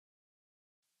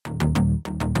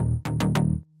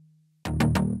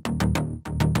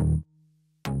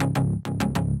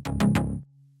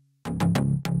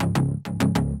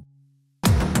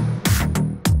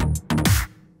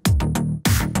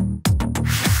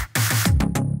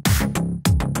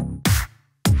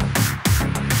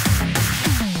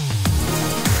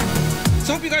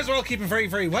Hope you guys are all keeping very,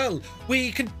 very well.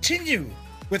 We continue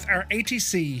with our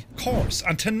ATC course,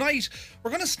 and tonight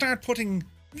we're going to start putting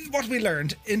what we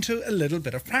learned into a little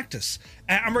bit of practice.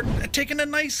 And we're taking a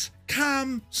nice,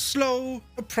 calm, slow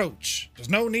approach.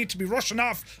 There's no need to be rushing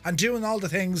off and doing all the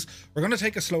things. We're going to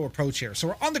take a slow approach here. So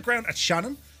we're on the ground at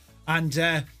Shannon,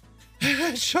 and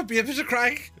it should be a bit of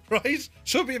crack, right?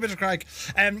 Should be a bit of crack.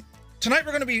 Tonight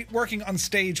we're going to be working on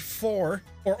stage 4,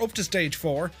 or up to stage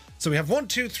 4. So we have 1,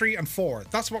 2, 3, and 4.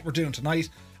 That's what we're doing tonight.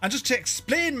 And just to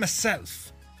explain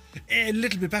myself a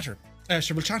little bit better,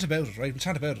 sure, we'll chat about it, right? We'll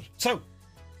chat about it. So,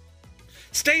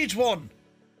 stage 1,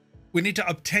 we need to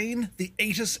obtain the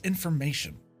ATIS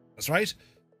information. That's right.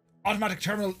 Automatic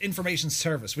Terminal Information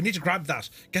Service. We need to grab that,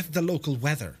 get the local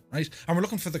weather, right? And we're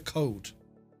looking for the code.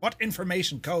 What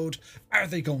information code are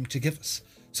they going to give us?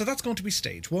 So that's going to be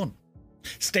stage 1.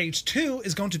 Stage 2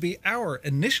 is going to be our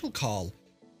initial call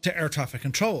to air traffic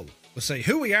control. We'll say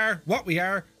who we are, what we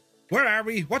are, where are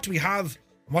we, what do we have,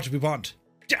 and what do we want,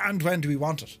 and when do we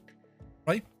want it,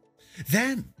 right?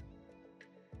 Then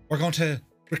we're going to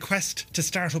request to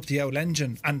start up the old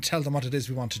engine and tell them what it is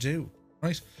we want to do,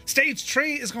 right? Stage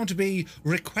 3 is going to be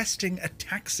requesting a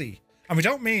taxi. And we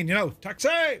don't mean, taxi!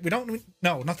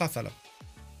 No, not that fella.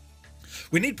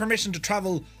 We need permission to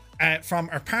travel from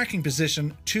our parking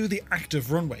position to the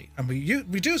active runway. And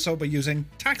we do so by using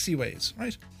taxiways,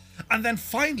 right? And then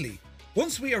finally,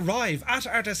 once we arrive at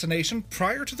our destination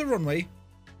prior to the runway,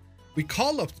 we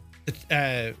call up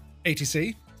the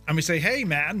ATC and we say, hey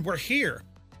man, we're here.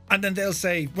 And then they'll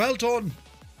say, well done,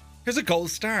 here's a gold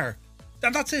star.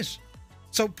 And that's it.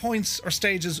 So points or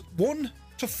stages 1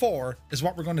 to 4 is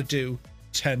what we're going to do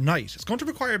tonight. It's going to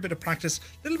require a bit of practice,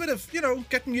 a little bit of,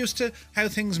 getting used to how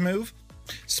things move.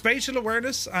 Spatial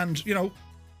awareness and,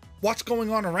 what's going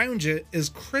on around you is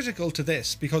critical to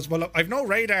this because, well, I've no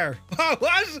radar.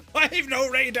 What? I've no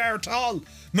radar at all.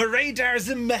 My radar's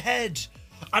in my head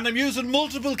and I'm using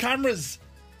multiple cameras.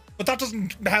 But that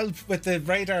doesn't help with the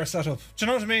radar setup. Do you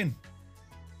know what I mean?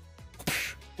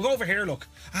 We'll go over here, look.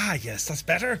 Ah, yes, that's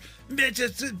better.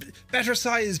 Better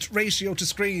sized ratio to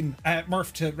screen.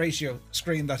 Murph to ratio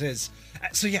screen, that is.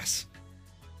 So, yes.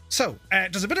 So,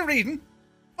 there's a bit of reading.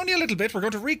 Only a little bit. We're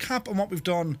going to recap on what we've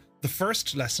done the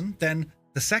first lesson, then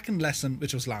the second lesson,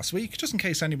 which was last week, just in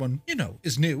case anyone,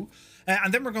 is new.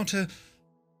 And then we're going to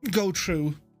go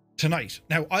through tonight.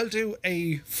 Now, I'll do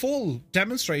a full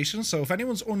demonstration, so if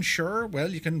anyone's unsure, well,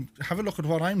 you can have a look at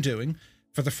what I'm doing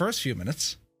for the first few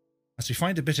minutes, as we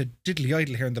find a bit of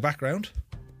diddly-idle here in the background.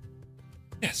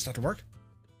 Yes, that'll work.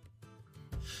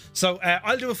 So,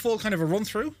 I'll do a full kind of a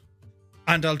run-through,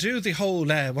 and I'll do the whole,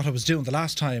 what I was doing the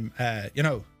last time,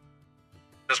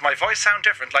 Does my voice sound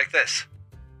different like this?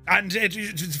 And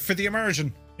for the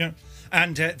immersion,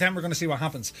 and then we're going to see what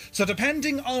happens. So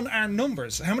depending on our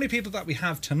numbers, how many people that we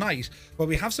have tonight, well,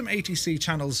 we have some ATC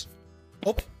channels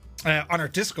up on our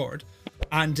Discord,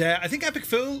 and I think Epic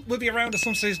Fool will be around at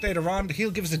some stage later on.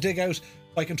 He'll give us a dig out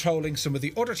by controlling some of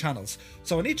the other channels.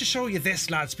 So I need to show you this,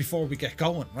 lads, before we get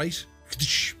going, right?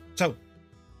 So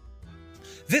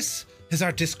this is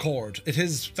our Discord.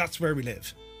 That's where we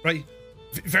live, right?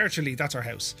 Virtually, that's our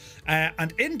house.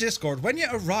 And in Discord, when you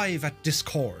arrive at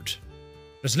Discord,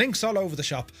 there's links all over the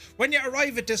shop. When you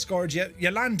arrive at Discord,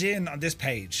 you land in on this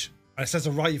page, and it says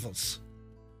Arrivals.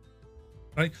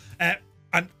 Right?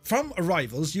 And from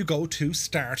Arrivals, you go to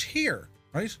Start Here,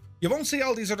 right? You won't see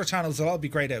all these other channels, they'll all be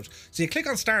grayed out. So you click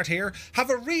on Start Here, have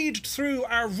a read through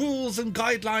our rules and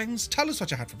guidelines, tell us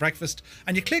what you had for breakfast,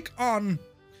 and you click on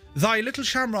Thy Little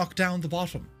Shamrock down the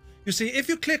bottom. You see, if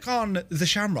you click on the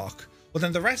Shamrock, well,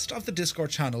 then the rest of the Discord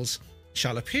channels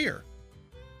shall appear.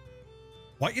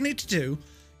 What you need to do,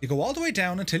 you go all the way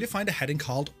down until you find a heading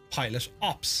called Pilot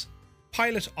Ops.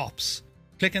 Pilot Ops.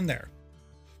 Click in there.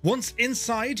 Once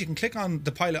inside, you can click on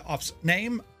the Pilot Ops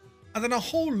name, and then a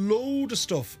whole load of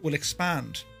stuff will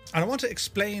expand. And I want to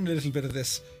explain a little bit of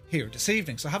this here this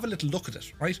evening, so have a little look at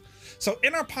it, right? So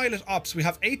in our Pilot Ops, we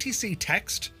have ATC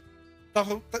text.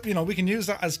 We can use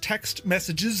that as text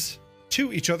messages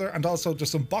to each other, and also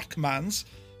there's some bot commands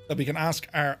that we can ask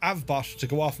our AvBot to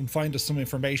go off and find us some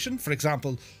information, for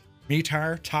example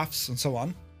METAR, TAFs, and so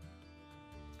on.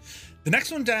 The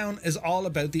next one down is all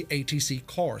about the ATC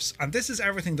course, and this is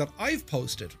everything that I've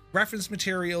posted: reference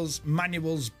materials,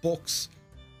 manuals, books,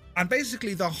 and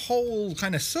basically the whole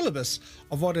kind of syllabus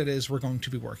of what it is we're going to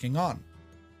be working on.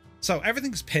 So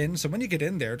everything's pinned, so when you get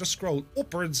in there, just scroll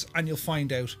upwards and you'll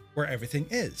find out where everything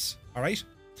is. All right.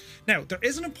 Now, there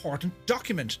is an important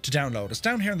document to download. It's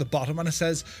down here on the bottom, and it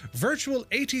says Virtual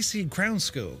ATC Ground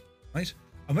School, right?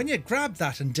 And when you grab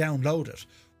that and download it,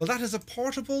 well, that is a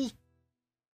portable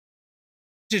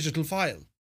digital file.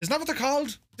 Isn't that what they're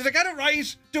called? Did I get it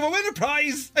right? Do I win a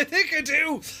prize? I think I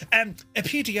do. A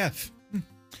PDF.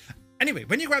 Anyway,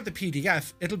 when you grab the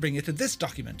PDF, it'll bring you to this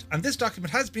document. And this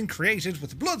document has been created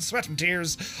with the blood, sweat and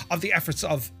tears of the efforts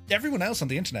of everyone else on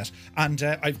the internet. And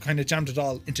I've kind of jammed it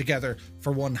all in together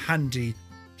for one handy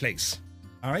place.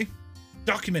 All right?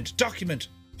 Document,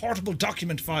 portable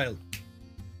document file.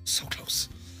 So close.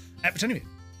 But anyway,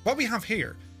 what we have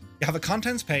here, you have a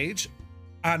contents page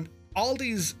and all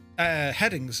these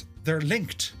headings, they're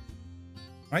linked,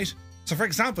 right? So for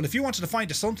example, if you wanted to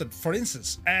find something, for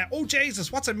instance, oh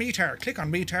Jesus, what's a meter? Click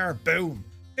on meter, boom,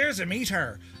 there's a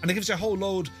meter, and it gives you a whole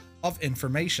load of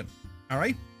information. All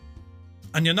right,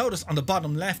 and you'll notice on the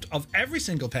bottom left of every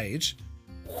single page,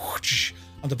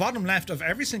 on the bottom left of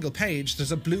every single page,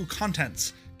 there's a blue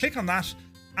contents. Click on that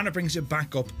and it brings you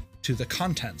back up to the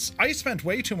contents. I spent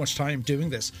way too much time doing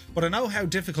this, but I know how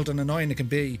difficult and annoying it can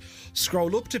be.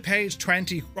 Scroll up to page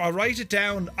 20, I'll write it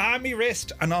down, me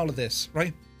wrist, and all of this,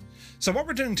 right? So what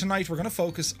we're doing tonight, we're going to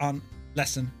focus on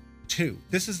lesson 2.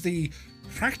 This is the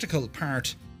practical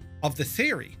part of the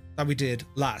theory that we did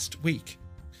last week.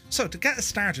 So to get us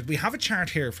started, we have a chart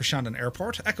here for Shannon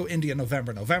Airport, Echo India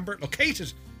November,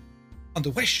 located on the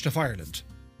west of Ireland.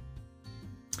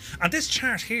 And this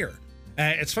chart here,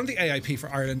 it's from the AIP for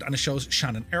Ireland, and it shows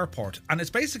Shannon Airport. And it's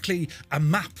basically a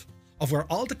map of where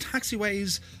all the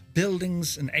taxiways,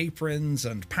 buildings and aprons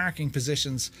and parking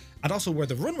positions, and also where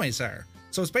the runways are.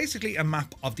 So it's basically a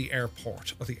map of the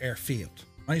airport or the airfield,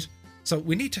 right? So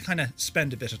we need to kind of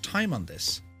spend a bit of time on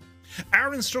this.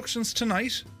 Our instructions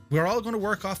tonight, we're all going to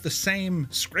work off the same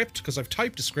script, because I've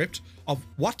typed a script of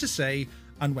what to say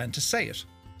and when to say it.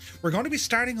 We're going to be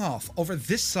starting off over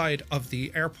this side of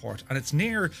the airport, and it's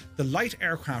near the light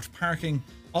aircraft parking,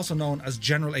 also known as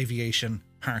general aviation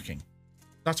parking.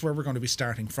 That's where we're going to be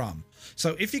starting from.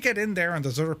 So if you get in there and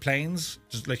there's other planes,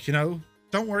 just like, you know,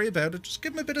 don't worry about it. Just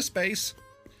give them a bit of space.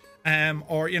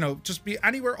 Or, you know, just be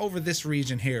anywhere over this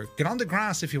region here. Get on the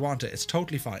grass if you want it. It's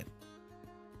totally fine.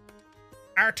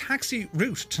 Our taxi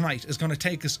route tonight is going to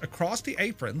take us across the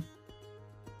apron.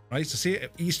 Right, so see,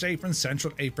 east apron,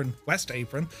 central apron, west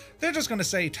apron. They're just going to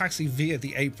say taxi via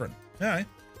the apron. All right,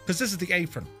 because this is the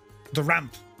apron, the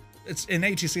ramp. It's in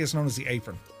ATC, it's known as the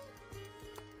apron.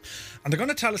 And they're going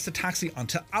to tell us to taxi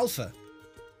onto Alpha.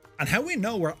 And how we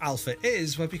know where Alpha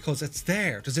is, well, because it's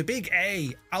there. There's a big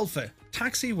A, Alpha,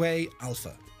 taxiway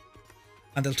Alpha.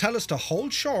 And they'll tell us to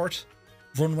hold short,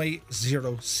 runway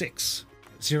 06.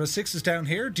 06 is down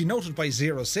here, denoted by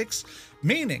 06,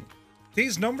 meaning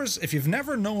these numbers, if you've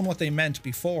never known what they meant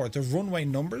before, the runway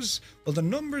numbers, well, the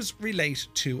numbers relate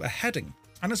to a heading,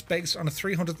 and it's based on a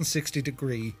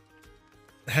 360-degree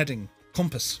heading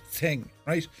compass thing,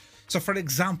 right? So for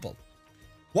example,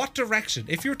 what direction,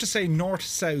 if you were to say north,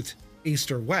 south, east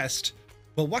or west,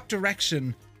 well, what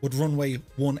direction would runway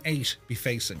 18 be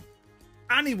facing?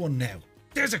 Anyone now?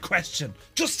 There's a question,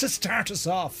 just to start us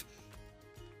off.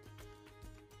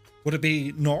 Would it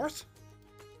be north?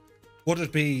 Would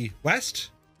it be west?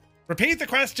 Repeat the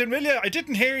question, will you? I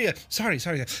didn't hear you. Sorry.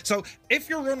 So if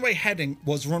your runway heading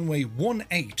was runway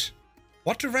 18,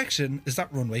 what direction is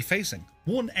that runway facing?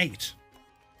 18.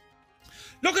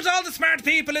 Look at all the smart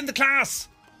people in the class.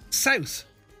 South,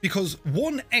 because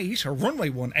 18 or runway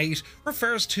 18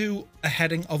 refers to a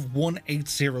heading of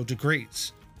 180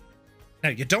 degrees. Now,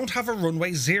 you don't have a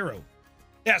runway 0.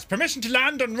 Yes, permission to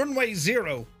land on runway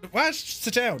 0. What?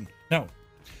 Sit down. No.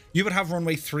 You would have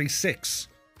runway 36.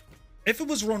 If it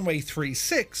was runway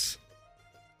 36,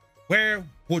 where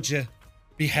would you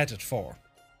be headed for?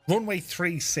 Runway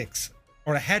 36,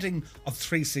 or a heading of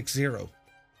 360.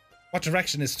 What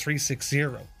direction is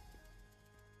 360?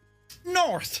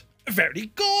 North.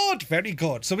 Very good, very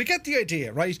good. So we get the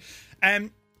idea, right?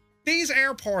 These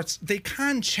airports, they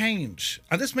can change,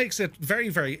 and this makes it very,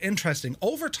 very interesting.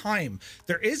 Over time,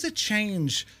 there is a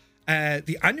change,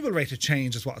 the annual rate of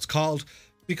change is what it's called,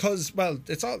 because, well,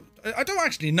 it's all, I don't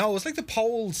actually know. It's like the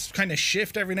poles kind of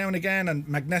shift every now and again, and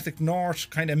magnetic north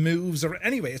kind of moves, or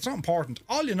anyway, it's not important.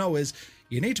 All you know is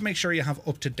you need to make sure you have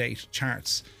up-to-date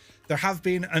charts. There have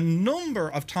been a number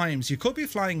of times you could be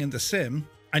flying in the sim,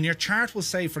 and your chart will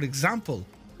say, for example,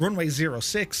 runway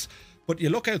 06, but you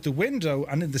look out the window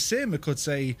and in the sim it could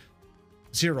say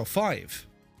 05.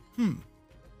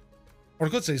 Or it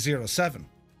could say 07.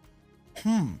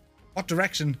 What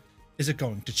direction is it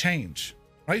going to change?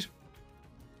 Right?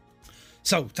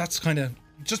 So that's kind of,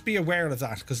 just be aware of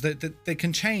that, because they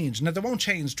can change. Now, they won't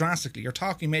change drastically. You're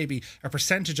talking maybe a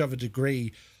percentage of a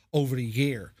degree over a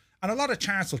year. And a lot of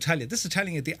charts will tell you, this is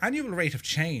telling you the annual rate of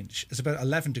change is about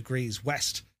 11 degrees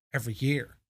west every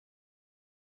year.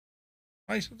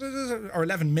 right? Or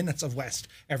 11 minutes of west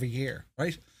every year,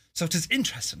 right? So it is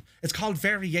interesting. It's called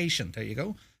variation. There you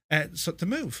go. So to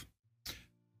move.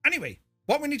 Anyway,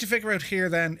 what we need to figure out here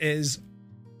then is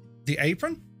the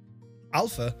apron,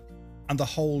 alpha, and the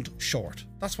hold short.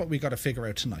 That's what we got to figure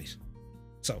out tonight.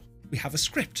 So we have a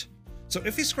script. So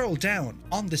if we scroll down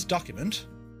on this document,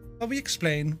 well, we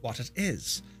explain what it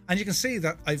is. And you can see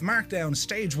that I've marked down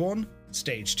stage 1,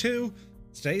 stage 2,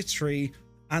 stage 3,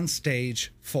 and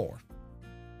stage 4.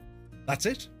 That's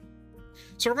it.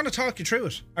 So we're going to talk you through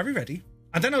it. Are we ready?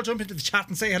 And then I'll jump into the chat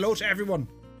and say hello to everyone.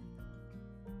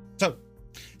 So,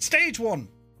 stage 1.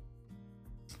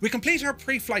 We complete our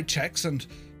pre-flight checks and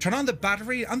turn on the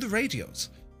battery and the radios.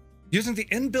 Using the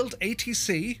inbuilt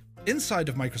ATC inside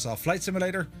of Microsoft Flight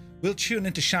Simulator, we'll tune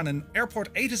into Shannon Airport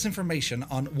ATIS information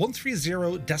on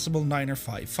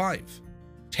 130.955.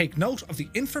 Take note of the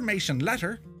information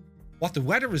letter, what the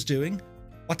weather is doing,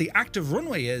 what the active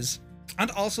runway is, and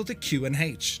also the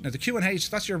QNH. Now the QNH,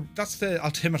 that's the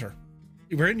altimeter.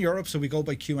 We're in Europe, so we go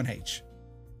by QNH.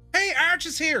 Hey, Arch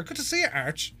is here. Good to see you,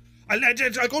 Arch. I'll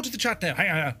go to the chat now.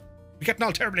 We're getting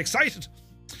all terribly excited.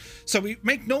 So we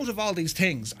make note of all these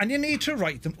things, and you need to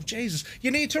write them. Oh, Jesus,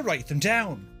 you need to write them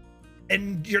down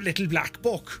in your little black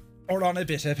book or on a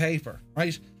bit of paper,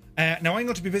 right? Now I'm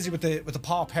going to be busy with the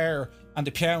paw pear and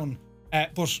the peon,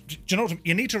 but do you know what?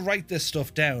 You need to write this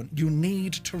stuff down. You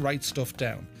need to write stuff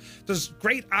down. There's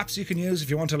great apps you can use if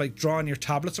you want to like draw on your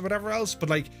tablets or whatever else, but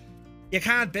like you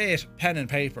can't bait pen and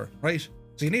paper, right?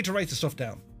 So you need to write the stuff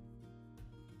down.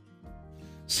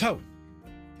 So,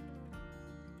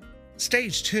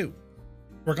 stage 2,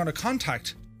 we're going to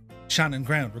contact Shannon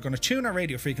Ground. We're going to tune our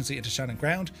radio frequency into Shannon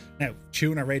Ground. Now,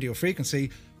 tune our radio frequency.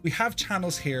 We have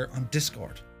channels here on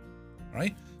Discord,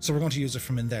 right? So we're going to use it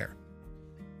from in there.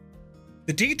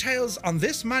 The details on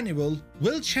this manual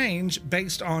will change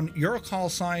based on your call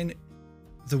sign,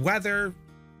 the weather,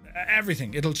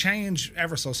 everything. It'll change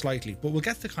ever so slightly, but we'll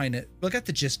get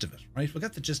the gist of it, right? We'll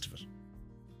get the gist of it.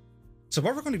 So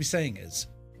what we're going to be saying is,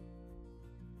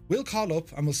 we'll call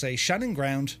up and we'll say Shannon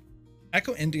Ground,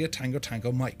 Echo India Tango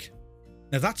Tango Mike.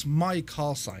 Now that's my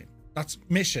call sign. That's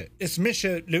Misha. It's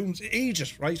Misha Looms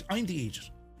Aegis, right? I'm the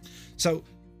Aegis. So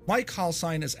my call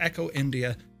sign is Echo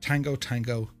India Tango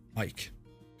Tango Mike.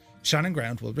 Shannon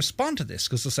Ground will respond to this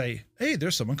because they'll say, hey,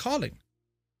 there's someone calling.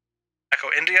 Echo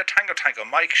India Tango Tango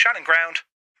Mike, Shannon Ground,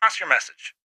 pass your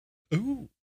message. Ooh,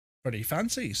 pretty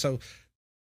fancy. So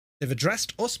they've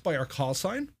addressed us by our call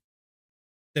sign.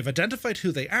 They've identified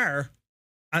who they are,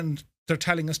 and they're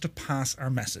telling us to pass our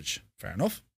message. Fair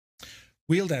enough.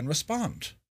 We'll then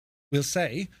respond. We'll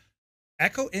say,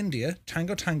 Echo India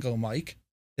Tango Tango Mike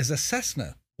is a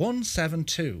Cessna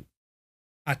 172.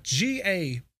 At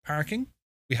GA parking,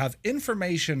 we have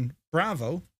information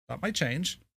Bravo, that might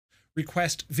change,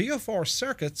 request VO4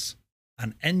 circuits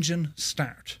and engine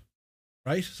start.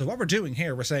 Right? So what we're doing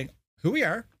here, we're saying who we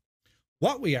are,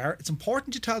 what we are. It's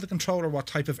important to tell the controller what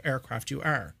type of aircraft you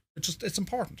are. It's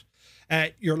important.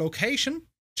 Your location,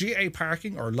 GA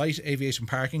parking or light aviation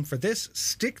parking. For this,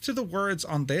 stick to the words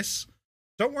on this.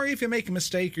 Don't worry if you make a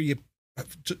mistake or you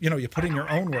put in your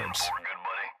own words.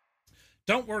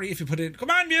 Don't worry if you put in,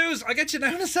 come on, Muse, I'll get you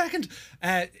now in a second.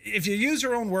 If you use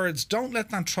your own words, don't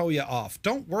let that throw you off.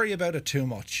 Don't worry about it too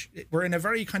much. We're in a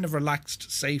very kind of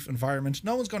relaxed, safe environment.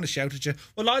 No one's going to shout at you.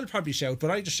 Well, I'll probably shout, but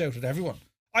I just shout at everyone.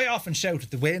 I often shout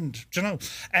at the wind, do you know?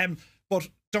 But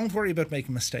don't worry about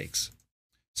making mistakes.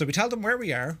 So we tell them where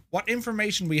we are, what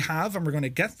information we have, and we're going to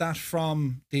get that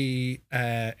from the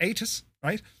ATIS,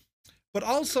 right? But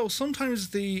also sometimes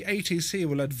the ATC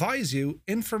will advise you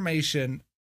information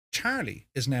Charlie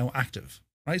is now active,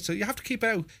 right? So you have to keep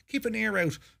an ear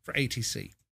out for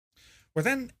ATC. We're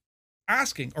then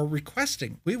asking or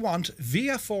requesting, we want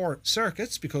VF4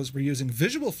 circuits because we're using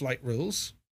visual flight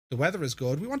rules. The weather is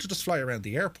good. We want to just fly around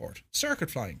the airport. Circuit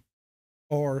flying.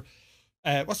 Or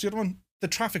what's the other one? The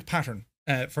traffic pattern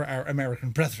for our American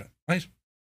brethren, right?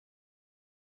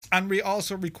 And we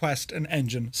also request an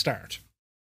engine start.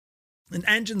 An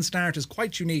engine start is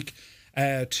quite unique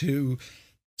to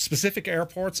specific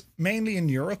airports, mainly in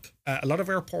Europe. A lot of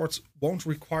airports won't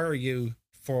require you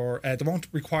to,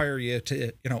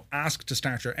 ask to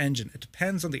start your engine. It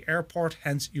depends on the airport,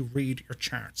 hence you read your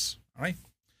charts, all right?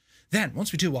 Then,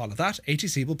 once we do all of that,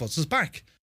 ATC will buzz us back.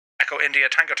 Echo India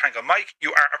Tango Tango Mike,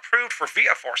 you are approved for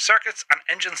VF4 circuits and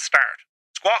engine start.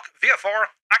 Squawk VF4,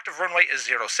 active runway is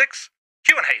 06,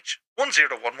 QNH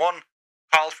 1011,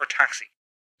 call for taxi.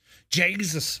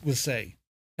 Jesus will say.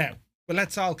 Now, well,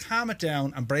 let's all calm it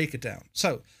down and break it down.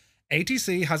 So,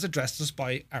 ATC has addressed us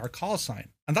by our call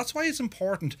sign. And that's why it's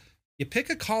important you pick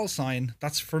a call sign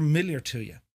that's familiar to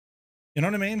you. You know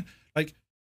what I mean? Like,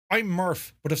 I'm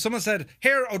Murph. But if someone said,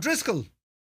 here, O'Driscoll,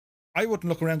 I wouldn't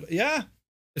look around. Yeah.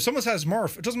 If someone says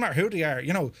Murph, it doesn't matter who they are,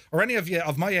 you know, or any of you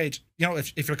of my age, you know,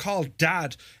 if you're called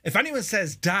Dad, if anyone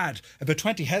says Dad, about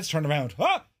 20 heads turn around.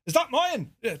 Ah, is that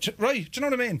mine? Yeah, right. Do you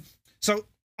know what I mean? So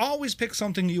always pick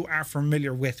something you are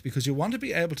familiar with, because you want to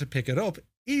be able to pick it up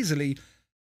easily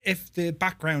if the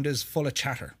background is full of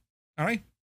chatter. All right.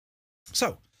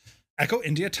 So Echo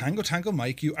India Tango Tango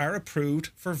Mike, you are approved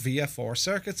for VFR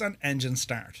circuits and engine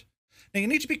start. Now, you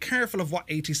need to be careful of what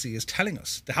ATC is telling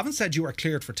us. They haven't said you are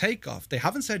cleared for takeoff. They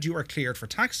haven't said you are cleared for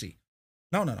taxi.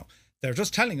 No. They're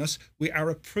just telling us we are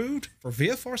approved for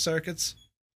VFR circuits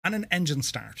and an engine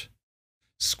start.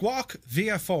 Squawk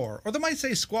VFR, or they might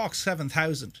say Squawk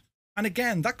 7000. And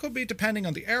again, that could be depending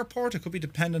on the airport. It could be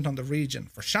dependent on the region.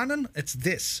 For Shannon, it's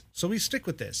this. So we stick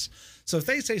with this. So if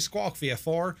they say Squawk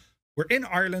VFR, we're in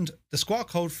Ireland. The squawk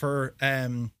code for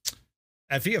a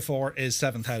VFR is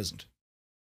 7000.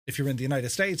 If you're in the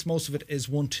United States, most of it is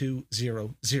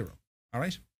 1200. All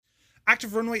right.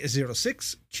 Active runway is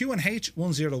 06, QNH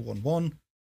 1011,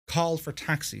 call for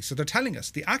taxi. So they're telling us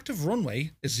the active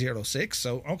runway is 06.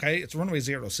 So, okay, it's runway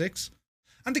 06.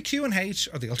 And the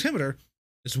QNH, or the altimeter,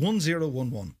 is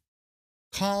 1011.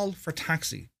 Call for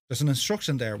taxi. There's an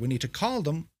instruction there. We need to call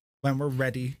them when we're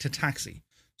ready to taxi.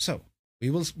 So we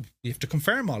have to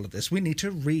confirm all of this. We need to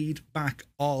read back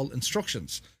all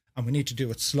instructions, and we need to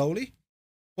do it slowly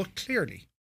but clearly.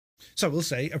 So we'll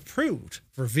say approved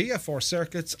for VFR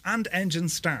circuits and engine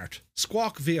start.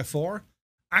 Squawk VFR,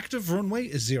 active runway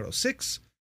is 06,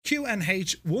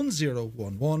 QNH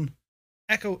 1011,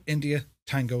 Echo India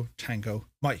Tango Tango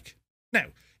Mike. Now,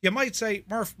 you might say,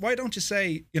 Murph, why don't you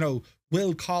say, you know,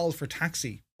 will call for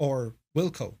taxi or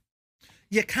Wilco?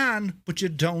 You can, but you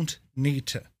don't need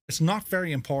to. It's not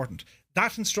very important.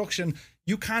 That instruction,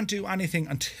 you can't do anything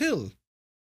until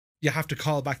you have to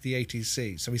call back the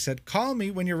ATC. So he said, call me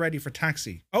when you're ready for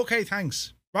taxi. Okay,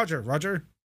 thanks. Roger.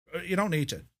 You don't need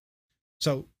to.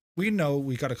 So we know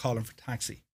we got to call him for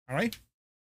taxi. All right.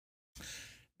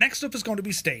 Next up is going to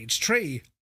be stage 3.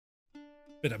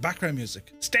 Bit of background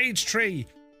music. Stage 3.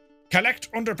 Collect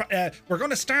under... we're going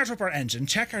to start up our engine,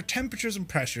 check our temperatures and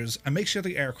pressures, and make sure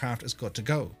the aircraft is good to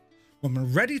go. When we're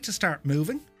ready to start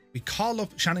moving, we call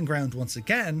up Shannon Ground once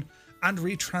again and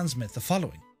retransmit the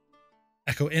following.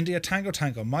 Echo India Tango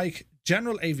Tango Mike,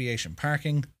 general aviation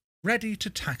parking, ready to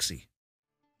taxi.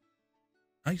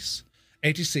 Nice.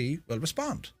 ATC will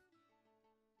respond.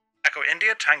 Echo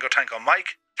India Tango Tango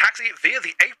Mike, taxi via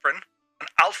the apron and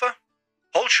Alpha,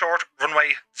 hold short,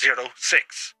 runway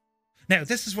 06. Now,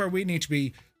 this is where we need to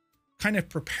be kind of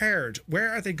prepared. Where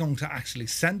are they going to actually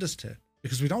send us to?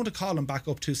 Because we don't want to call them back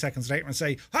up 2 seconds later and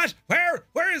say, what?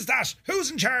 Where is that? Who's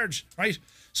in charge? Right?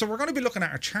 So we're going to be looking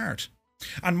at our chart.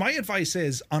 And my advice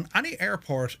is, on any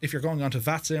airport, if you're going on to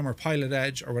VATSim or Pilot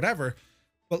Edge or whatever,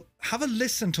 well, have a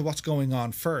listen to what's going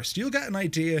on first. You'll get an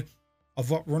idea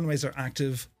of what runways are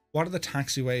active, what are the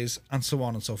taxiways, and so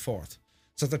on and so forth.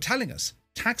 So they're telling us,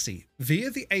 taxi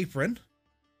via the apron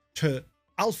to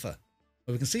Alpha.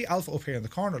 Well, we can see Alpha up here in the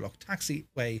corner, look,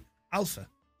 taxiway Alpha.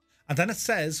 And then it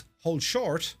says, hold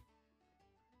short.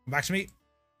 Come back to me.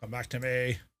 Come back to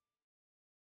me.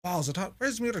 Balls, I thought,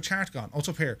 where's my other chart gone? Oh, it's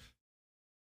up here.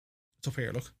 It's up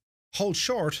here, look. Hold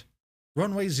short,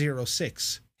 runway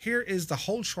 06. Here is the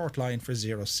hold short line for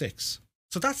 06.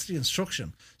 So that's the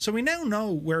instruction. So we now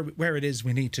know where it is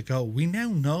we need to go. We now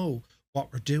know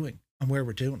what we're doing and where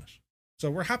we're doing it. So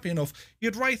we're happy enough.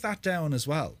 You'd write that down as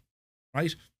well,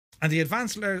 right? And the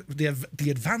advanced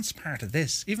part of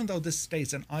this, even though this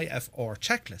states an IFR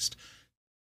checklist,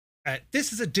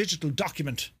 this is a digital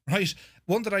document, right?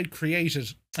 One that I'd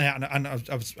created, and I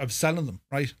was selling them,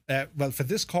 right? Well, for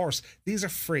this course, these are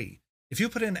free. If you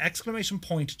put in exclamation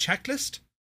point checklist,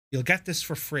 you'll get this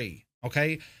for free,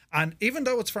 okay? And even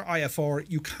though it's for IFR,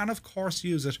 you can, of course,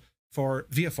 use it for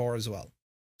VFR as well.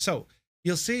 So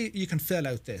you'll see you can fill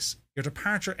out this. Your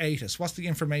departure ATIS, what's the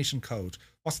information code?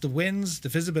 What's the winds, the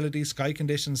visibility, sky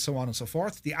conditions, so on and so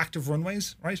forth. The active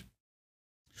runways, right?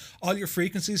 All your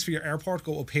frequencies for your airport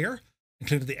go up here,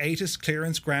 including the ATIS,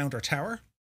 clearance, ground, or tower.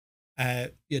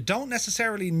 You don't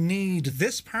necessarily need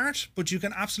this part, but you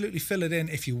can absolutely fill it in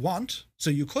if you want. So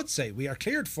you could say we are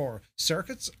cleared for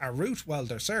circuits, our route, well,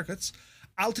 they're circuits.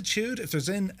 Altitude, if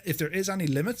there is any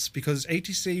limits, because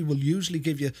ATC will usually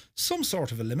give you some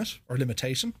sort of a limit or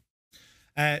limitation.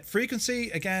 Frequency,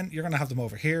 again, you're going to have them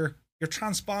over here. Your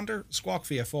transponder, Squawk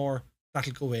VFR,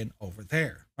 that'll go in over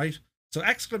there, right? So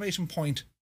exclamation point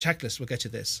checklist will get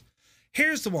you this.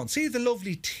 Here's the one. See the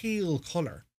lovely teal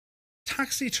color.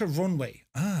 Taxi to runway.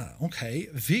 Ah, okay.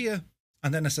 Via,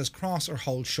 and then it says cross or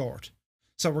hold short.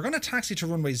 So we're going to taxi to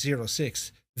runway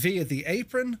 06 via the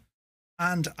apron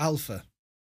and Alpha.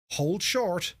 Hold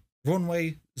short,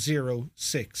 runway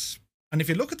 06. And if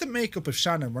you look at the makeup of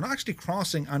Shannon, we're not actually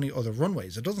crossing any other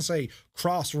runways. It doesn't say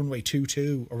cross runway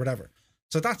 22 or whatever.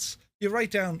 So that's, you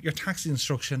write down your taxi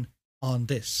instruction on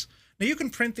this. Now you can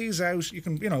print these out. You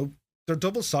can, you know, they're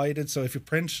double-sided. So if you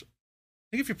print,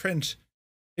 I think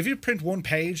if you print one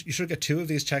page, you should get 2 of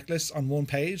these checklists on one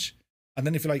page. And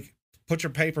then if you like put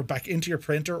your paper back into your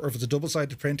printer, or if it's a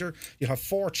double-sided printer, you have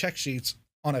 4 check sheets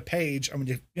on a page. And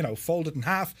when you know, fold it in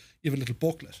half, you have a little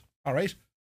booklet. All right.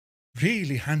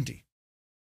 Really handy.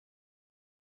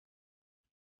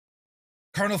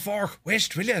 Colonel Fork,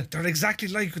 wait, will you? They're exactly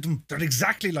like them. They're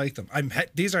exactly like them.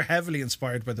 These are heavily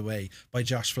inspired, by the way, by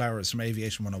Josh Flowers from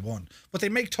Aviation 101. But they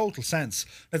make total sense.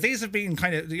 Now, these have been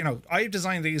kind of, you know, I've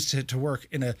designed these to work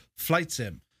in a flight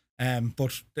sim.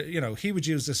 But, you know, he would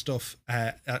use this stuff,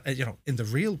 you know, in the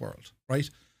real world, right?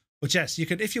 But yes, you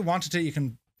could, if you wanted to, you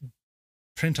can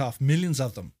print off millions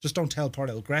of them. Just don't tell poor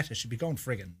little Greta. She'd be going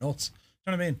friggin' nuts.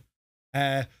 You know what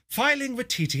I mean? Filing with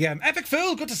TTM. Epic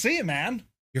Fool, good to see you, man.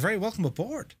 You're very welcome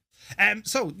aboard.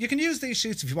 So you can use these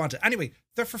sheets if you want to. Anyway,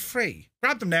 they're for free.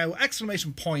 Grab them now, !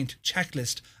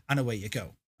 Checklist, and away you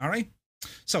go. All right?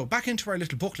 So back into our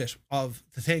little booklet of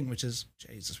the thing, which is,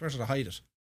 Jesus, where did I hide it?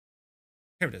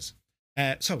 Here it is.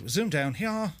 So zoom down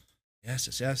here.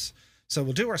 Yes. So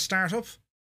we'll do our startup,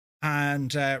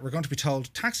 and we're going to be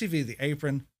told taxi via the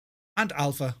apron and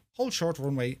Alpha, hold short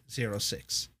runway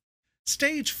 06.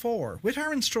 Stage 4, with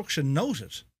our instruction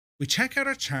noted, we check out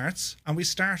our charts and we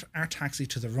start our taxi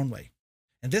to the runway.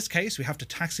 In this case, we have to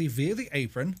taxi via the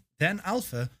apron, then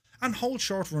Alpha, and hold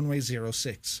short runway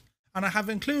 06. And I have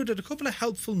included a couple of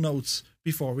helpful notes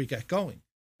before we get going.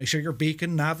 Make sure your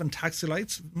beacon, nav, and taxi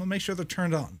lights, make sure they're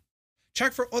turned on.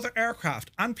 Check for other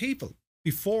aircraft and people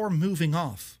before moving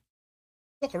off.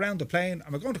 Look around the plane.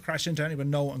 Am I going to crash into anyone?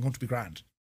 No, I'm going to be grand.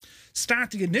 Start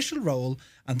the initial roll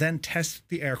and then test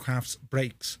the aircraft's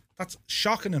brakes. That's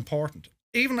shocking important.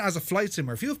 Even as a flight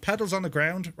simmer, if you have pedals on the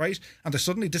ground, right, and they're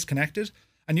suddenly disconnected,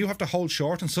 and you have to hold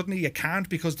short, and suddenly you can't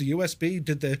because the USB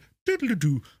did the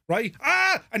doodle-doo, right?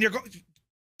 And you're going,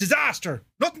 disaster.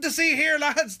 Nothing to see here,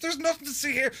 lads. There's nothing to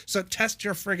see here. So test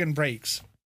your friggin' brakes.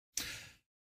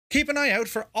 Keep an eye out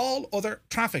for all other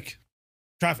traffic.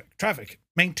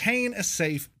 Maintain a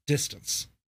safe distance.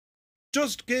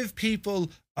 Just give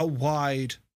people a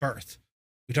wide berth.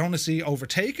 We don't want to see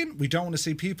overtaken. We don't want to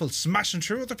see people smashing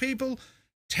through other people.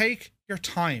 Take your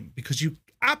time, because you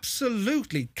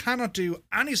absolutely cannot do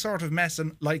any sort of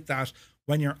messing like that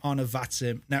when you're on a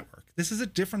VATSim network. This is a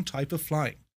different type of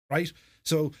flying, right?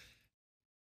 So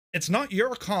it's not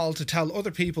your call to tell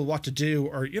other people what to do,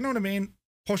 or, you know what I mean,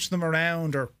 push them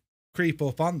around or creep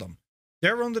up on them.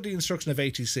 They're under the instruction of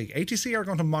ATC. ATC are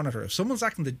going to monitor if someone's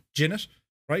acting the ginnet,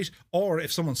 right? Or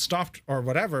if someone stopped or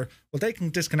whatever, well, they can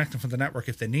disconnect them from the network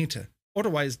if they need to.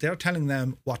 Otherwise, they're telling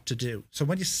them what to do. So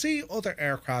when you see other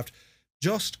aircraft,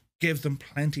 just give them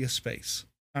plenty of space.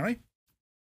 All right?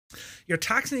 Your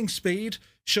taxiing speed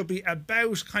should be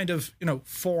about kind of,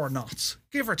 4 knots,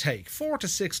 give or take. 4 to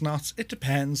 6 knots, it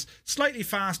depends. Slightly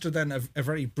faster than a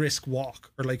very brisk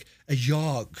walk, or like a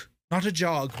jog. Not a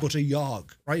jog, but a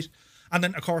jog, right? And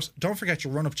then, of course, don't forget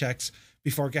your run-up checks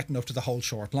before getting up to the whole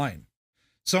short line.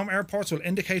 Some airports will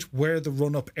indicate where the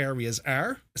run-up areas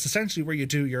are. It's essentially where you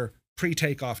do your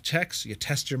pre-takeoff checks, you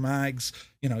test your mags,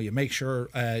 you make sure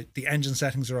the engine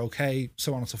settings are okay,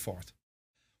 so on and so forth.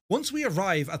 Once we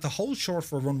arrive at the hold short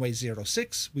for runway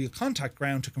 06, we'll contact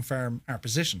ground to confirm our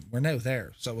position. We're now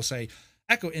there. So we'll say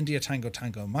Echo India Tango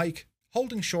Tango Mike,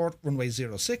 holding short runway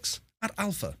 06 at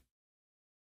Alpha.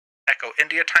 Echo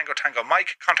India Tango Tango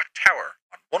Mike, contact tower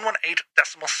on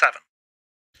 118.7.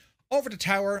 Over to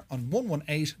tower on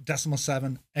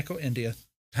 118.7, Echo India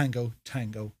Tango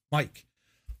Tango Mike.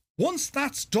 Once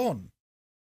that's done,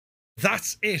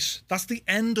 that's it. That's the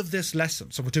end of this lesson.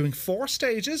 So we're doing 4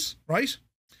 stages, right?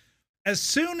 As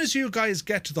soon as you guys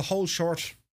get to the whole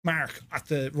short mark at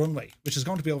the runway, which is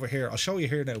going to be over here, I'll show you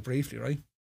here now briefly, right?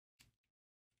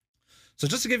 So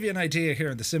just to give you an idea here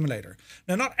in the simulator.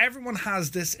 Now, not everyone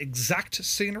has this exact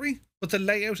scenery, but the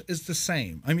layout is the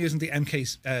same. I'm using the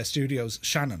MK Studios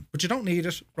Shannon, but you don't need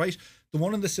it, right? The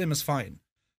one in the sim is fine.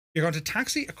 You're going to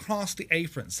taxi across the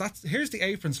aprons. Here's the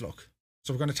aprons look.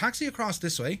 So we're going to taxi across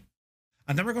this way,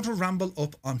 and then we're going to ramble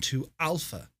up onto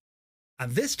Alpha.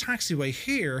 And this taxiway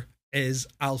here is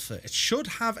Alpha. It should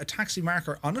have a taxi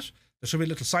marker on it. There should be a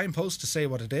little signpost to say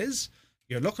what it is.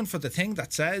 You're looking for the thing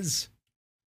that says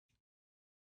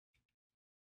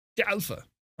the Alpha,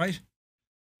 right?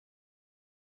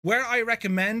 Where I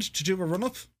recommend to do a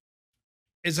run-up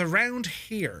is around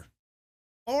here.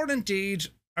 or indeed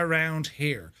around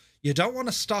here. You don't want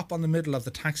to stop on the middle of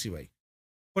the taxiway.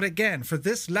 But again, for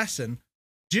this lesson,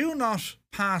 do not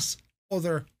pass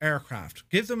other aircraft.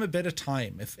 Give them a bit of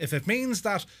time. If it means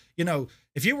that, you know,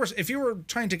 if you were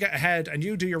trying to get ahead and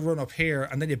you do your run up here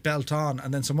and then you belt on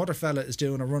and then some other fella is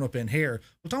doing a run up in here,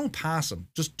 well, don't pass them.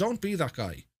 Just don't be that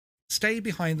guy. Stay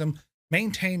behind them.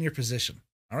 Maintain your position.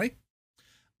 All right.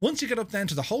 Once you get up then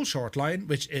to the whole short line,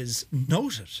 which is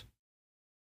noted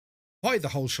by the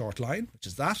whole short line, which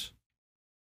is that,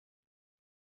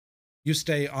 you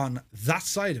stay on that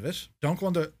side of it. Don't go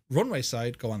on the runway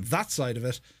side. Go on that side of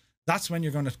it. That's when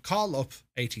you're going to call up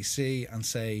ATC and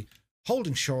say,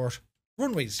 holding short,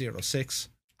 runway 06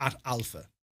 at Alpha.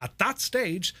 At that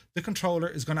stage, the controller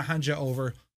is going to hand you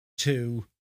over to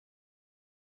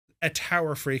a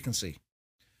tower frequency.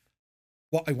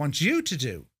 What I want you to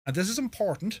do, and this is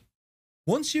important,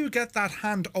 once you get that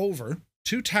hand over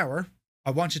to tower, I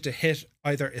want you to hit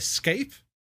either escape,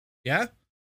 yeah,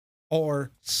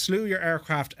 or slew your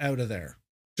aircraft out of there.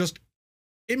 Just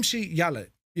imshi yalla.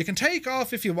 You can take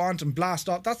off if you want and blast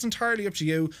off. That's entirely up to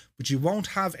you, but you won't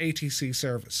have ATC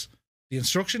service. The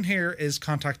instruction here is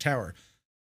contact tower.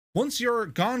 Once you're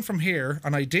gone from here,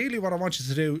 and ideally what I want you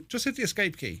to do, just hit the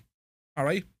escape key. All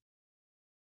right?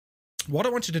 What I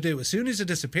want you to do, as soon as you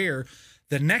disappear,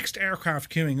 the next aircraft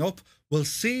queuing up will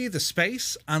see the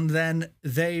space and then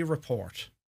they report.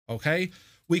 Okay?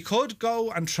 We could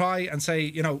go and try and say,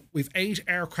 you know, we've 8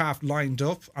 aircraft lined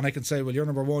up, and I can say, well, you're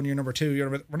number 1, you're number 2, you're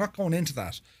number... We're not going into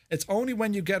that. It's only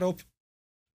when you get up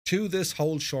to this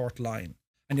whole short line.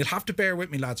 And you'll have to bear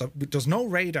with me, lads. There's no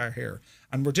radar here.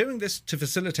 And we're doing this to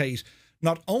facilitate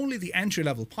not only the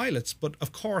entry-level pilots, but,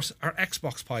 of course, our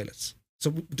Xbox pilots.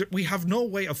 So we have no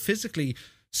way of physically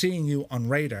seeing you on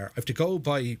radar. I have to go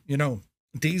by, you know,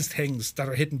 these things that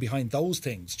are hidden behind those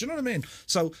things. Do you know what I mean?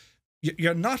 So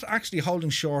you're not actually holding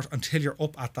short until you're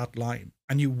up at that line.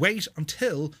 And you wait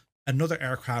until another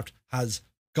aircraft has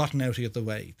gotten out of the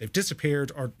way. They've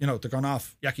disappeared, or, you know, they're gone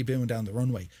off Yaki Boon down the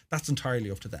runway. That's entirely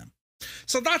up to them.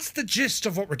 So that's the gist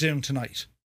of what we're doing tonight.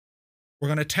 We're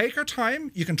going to take our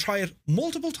time. You can try it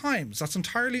multiple times. That's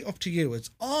entirely up to you. It's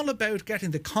all about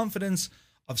getting the confidence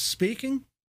of speaking,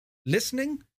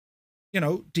 listening, you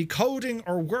know, decoding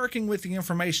or working with the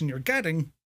information you're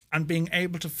getting and being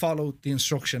able to follow the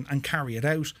instruction and carry it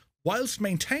out whilst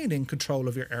maintaining control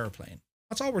of your airplane.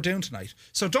 That's all we're doing tonight.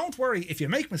 So don't worry if you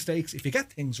make mistakes, if you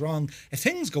get things wrong, if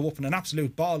things go up in an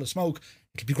absolute ball of smoke,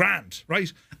 it'll be grand,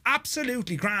 right?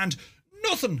 Absolutely grand.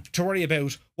 Nothing to worry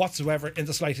about whatsoever in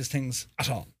the slightest things at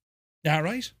all. Yeah,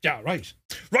 right? Yeah, right.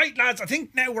 Right, lads, I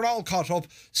think now we're all caught up.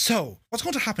 So what's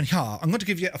going to happen here, I'm going to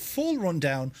give you a full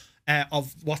rundown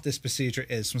of what this procedure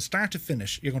is from start to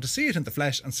finish. You're going to see it in the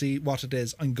flesh and see what it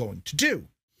is I'm going to do.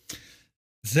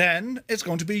 Then it's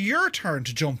going to be your turn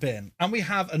to jump in. And we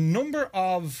have a number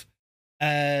of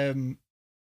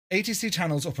ATC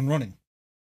channels up and running.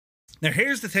 Now,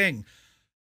 here's the thing.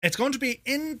 It's going to be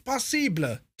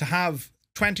impossible to have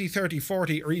 20, 30,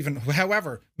 40, or even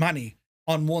however many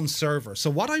on one server. So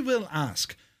what I will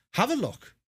ask, have a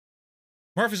look.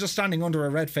 Murphy's just standing under a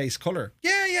red face colour.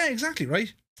 Yeah, exactly,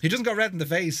 right? He doesn't go red in the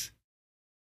face.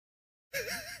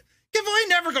 If I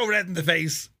never go red in the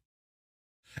face.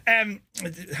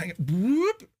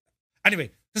 Whoop.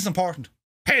 Anyway, this is important.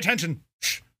 Pay attention.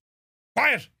 Shh.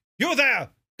 Quiet. You there.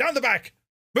 Down the back.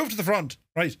 Move to the front.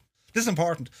 Right. This is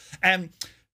important.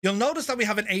 You'll notice that we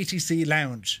have an ATC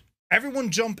lounge. Everyone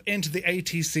jump into the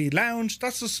ATC lounge.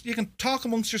 That's just, you can talk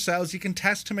amongst yourselves. You can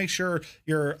test to make sure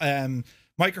your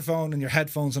microphone and your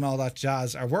headphones and all that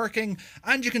jazz are working.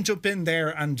 And you can jump in there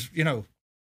and, you know,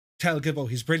 tell Gibbo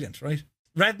he's brilliant, right?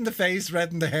 Red in the face,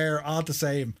 red in the hair, all the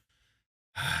same.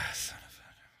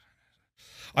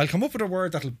 I'll come up with a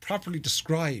word that'll properly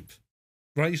describe,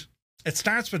 right? It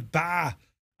starts with ba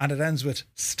and it ends with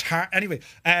star. Anyway,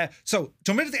 so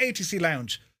jump into the ATC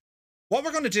lounge. What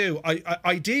we're going to do,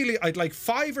 ideally, I'd like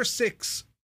 5 or 6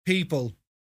 people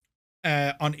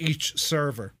on each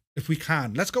server, if we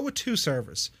can. Let's go with 2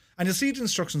 servers. And you'll see the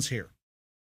instructions here.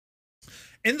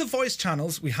 In the voice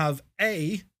channels, we have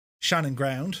A, Shannon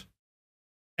Ground,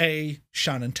 A,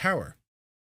 Shannon Tower,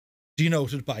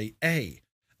 denoted by A.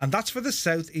 And that's for the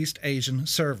Southeast Asian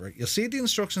server. You'll see the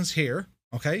instructions here,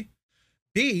 okay?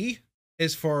 B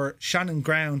is for Shannon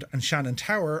Ground and Shannon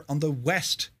Tower on the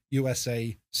West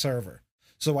USA server.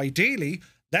 So ideally,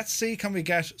 let's see, can we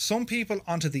get some people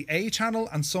onto the A channel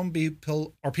and some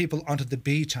people onto the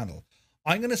B channel?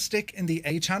 I'm going to stick in the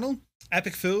A channel.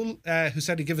 Epic Fool, who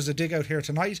said he'd give us a dig out here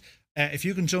tonight, if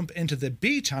you can jump into the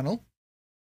B channel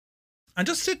and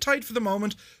just sit tight for the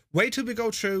moment, wait till we go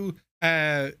through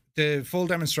the full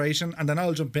demonstration, and then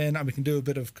I'll jump in and we can do a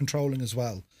bit of controlling as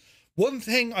well. One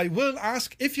thing I will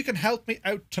ask, if you can help me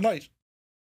out tonight,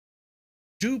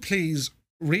 do please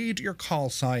read your call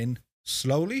sign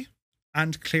slowly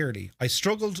and clearly. I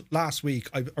struggled last week,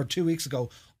 or 2 weeks ago.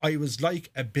 I was like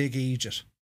a big idiot.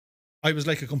 I was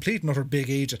like a complete and utter big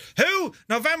idiot. Who?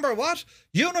 November what?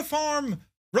 Uniform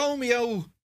Romeo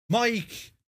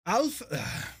Mike Alpha.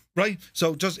 Right?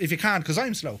 So just, if you can, because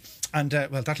I'm slow. And,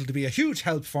 well, that'll be a huge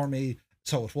help for me,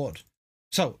 so it would.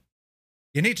 So,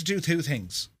 you need to do 2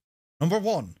 things. Number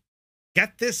 1,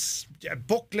 get this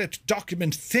booklet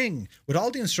document thing with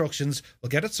all the instructions. We'll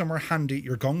get it somewhere handy.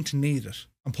 You're going to need it.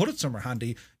 And put it somewhere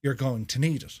handy. You're going to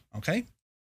need it. Okay?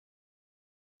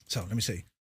 So, let me see.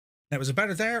 Now, is it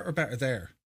better there or better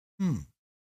there? It's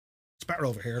better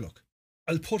over here, look.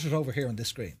 I'll put it over here on this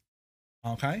screen.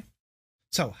 Okay?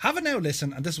 So, have a now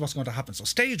listen, and this is what's going to happen. So,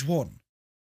 stage 1.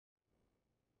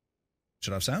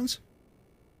 Should I have sounds?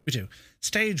 We do.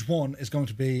 Stage 1 is going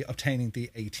to be obtaining the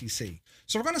ATC.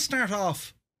 So, we're going to start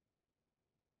off.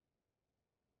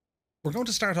 We're going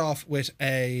to start off with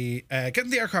getting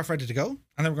the aircraft ready to go,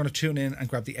 and then we're going to tune in and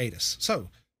grab the ATIS. So,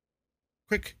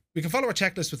 quick. We can follow a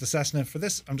checklist with the Cessna. For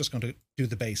this, I'm just going to do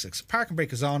the basics. Parking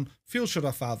brake is on, fuel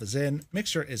shut-off valve is in,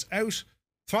 mixture is out,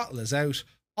 throttle is out,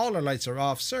 all our lights are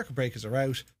off, circuit breakers are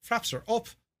out, flaps are up,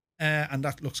 and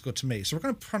that looks good to me. So we're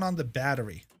going to turn on the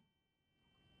battery.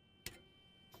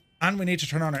 And we need to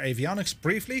turn on our avionics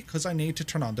briefly, because I need to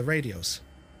turn on the radios.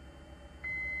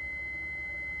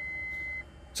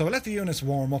 So we'll let the units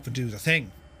warm up and do the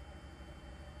thing.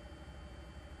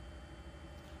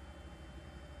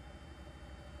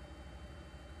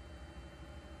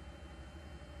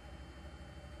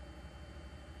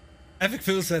 Epic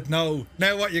Fool said no.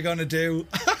 Now what you gonna do?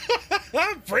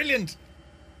 Brilliant.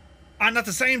 And at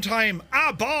the same time,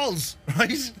 balls,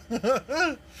 right?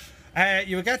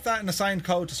 You will get that in assigned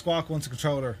code to Squawk once a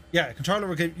controller. Yeah, controller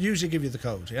will usually give you the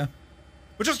code, yeah?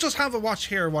 But just have a watch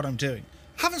here what I'm doing.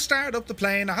 Haven't started up the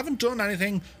plane. I haven't done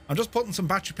anything. I'm just putting some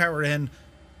battery power in.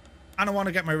 And I want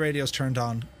to get my radios turned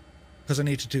on because I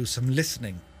need to do some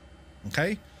listening.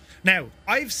 Okay? Now,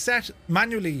 I've set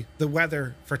manually the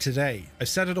weather for today. I've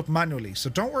set it up manually, so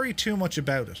don't worry too much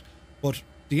about it. But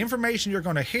the information you're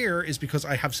going to hear is because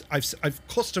I've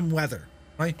custom weather,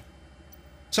 right?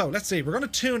 So, let's see. We're going to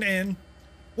tune in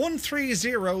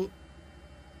 130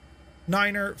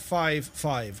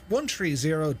 955.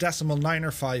 130 decimal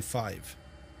 955.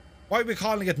 Why are we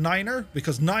calling it niner?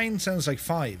 Because 9 sounds like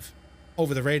 5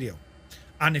 over the radio.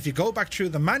 And if you go back through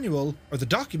the manual or the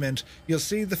document, you'll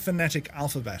see the phonetic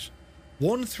alphabet.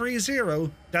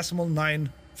 130 decimal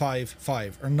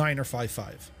 955 or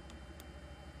 955.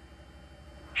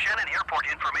 Shannon Airport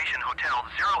Information Hotel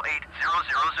 0800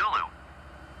 Zulu.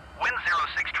 Wind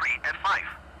 063 at 5.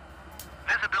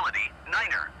 Visibility,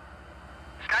 niner.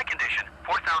 Sky condition,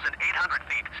 4,800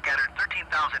 feet, scattered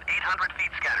 13,800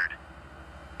 feet scattered.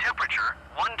 Temperature,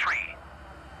 1 tree.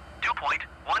 Dew point,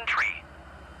 1 tree.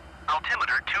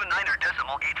 Altimeter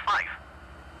 29.85.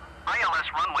 ILS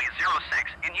runway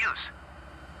 06 in use.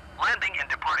 Landing and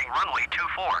departing runway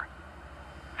 24.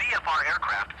 VFR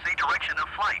aircraft say direction of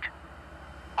flight.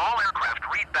 All aircraft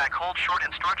read back hold short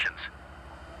instructions.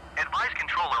 Advise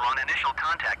controller on initial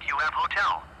contact you have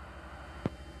hotel.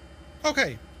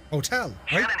 Okay, hotel.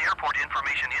 Right? Shannon Airport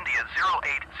Information India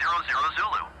 0800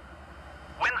 Zulu.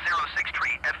 Wind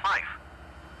 063 at 5.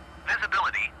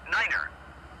 Visibility, niner.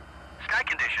 Sky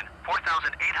condition,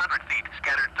 4,800 feet,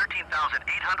 scattered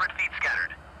 13,800 feet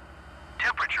scattered.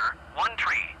 Temperature, 1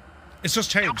 tree. It's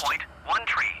just changed. Dew point, 1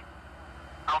 tree.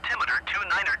 Altimeter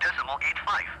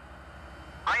 29.85.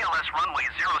 ILS runway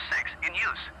 06 in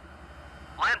use.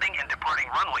 Landing and departing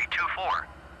runway 24.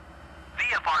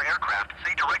 VFR aircraft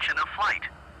say direction of flight.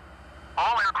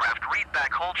 All aircraft read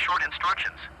back hold short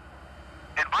instructions.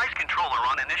 Advise controller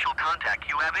on initial contact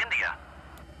you have India.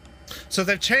 So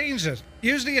they've changed it.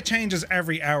 Usually it changes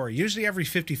every hour. Usually every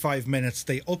 55 minutes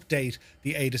they update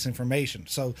the ATIS information.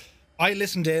 So I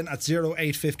listened in at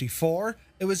 0854.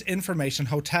 It was Information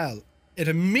Hotel. It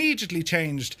immediately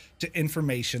changed to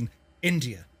Information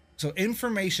India. So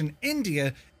Information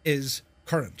India is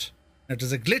current. Now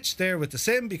there's a glitch there with the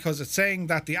sim because it's saying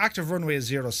that the active runway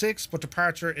is 06, but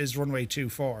departure is runway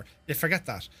 24. You forget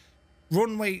that.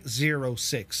 Runway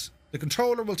 06. The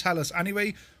controller will tell us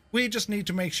anyway. We just need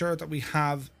to make sure that we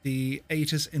have the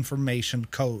ATIS information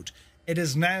code. It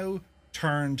is now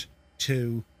turned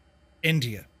to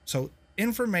India. So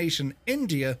Information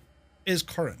India is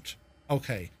current.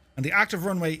 Okay. And the active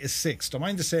runway is 6. Don't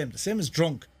mind the sim. The sim is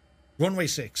drunk. Runway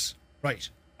 6. Right.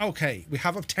 Okay. We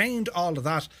have obtained all of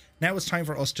that. Now it's time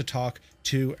for us to talk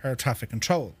to air traffic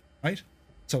control. right?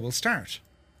 So we'll start.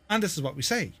 And this is what we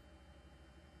say.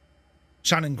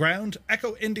 Shannon ground,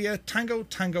 Echo India, Tango,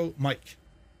 Tango, Mike.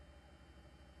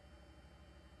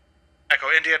 Echo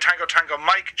India, Tango, Tango,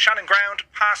 Mike, Shannon ground,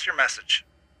 pass your message.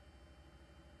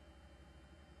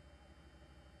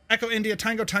 Echo India,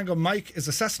 Tango, Tango, Mike is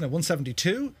a Cessna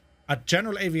 172 at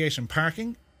General Aviation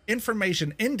Parking.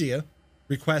 Information India,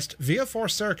 request VA4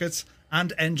 circuits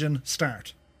and engine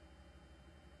start.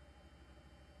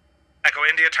 Echo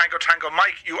India, Tango, Tango,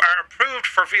 Mike, you are approved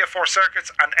for VA4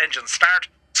 circuits and engine start.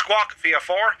 Squawk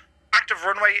VA4, active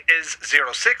runway is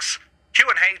 06,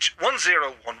 QNH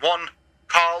 1011,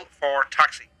 call for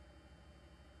taxi.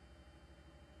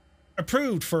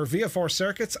 Approved for VA4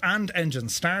 circuits and engine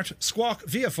start. Squawk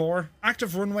VA4,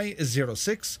 active runway is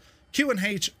 06,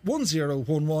 QNH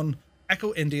 1011,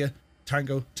 Echo India,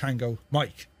 Tango, Tango,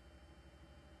 Mike.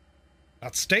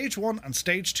 That's stage 1 and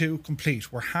stage 2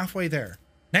 complete. We're halfway there.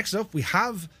 Next up, we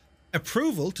have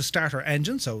approval to start our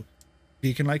engine, so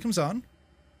beacon light comes on.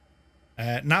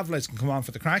 Nav lights can come on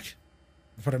for the crack.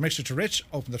 Put our mixture to rich,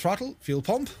 open the throttle, fuel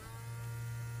pump.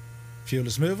 Fuel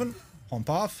is moving, pump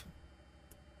off.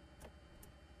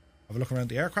 Have a look around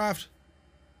the aircraft.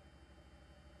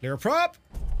 Clear prop.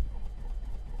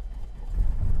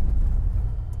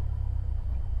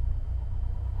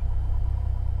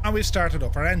 And we've started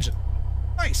up our engine.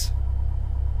 Nice.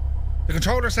 The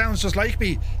controller sounds just like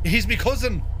me. He's my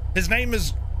cousin. His name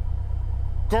is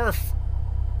Gurf.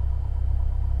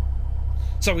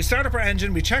 So we start up our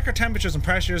engine, we check our temperatures and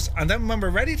pressures, and then when we're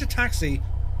ready to taxi,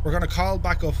 we're going to call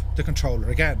back up the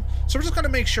controller again. So we're just going to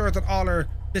make sure that all our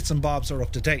bits and bobs are up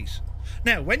to date.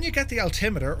 Now, when you get the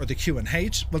altimeter or the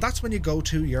QNH, well, that's when you go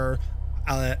to your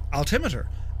altimeter,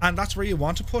 and that's where you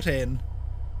want to put in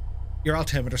your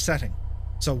altimeter setting.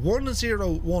 So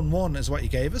 1011 is what you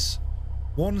gave us.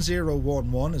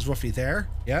 1011 is roughly there,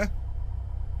 yeah?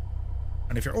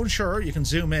 And if you're unsure, you can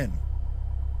zoom in.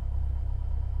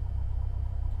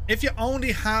 If you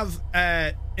only have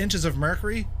inches of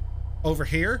mercury over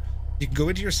here, you can go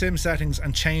into your sim settings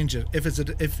and change it.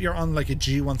 If you're on like a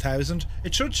G1000,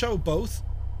 it should show both,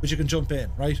 but you can jump in,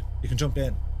 right? You can jump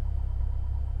in.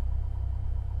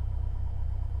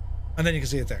 And then you can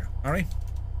see it there, all right?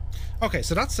 Okay,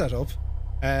 so that's set up.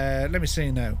 Let me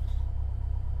see now.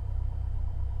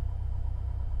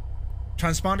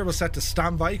 Transponder was set to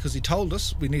standby because he told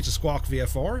us we need to squawk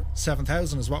VA4.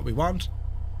 7000 is what we want.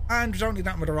 And we don't need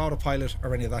that with our autopilot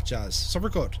or any of that jazz. So we're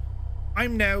good.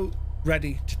 I'm now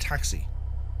ready to taxi.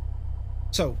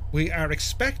 So we are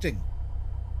expecting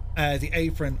the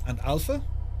apron and Alpha,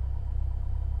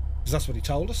 because that's what he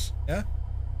told us, yeah?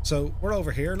 So we're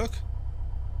over here, look.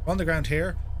 We're on the ground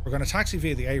here. We're going to taxi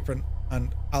via the apron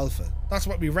and Alpha. That's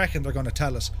what we reckon they're going to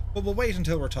tell us. But we'll wait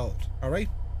until we're told, all right?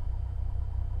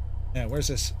 Now, where's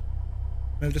this?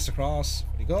 Move this across.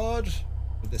 Pretty good.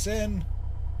 Put this in.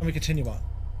 And we continue on.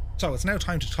 So it's now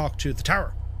time to talk to the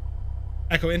tower.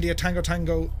 Echo India, Tango,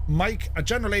 Tango, Mike at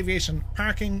General Aviation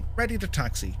Parking, ready to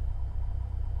taxi.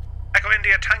 Echo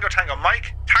India, Tango, Tango,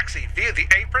 Mike, taxi via the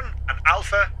apron and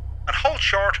Alpha and hold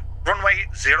short, runway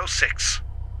 06.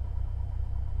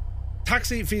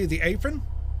 Taxi via the apron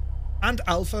and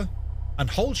Alpha and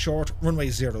hold short, runway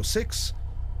 06.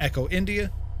 Echo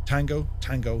India, Tango,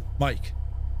 Tango, Mike.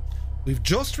 We've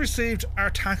just received our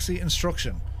taxi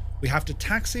instruction. We have to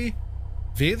taxi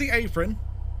via the apron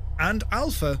and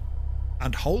Alpha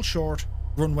and hold short,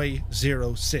 runway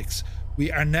 06.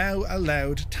 We are now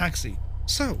allowed taxi.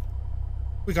 So,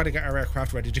 we got to get our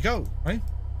aircraft ready to go, right?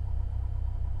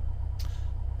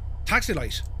 Taxi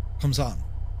light comes on.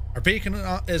 Our beacon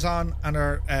is on and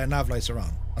our nav lights are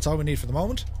on. That's all we need for the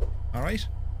moment. All right.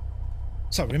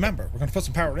 So remember, we're going to put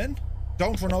some power in.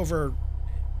 Don't run over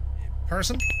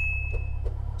person.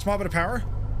 Small bit of power.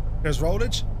 There's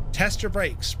rollage. Test your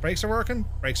brakes. Brakes are working.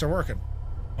 Brakes are working.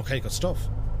 Okay, good stuff.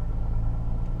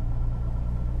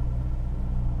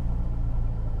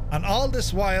 And all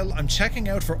this while, I'm checking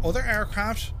out for other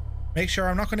aircraft. Make sure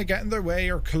I'm not going to get in their way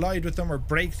or collide with them or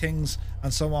break things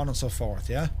and so on and so forth,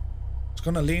 yeah? It's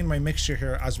going to lean my mixture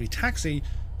here as we taxi,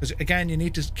 because again, you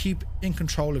need to keep in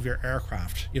control of your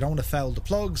aircraft. You don't want to foul the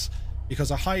plugs,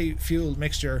 because a high fuel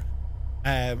mixture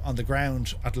on the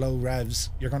ground at low revs,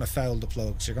 you're going to foul the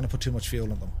plugs. You're going to put too much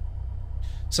fuel in them.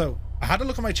 So I had a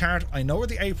look at my chart. I know where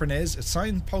the apron is. It's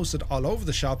signposted all over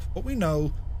the shop, but we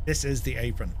know this is the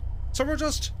apron. So we're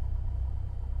just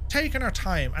taking our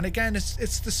time, and again,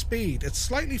 it's the speed. It's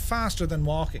slightly faster than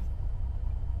walking.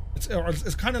 It's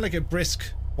kind of like a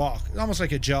brisk walk, almost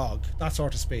like a jog, that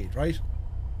sort of speed, right?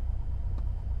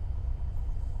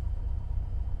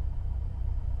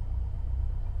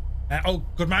 Oh,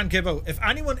 good man, Gibbo. If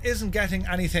anyone isn't getting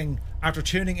anything after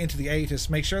tuning into the ATIS,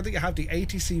 make sure that you have the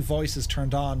ATC voices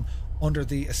turned on under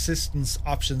the assistance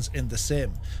options in the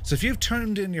sim. So if you've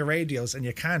turned in your radios and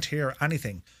you can't hear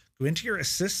anything, go into your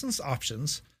assistance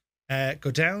options,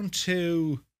 go down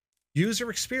to user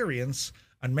experience,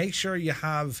 and make sure you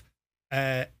have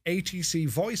ATC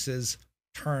voices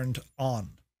turned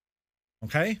on.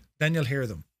 Okay? Then you'll hear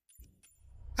them.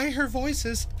 I hear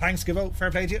voices. Thanks, Gibbo.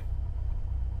 Fair play to you.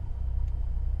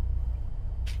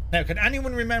 Now, can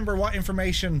anyone remember what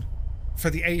information for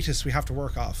the ATIS we have to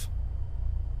work off?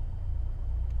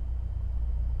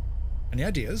 Any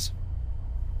ideas?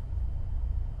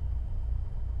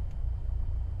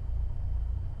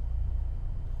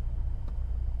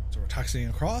 So we're taxiing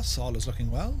across. All is looking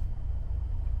well.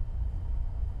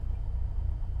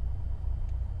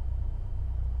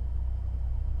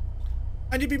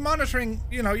 And you'd be monitoring,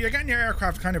 you know, you're getting your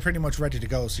aircraft kind of pretty much ready to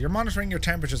go. So you're monitoring your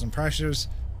temperatures and pressures.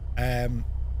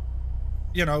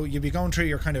 You know, you'd be going through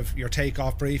your kind of your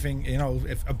takeoff briefing, you know,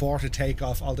 if aborted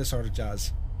takeoff, all this sort of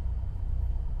jazz.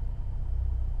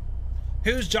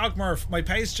 Who's jog, Murph? My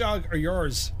pace jog or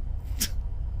yours?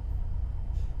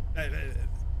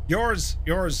 Yours.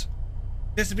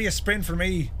 This would be a sprint for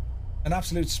me. An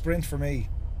absolute sprint for me.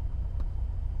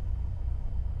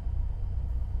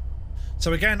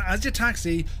 So again, as you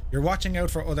taxi, you're watching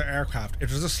out for other aircraft.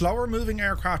 If there's a slower moving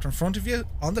aircraft in front of you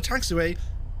on the taxiway,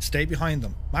 stay behind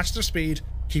them. Match their speed,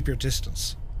 keep your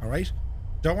distance. Alright?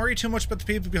 Don't worry too much about the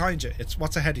people behind you. It's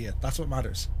what's ahead of you. That's what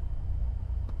matters.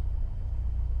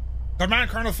 Good man,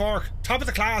 Colonel Fork. Top of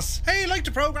the class. Hey, like the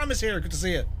program is here. Good to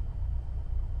see you.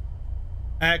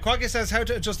 Quaggy says how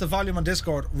to adjust the volume on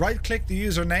Discord. Right click the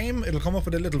username. It'll come up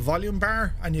with a little volume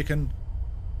bar and you can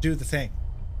do the thing.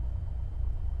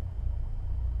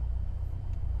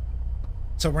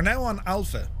 So we're now on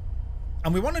Alpha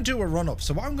and we want to do a run up.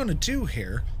 So what I'm going to do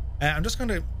here, I'm just going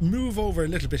to move over a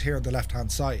little bit here on the left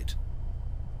hand side.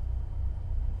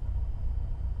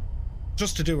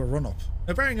 Just to do a run up.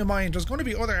 Now bearing in mind there's going to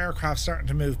be other aircraft starting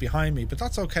to move behind me, but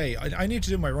that's okay. I need to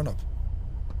do my run up.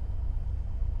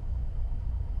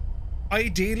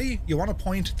 Ideally, you want to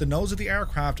point the nose of the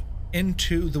aircraft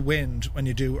into the wind when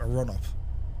you do a run up.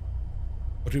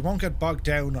 But we won't get bogged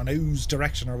down on whose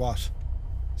direction or what.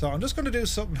 So I'm just going to do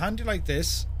something handy like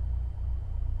this.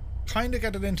 Kind of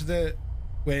get it into the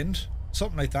wind.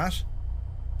 Something like that.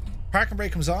 Parking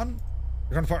brake comes on.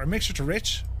 We're going to put our mixture to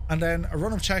rich. And then a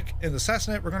run-up check in the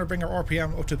Cessna. We're going to bring our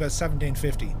RPM up to about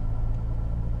 1750.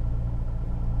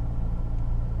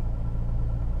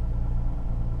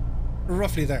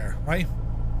 Roughly there, right?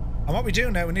 And what we do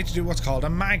now, we need to do what's called a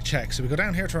mag check. So we go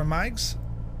down here to our mags.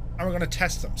 And we're going to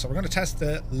test them. So we're going to test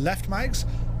the left mags.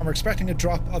 And we're expecting a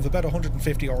drop of about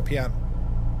 150 RPM.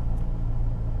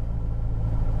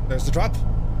 There's the drop.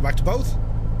 Go back to both.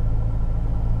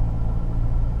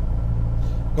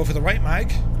 Go for the right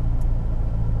mag.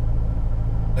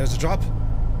 There's the drop.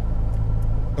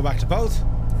 Go back to both.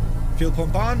 Fuel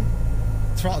pump on.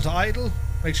 Throttle to idle.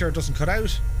 Make sure it doesn't cut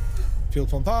out. Fuel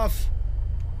pump off.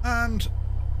 And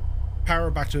power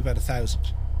back to about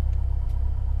 1,000.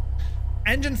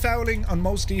 Engine fouling on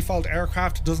most default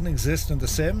aircraft doesn't exist in the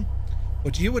sim,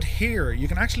 but you would hear, you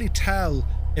can actually tell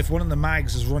if one of the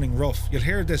mags is running rough. You'll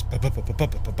hear this,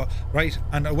 right?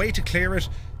 And a way to clear it,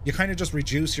 you kind of just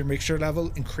reduce your mixture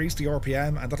level, increase the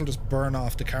RPM, and that'll just burn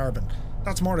off the carbon.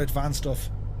 That's more advanced stuff,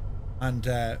 and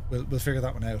we'll figure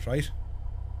that one out, right?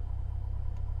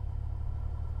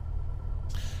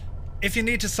 If you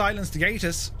need to silence the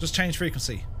ATIS, just change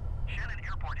frequency. Shannon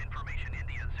Airport information,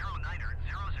 India 0900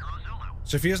 Zulu.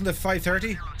 So if you're using the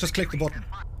 530, just click the button.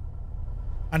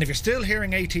 And if you're still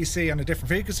hearing ATC on a different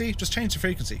frequency, just change the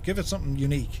frequency. Give it something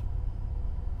unique.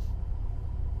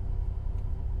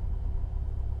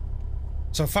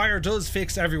 So fire does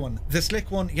fix everyone. The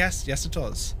slick one, yes it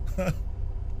does.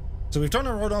 So we've done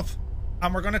our run up,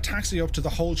 and we're going to taxi up to the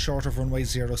hold short of runway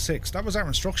 06. That was our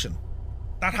instruction.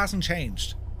 That hasn't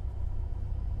changed.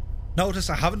 Notice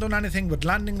I haven't done anything with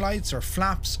landing lights or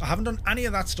flaps. I haven't done any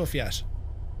of that stuff yet.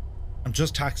 I'm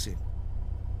just taxiing.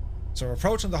 So we're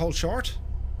approaching the hold short.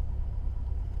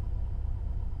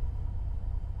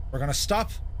 We're going to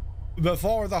stop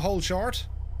before the hold short.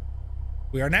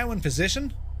 We are now in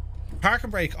position. Park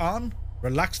and brake on.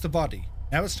 Relax the body.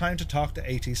 Now it's time to talk to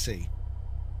ATC.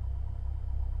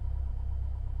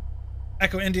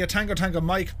 Echo India Tango Tango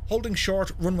Mike, holding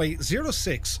short runway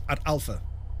 06 at Alpha.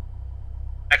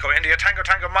 Echo India Tango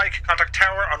Tango Mike, contact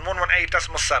tower on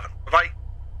 118.7. Bye-bye.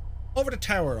 Over to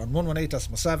tower on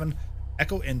 118.7,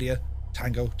 Echo India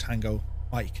Tango Tango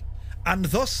Mike. And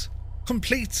thus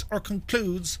completes or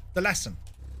concludes the lesson.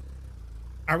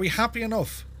 Are we happy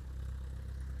enough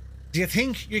Do you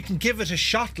think you can give it a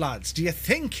shot, lads? Do you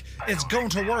think it's going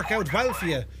to work out well for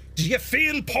you? Do you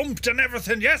feel pumped and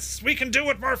everything? Yes, we can do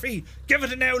it, Murphy. Give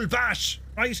it an old bash,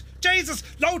 right? Jesus,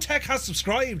 Low Tech has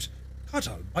subscribed. God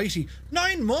almighty.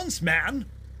 9 months, man.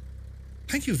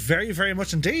 Thank you very, very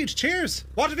much indeed. Cheers.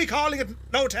 What are we calling it,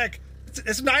 Low Tech?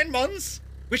 It's 9 months?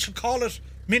 We should call it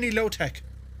Mini Low Tech.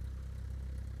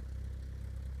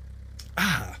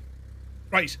 Ah.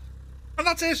 Right. And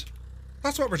that's it.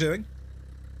 That's what we're doing.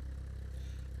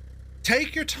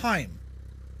 Take your time.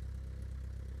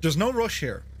 There's no rush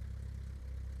here.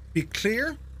 Be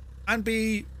clear and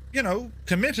be, you know,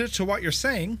 committed to what you're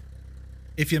saying.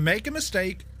 If you make a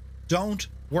mistake, don't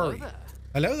worry.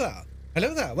 Hello there.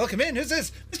 Hello there. Welcome in. Who's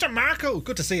this? Mr. Marco.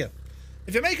 Good to see you.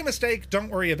 If you make a mistake, don't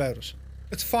worry about it.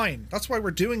 It's fine. That's why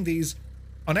we're doing these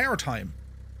on our time.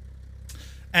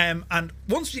 And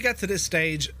once you get to this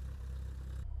stage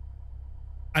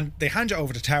and they hand you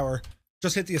over the tower,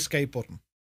 just hit the escape button.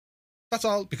 That's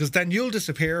all, because then you'll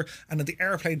disappear and then the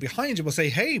airplane behind you will say,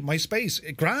 hey, my space,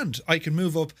 grand, I can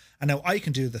move up and now I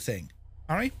can do the thing.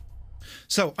 All right?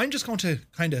 So I'm just going to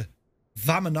kind of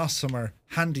vamanos somewhere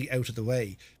handy out of the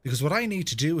way, because what I need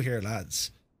to do here,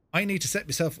 lads, I need to set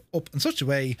myself up in such a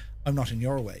way I'm not in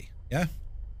your way. Yeah?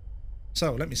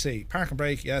 So let me see. Park and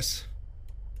brake, yes.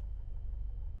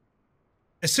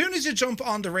 As soon as you jump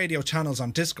on the radio channels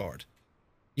on Discord,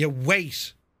 you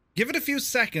wait. Give it a few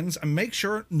seconds and make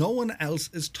sure no one else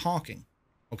is talking.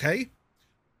 Okay?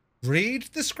 Read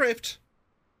the script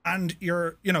and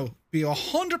you're, you know, be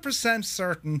 100%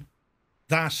 certain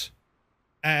that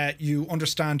you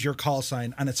understand your call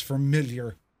sign and it's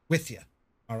familiar with you.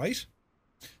 All right?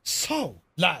 So,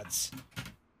 lads,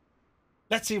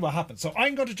 let's see what happens. So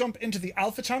I'm going to jump into the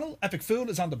Alpha channel. Epic Fool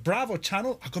is on the Bravo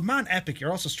channel. Oh, good man, Epic.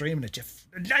 You're also streaming it, you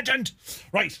legend.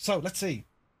 Right, so let's see.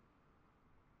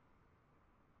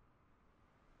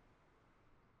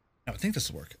 No, I think this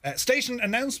will work. Station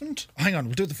announcement. Hang on,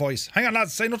 we'll do the voice. Hang on,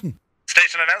 lads, say nothing.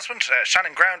 Station announcement.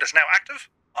 Shannon Ground is now active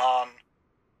on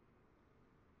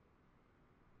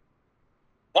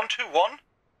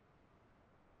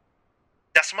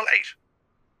 121.8.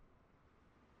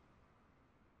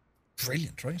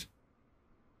 Brilliant, right?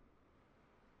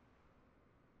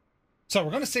 So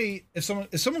we're going to see if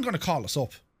someone going to call us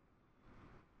up.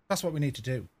 That's what we need to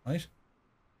do, right?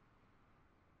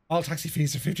 All taxi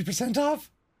fees are 50%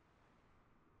 off.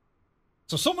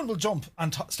 So someone will jump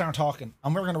and start talking,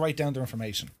 and we're going to write down their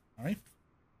information, all right?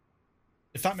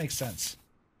 If that makes sense.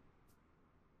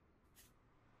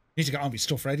 Need to get on with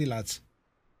stuff ready, lads.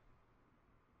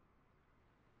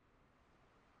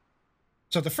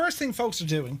 So the first thing folks are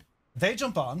doing, they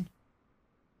jump on.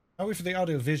 How are we for the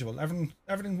audio visual?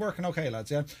 Everything working okay,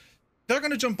 lads, yeah? They're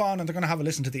going to jump on and they're going to have a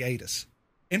listen to the ATIS.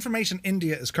 Information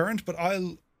India is current, but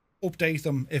I'll update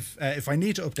them if I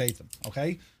need to update them,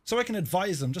 okay? So I can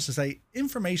advise them just to say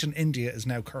Information India is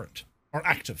now current or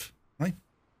active, right?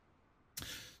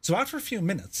 So after a few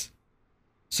minutes,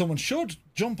 someone should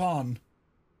jump on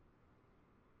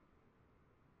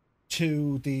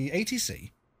to the ATC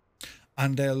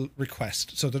and they'll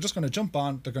request. So they're just going to jump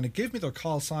on, they're going to give me their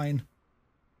call sign,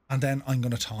 and then I'm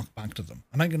going to talk back to them.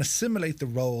 And I'm going to simulate the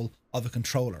role of a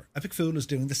controller. Epic Fool is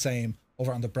doing the same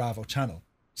over on the Bravo channel.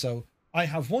 So I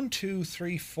have 1, 2,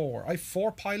 3, 4. I have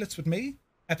 4 pilots with me.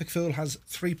 Epic Fool has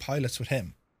 3 pilots with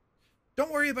him.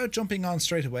 Don't worry about jumping on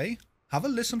straight away. Have a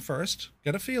listen first,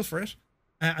 get a feel for it,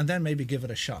 and then maybe give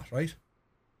it a shot, right?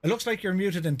 It looks like you're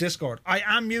muted in Discord. I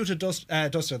am muted,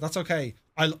 Duster. That's okay.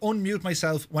 I'll unmute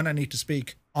myself when I need to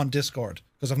speak on Discord,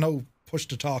 because I've no push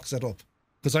to talk set up,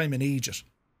 because I'm an idiot.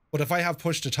 But if I have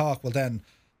push to talk, well then,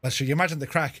 well, sure, you imagine the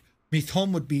crack. My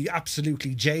thumb would be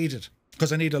absolutely jaded,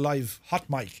 because I need a live hot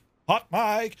mic. Hot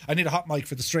mic! I need a hot mic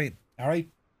for the stream, all right?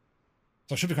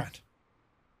 So it should be grand.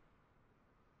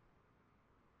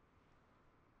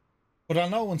 But I'll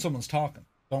know when someone's talking.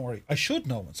 Don't worry. I should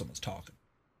know when someone's talking.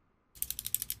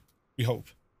 We hope.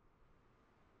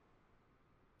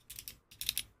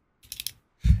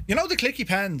 You know the clicky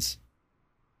pens?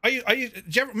 Do you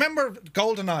ever remember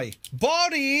GoldenEye?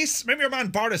 Boris! Remember your man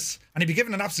Boris? And he'd be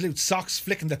giving an absolute socks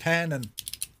flicking the pen. And do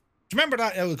you remember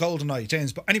that? Oh, GoldenEye,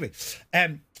 James. But anyway,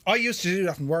 I used to do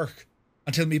that in work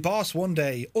until my boss one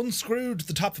day unscrewed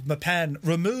the top of my pen,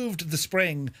 removed the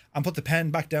spring, and put the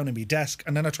pen back down in my desk.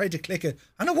 And then I tried to click it,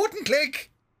 and it wouldn't click.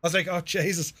 I was like, oh,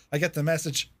 Jesus, I get the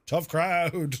message. Tough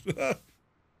crowd. But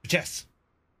yes.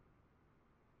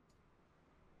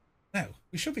 Now,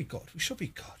 we should be good. We should be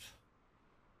good.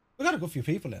 We got a good few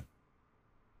people in.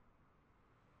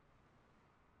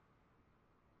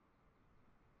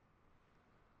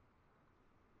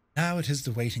 Now it is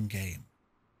the waiting game.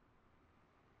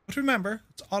 But remember,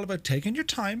 it's all about taking your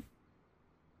time,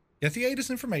 Get the ATIS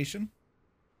information.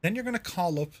 Then you're going to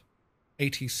call up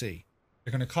ATC.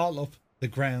 You're going to call up the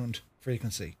ground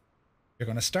frequency. You're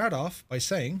going to start off by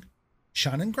saying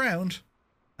Shannon ground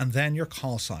and then your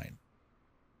call sign.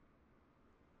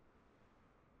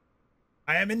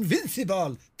 I am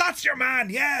invincible. That's your man.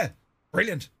 Yeah.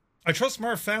 Brilliant. I trust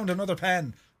Murph found another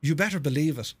pen. You better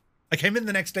believe it. I came in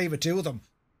the next day with 2 of them.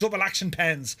 Double action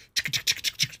pens.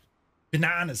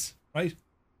 Bananas, right?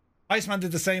 Iceman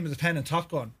did the same with the pen in Top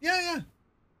Gun. Yeah.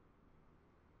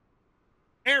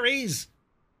 Aries.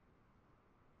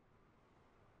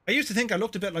 I used to think I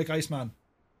looked a bit like Iceman.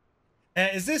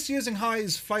 Is this using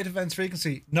High's flight events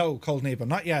frequency? No, Cold Nebo,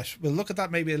 not yet. We'll look at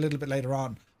that maybe a little bit later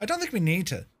on. I don't think we need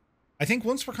to. I think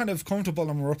once we're kind of comfortable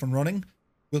and we're up and running,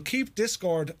 we'll keep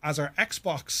Discord as our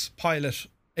Xbox pilot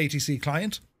ATC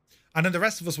client. And then the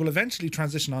rest of us will eventually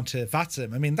transition onto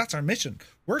VATSim. I mean, that's our mission.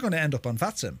 We're going to end up on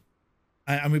VATSim.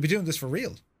 And we'll be doing this for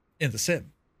real in the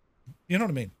sim. You know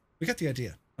what I mean? We get the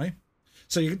idea, right?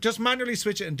 So you just manually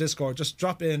switch it in Discord. Just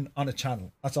drop in on a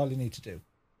channel. That's all you need to do.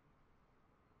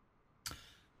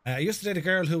 I used to date a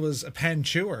girl who was a pen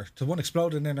chewer. The one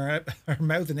exploded in her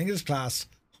mouth in English class.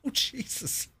 Oh,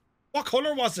 Jesus. What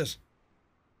colour was it?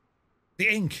 The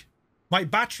ink. My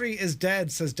battery is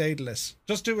dead, says Daedalus.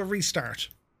 Just do a restart.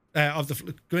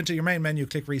 Go into your main menu,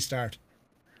 click restart.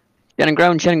 Shannon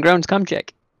Ground's com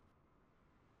check.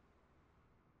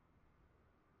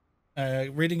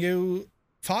 Reading you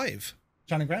 5.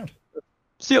 Shannon Ground.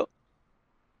 See ya.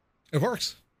 It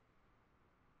works.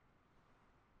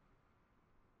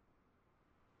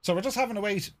 So we're just having to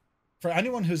wait for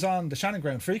anyone who's on the Shannon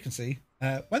Ground frequency.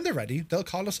 When they're ready, they'll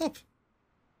call us up.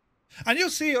 And you'll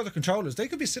see other controllers. They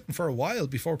could be sitting for a while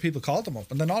before people call them up.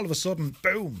 And then all of a sudden,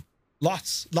 boom,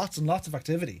 lots and lots of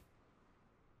activity.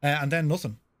 And then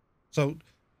nothing. So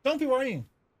don't be worrying.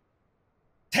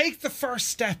 Take the first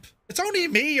step. It's only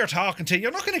me you're talking to.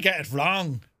 You're not going to get it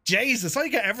wrong. Jesus, I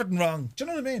get everything wrong. Do you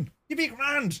know what I mean? You be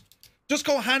grand. Just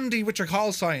go handy with your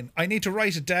call sign. I need to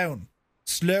write it down.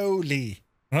 Slowly.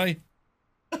 Right?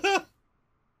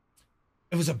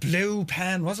 It was a blue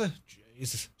pen, was it?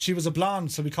 Jesus. She was a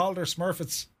blonde, so we called her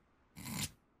Smurfits.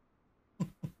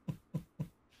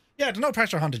 Yeah, no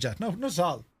pressure, Honda Jet. No, not at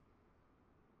all.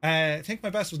 I think my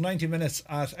best was 90 minutes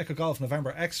at Echo Golf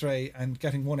November X-Ray and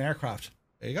getting 1 aircraft.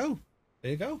 There you go.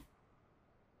 There you go.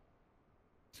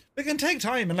 It can take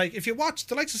time, and like if you watch,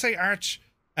 they like to say Arch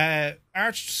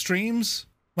streams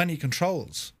when he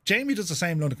controls. Jamie does the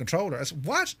same on the controller. I said,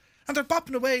 what? And they're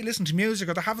bopping away, listening to music,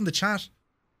 or they're having the chat.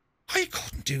 I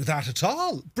couldn't do that at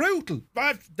all. Brutal.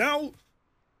 But no.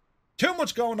 Too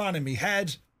much going on in me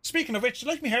head. Speaking of which, do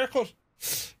you like my haircut?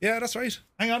 Yeah, that's right.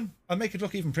 Hang on. I'll make it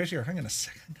look even prettier. Hang on a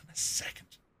second.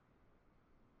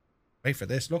 Wait for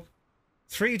this. Look.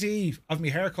 3D of me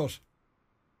haircut.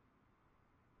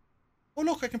 Oh,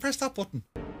 look. I can press that button.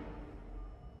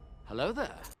 Hello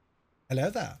there. Hello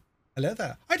there. Hello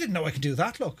there. I didn't know I could do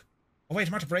that. Look. Oh, wait.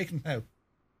 I'm at breaking now.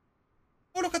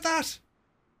 Oh, look at that.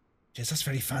 Jeez, that's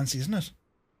very fancy, isn't it?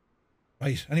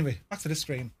 Right. Anyway, back to this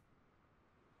screen.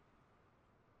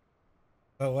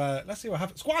 So let's see what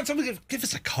happens. Go on, somebody give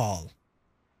us a call.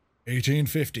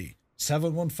 1850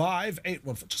 715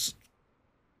 815. Just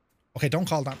okay. Don't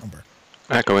call that number.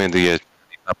 Echo India,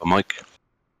 Papa Mike.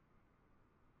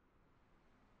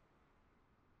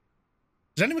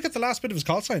 Did anyone get the last bit of his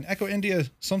call sign? Echo India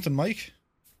something Mike.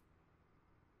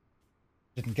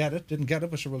 Didn't get it,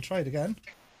 but sure, we'll try it again.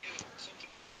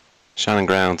 Shannon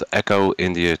Ground, Echo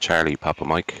India Charlie Papa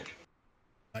Mike.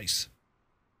 Nice.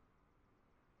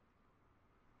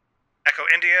 Echo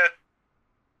India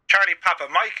Charlie Papa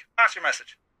Mike. Pass your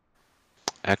message.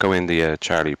 Echo India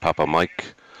Charlie Papa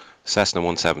Mike. Cessna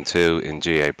 172 in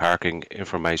GA parking.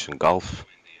 Information Golf.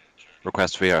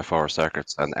 Request VFR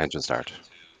circuits and engine start.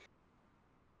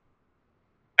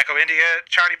 Echo India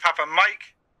Charlie Papa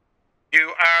Mike.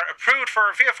 You are approved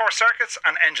for VFR circuits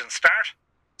and engine start.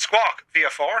 Squawk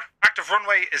VFR. Active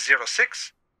runway is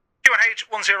 06. QNH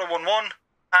 1011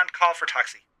 and call for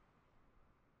taxi.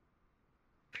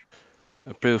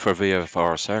 Approved for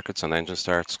VFR circuits and engine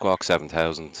start. Squawk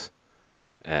 7000.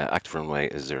 Active runway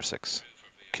is 06.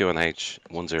 QNH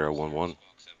 1011.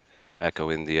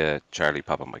 Echo India Charlie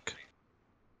Papa Mike.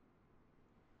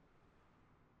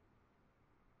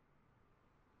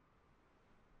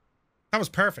 That was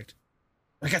perfect.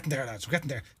 We're getting there, lads. We're getting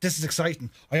there. This is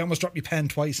exciting. I almost dropped my pen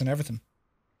twice and everything.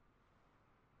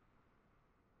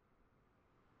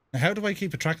 Now, how do I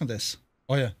keep a track on this?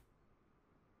 Oh, yeah.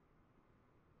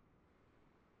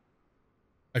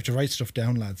 I have to write stuff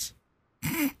down, lads.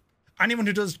 Anyone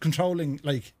who does controlling,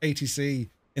 like, ATC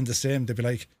in the sim, they'd be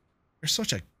like, you're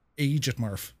such a idiot,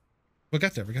 Murph. We'll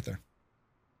get there. We'll get there.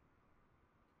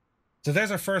 So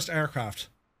there's our first aircraft.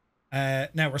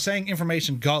 Now we're saying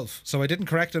information Gulf, so I didn't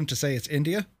correct him to say it's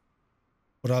India,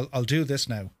 but I'll do this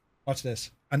now. Watch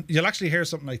this, and you'll actually hear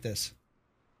something like this.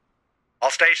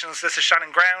 All stations, this is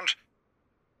Shannon Ground.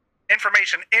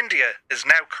 Information India is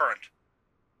now current.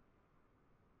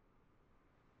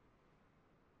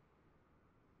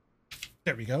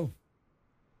 There we go.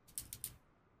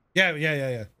 Yeah.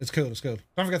 It's cool.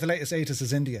 Don't forget the latest ATIS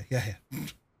is India. Yeah.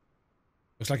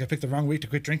 Looks like I picked the wrong week to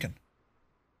quit drinking.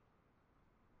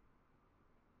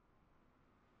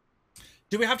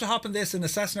 Do we have to hop in this in a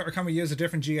Cessna, or can we use a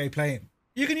different GA plane?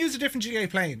 You can use a different GA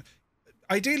plane.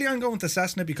 Ideally, I'm going with the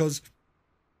Cessna because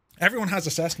everyone has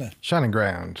a Cessna. Shannon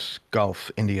Ground,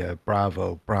 Golf, India,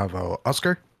 Bravo, Bravo,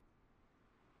 Oscar.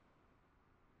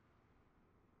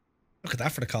 Look at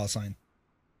that for the call sign.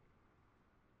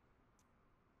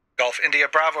 Golf, India,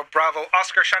 Bravo, Bravo,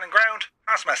 Oscar, Shannon Ground.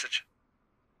 Pass message.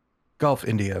 Golf,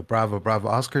 India, Bravo, Bravo,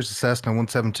 Oscar, Cessna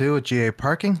 172 at GA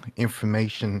parking.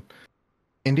 Information,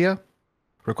 India.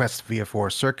 Request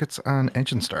VA4 circuits and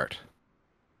engine start.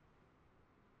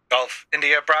 Golf,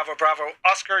 India, Bravo, Bravo,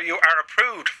 Oscar, you are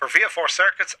approved for VA4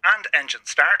 circuits and engine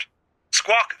start.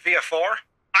 Squawk VA4,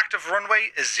 active runway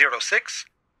is 06,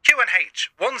 QNH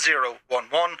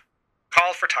 1011,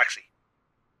 call for taxi.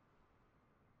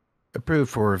 Approved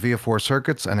for VA4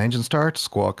 circuits and engine start.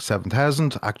 Squawk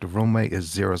 7000, active runway is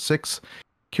 06,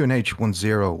 QNH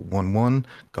 1011,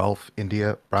 Golf,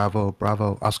 India, Bravo,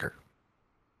 Bravo, Oscar.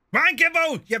 Come on,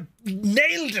 Gibbo, you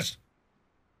nailed it.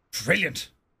 Brilliant.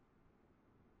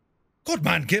 Good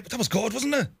man, Gib. That was good,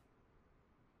 wasn't it?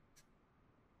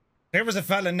 There was a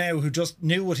fella now who just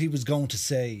knew what he was going to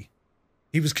say.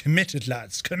 He was committed,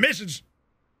 lads. Committed.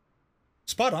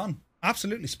 Spot on.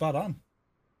 Absolutely spot on.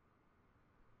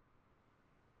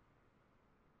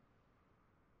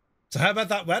 So how about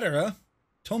that weather, huh?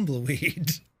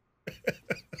 Tumbleweed.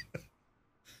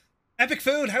 Epic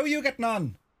Food, how are you getting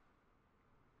on?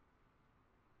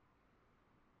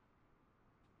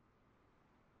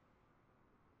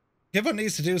 Gibbo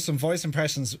needs to do some voice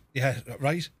impressions. Yeah,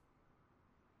 right?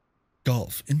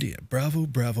 Golf, India, Bravo,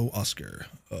 Bravo, Oscar,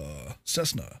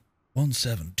 Cessna,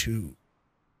 172.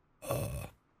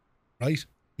 Right?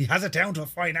 He has it down to a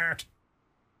fine art.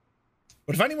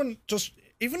 But if anyone just,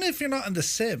 even if you're not in the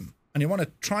sim and you want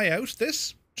to try out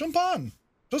this, jump on.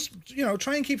 Just,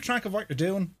 try and keep track of what you're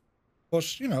doing.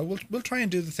 But, we'll try and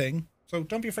do the thing. So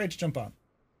don't be afraid to jump on.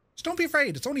 Just don't be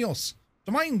afraid. It's only us.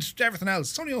 Don't mind everything else.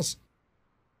 It's only us.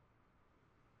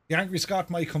 The Angry Scott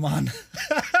might come on.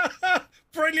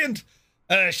 Brilliant.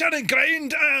 Shannon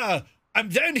Ground. I'm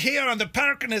down here and the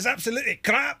parking is absolutely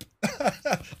crap.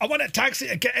 I want a taxi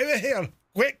to get out of here.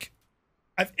 Quick.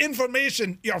 I've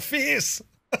information. Your face.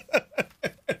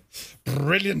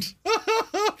 Brilliant.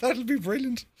 That'll be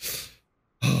brilliant.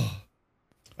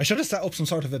 I should have set up some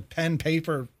sort of a pen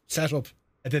paper setup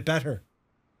a bit better.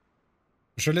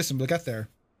 Sure, listen, we'll get there.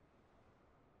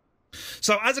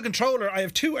 So as a controller, I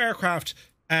have two aircraft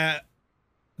that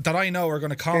I know are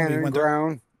going to call me when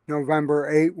ground, November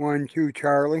 812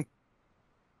 Charlie.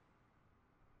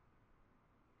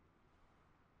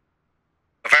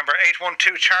 November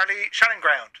 812 Charlie, Shannon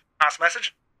Ground. Pass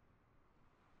message.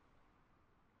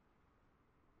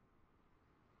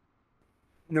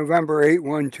 November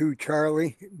 812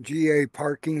 Charlie, GA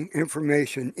parking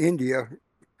information India.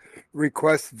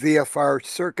 Request VFR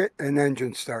circuit and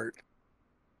engine start.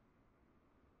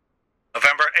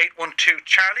 November 812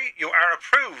 Charlie, you are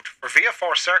approved for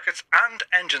VA4 circuits and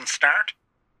engine start.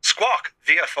 Squawk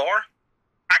VA4.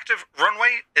 Active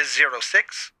runway is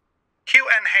 06.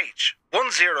 QNH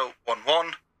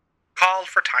 1011. Call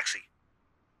for taxi.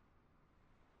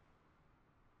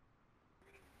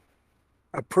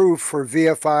 Approved for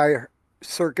VFI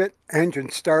circuit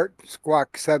engine start.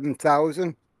 Squawk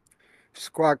 7000.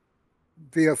 Squawk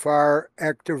VFR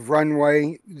active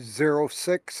runway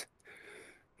 06.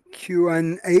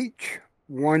 QNH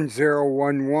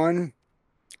 1011,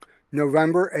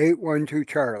 November 812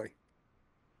 Charlie.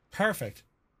 Perfect.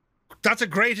 That's a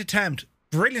great attempt.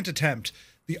 Brilliant attempt.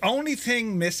 The only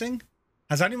thing missing,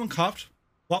 has anyone copped?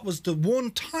 What was the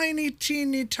one tiny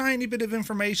bit of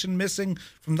information missing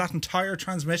from that entire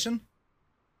transmission?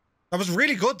 That was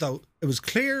really good though. It was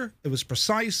clear. It was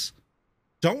precise.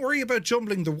 Don't worry about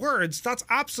jumbling the words. That's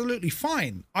absolutely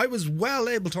fine. I was well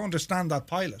able to understand that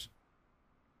pilot.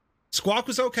 Squawk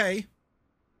was okay.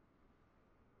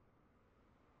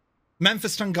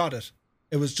 Memphiston got it.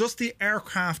 It was just the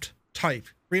aircraft type.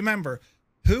 Remember,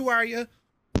 who are you?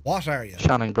 What are you?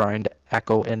 Shannon Ground,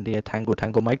 Echo India, Tango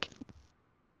Tango Mike.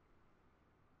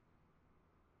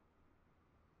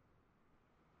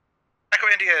 Echo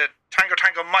India, Tango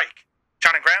Tango Mike.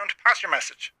 Shannon Ground, pass your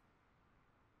message.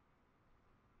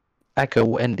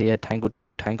 Echo India Tango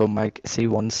Tango Mike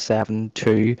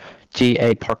C172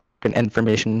 GA parking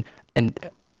information in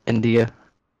India.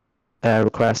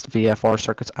 Request VFR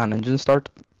circuits and engine start.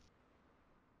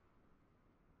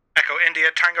 Echo India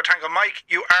Tango Tango Mike,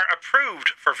 you are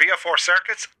approved for VFR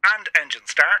circuits and engine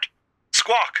start.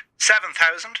 Squawk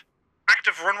 7000.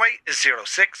 Active runway is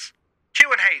 06.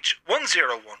 QNH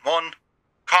 1011.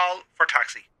 Call for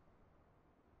taxi.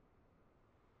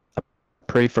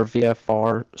 Approved for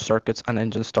VFR circuits and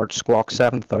engine start. Squawk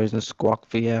 7000. Squawk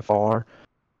VFR.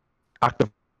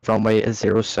 Active runway is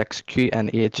 06.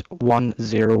 QNH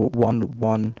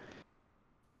 1011.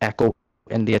 Echo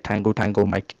India Tango Tango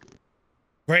Mike.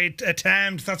 Great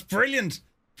attempt. That's brilliant.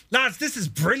 Lads, this is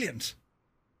brilliant.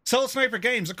 Soul Sniper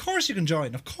Games, of course you can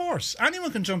join. Of course.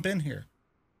 Anyone can jump in here.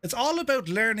 It's all about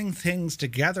learning things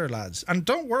together, lads. And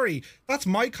don't worry, that's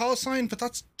my call sign, but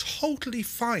that's totally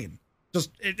fine.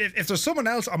 Just if there's someone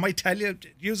else, I might tell you,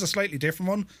 use a slightly different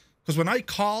one. Because when I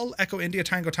call Echo India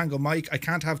Tango Tango Mike, I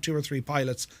can't have 2 or 3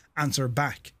 pilots answer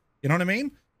back. You know what I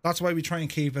mean? That's why we try and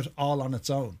keep it all on its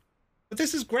own. But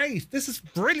this is great. This is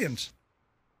brilliant.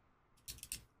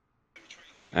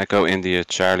 Echo India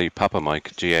Charlie Papa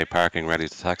Mike, GA parking ready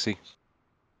to taxi.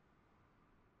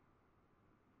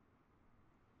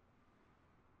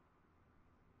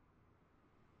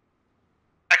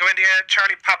 Echo India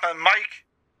Charlie Papa Mike,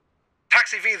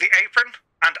 taxi via the apron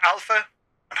and Alpha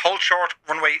and hold short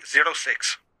runway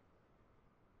 06.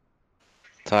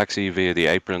 Taxi via the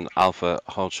apron, Alpha,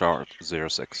 hold short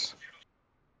 06.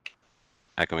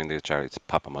 Echo India Charlie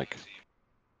Papa Mike.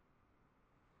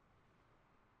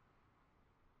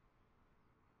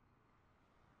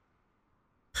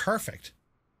 Perfect.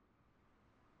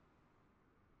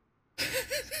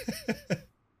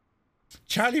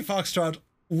 Charlie Foxtrot,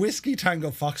 Whiskey Tango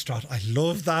Foxtrot. I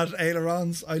love that,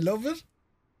 ailerons. I love it.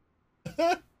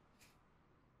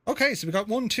 Okay, so we got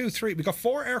 1, 2, 3. We got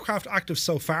 4 aircraft active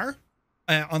so far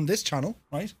on this channel,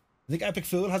 right? I think Epic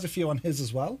Fool has a few on his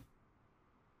as well.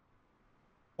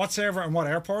 What server and what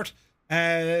airport?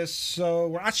 So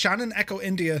we're at Shannon, Echo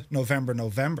India, November.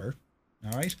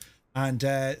 All right.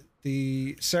 And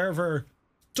the server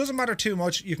doesn't matter too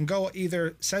much. You can go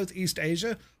either Southeast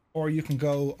Asia or you can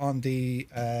go on the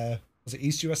was it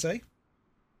East USA?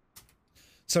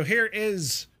 So here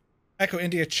is Echo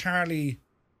India Charlie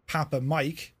Papa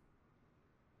Mike,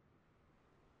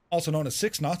 also known as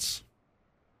 6 knots,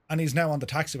 and he's now on the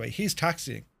taxiway. He's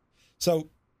taxiing. So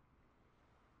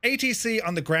ATC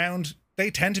on the ground,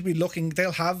 they tend to be looking,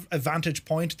 they'll have a vantage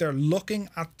point. They're looking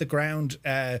at the ground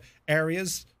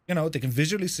areas. You know, they can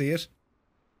visually see it.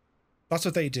 That's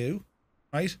what they do,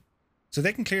 right? So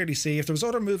they can clearly see. If there was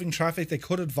other moving traffic, they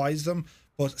could advise them.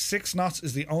 But 6 knots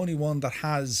is the only one that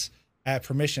has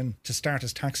permission to start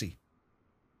his taxi.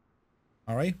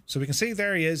 All right, so we can see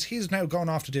there he is. He's now gone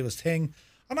off to do his thing.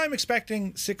 And I'm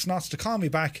expecting 6 knots to call me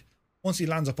back once he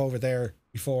lands up over there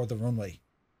before the runway.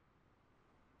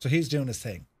 So he's doing his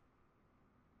thing.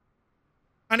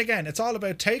 And again, it's all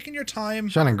about taking your time.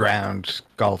 Shannon ground,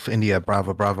 Golf India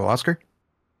Bravo Bravo Oscar.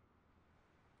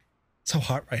 So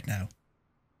hot right now.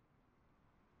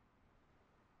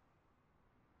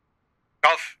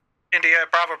 Golf India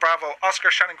Bravo Bravo Oscar,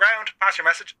 Shannon ground. Pass your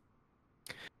message.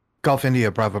 Golf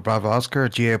India Bravo Bravo Oscar,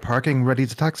 GA parking ready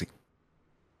to taxi.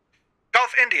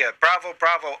 Golf India Bravo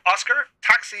Bravo Oscar,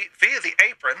 taxi via the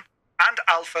apron and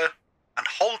Alpha and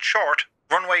hold short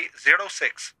runway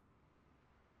 06.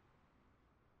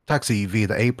 Taxi via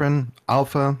the apron,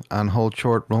 Alpha, and hold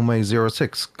short runway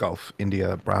 06. Golf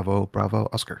India Bravo Bravo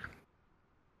Oscar.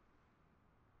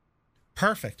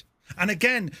 Perfect. And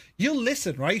again, you'll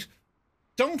listen, right?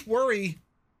 Don't worry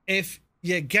if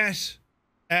you get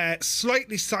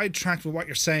slightly sidetracked with what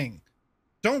you're saying.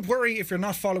 Don't worry if you're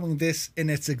not following this in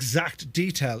its exact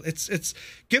detail. It's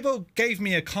Gibbo gave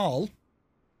me a call.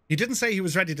 He didn't say he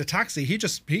was ready to taxi. He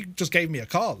just gave me a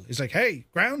call. He's like, "Hey,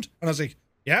 ground," and I was like,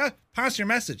 "Yeah, pass your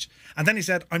message." And then he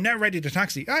said, "I'm now ready to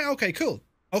taxi." Ah, okay, cool.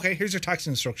 Okay, here's your taxi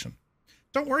instruction.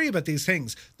 Don't worry about these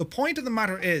things. The point of the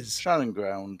matter is, Shannon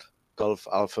ground, Golf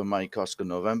Alpha Mike Oscar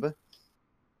November.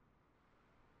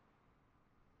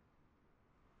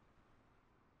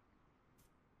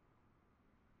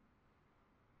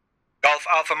 Golf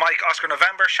Alpha Mike Oscar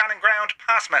November, Shannon ground,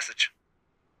 pass message.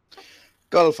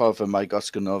 Golf Alpha Mike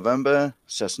Oscar November,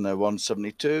 Cessna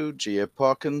 172, GA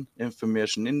parking,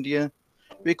 information India,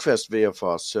 request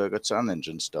VFR circuits and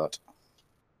engine start.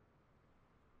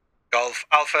 Golf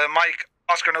Alpha Mike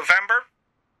Oscar November,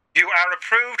 you are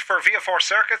approved for VFR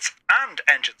circuits and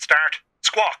engine start.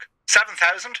 Squawk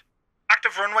 7000,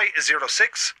 active runway is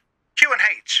 06,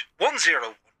 QNH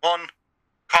 1011,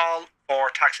 call for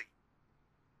taxi.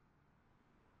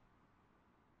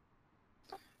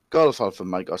 Golf Alpha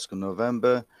Mike Oscar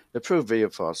November, approved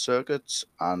VFR circuits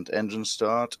and engine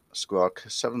start, Squawk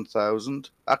 7000,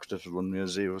 active runway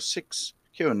 06,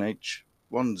 QNH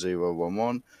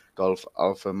 1011, Golf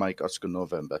Alpha Mike Oscar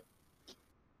November.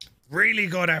 Really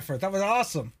good effort. That was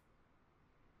awesome.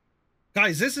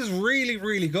 Guys, this is really,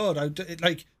 really good.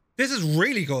 This is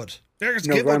really good. There's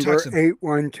Gitmo November taxing.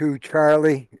 812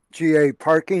 Charlie, GA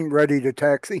parking, ready to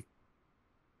taxi.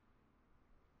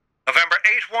 November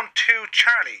 812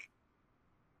 Charlie.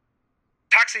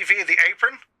 Taxi via the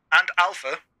apron and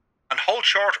Alpha and hold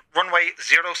short runway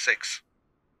 06.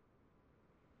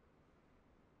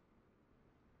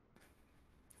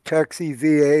 Taxi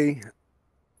VA,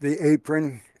 the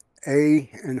apron, A,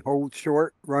 and hold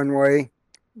short, runway,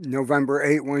 November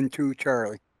 812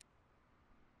 Charlie.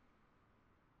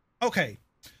 Okay,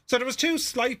 so there was two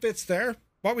slight bits there.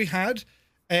 What we had,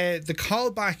 the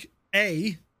callback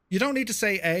A, you don't need to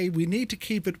say A, we need to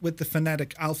keep it with the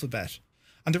phonetic alphabet.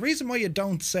 And the reason why you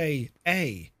don't say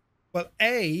A, well,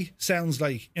 A sounds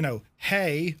like, you know,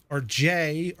 hey, or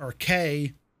J, or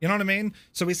K, you know what I mean?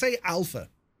 So we say alpha,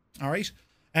 all right?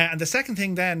 And the second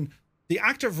thing then, the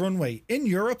active runway, in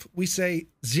Europe, we say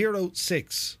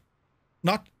 06,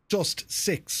 not just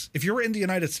 6. If you were in the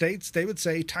United States, they would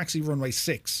say taxi runway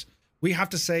 6. We have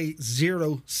to say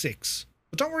 06.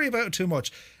 But don't worry about it too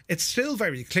much. It's still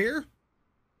very clear.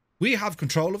 We have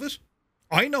control of it.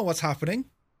 I know what's happening.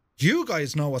 You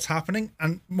guys know what's happening.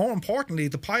 And more importantly,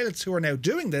 the pilots who are now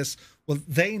doing this, well,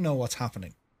 they know what's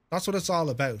happening. That's what it's all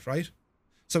about, right?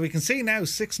 So we can see now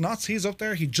 6 knots. He's up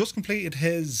there. He just completed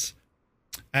his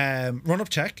run-up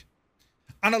check.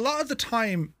 And a lot of the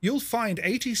time, you'll find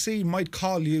ATC might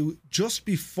call you just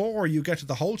before you get to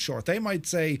the hold short. They might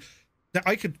say, that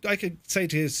I could say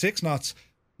to you 6 knots,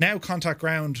 now contact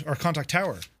ground or contact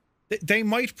tower. They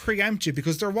might preempt you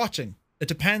because they're watching. It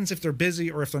depends if they're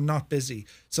busy or if they're not busy.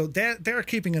 So they're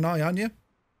keeping an eye on you.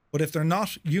 But if they're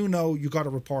not, you know you got to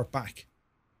report back.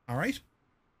 All right?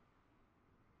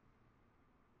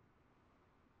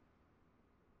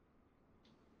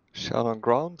 Shannon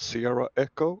ground, Sierra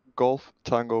Echo, Golf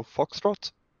Tango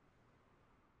Foxtrot.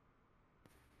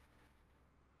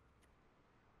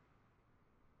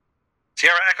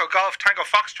 Sierra Echo Golf Tango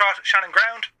Foxtrot, Shannon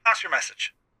ground, pass your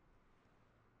message.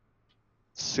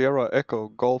 Sierra Echo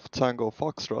Golf Tango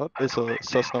Foxtrot is a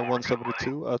Cessna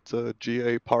 172 at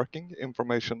GA parking.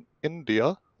 Information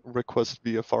India. Request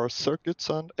VFR circuits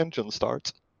and engine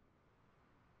start.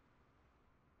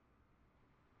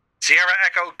 Sierra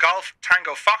Echo Golf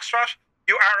Tango Foxtrot,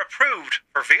 you are approved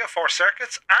for VFR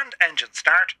circuits and engine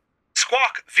start.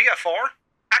 Squawk VFR,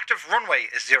 active runway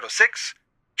is 06,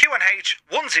 QNH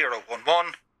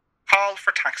 1011, call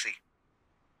for taxi.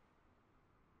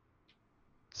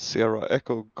 Sierra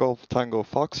Echo Golf Tango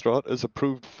Foxtrot is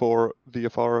approved for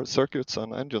VFR circuits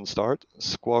and engine start.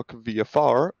 Squawk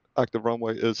VFR, active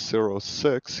runway is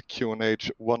 06,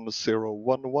 QNH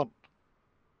 1011.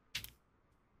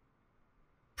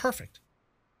 Perfect.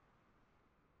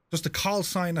 Just a call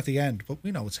sign at the end, but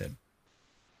we know it's him.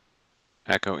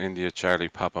 Echo India Charlie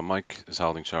Papa Mike is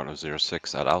holding short of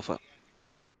 06 at Alpha.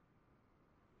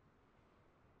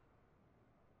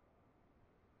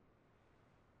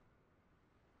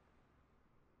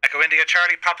 Echo India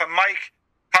Charlie Papa Mike,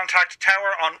 contact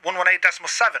tower on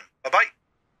 118.7. Bye-bye.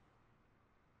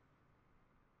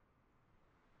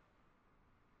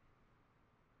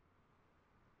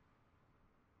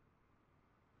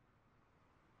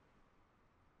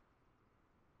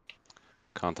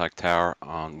 Contact tower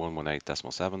on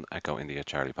 118.7, Echo India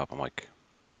Charlie Papa Mike.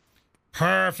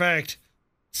 Perfect.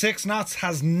 6 knots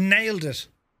has nailed it.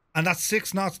 And that's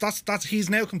 6 knots. That's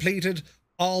he's now completed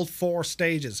all 4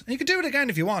 stages. And you can do it again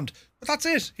if you want. But that's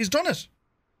it. He's done it.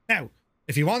 Now,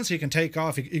 if he wants, he can take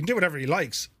off. He can do whatever he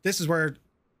likes. This is where,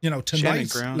 you know, Shannon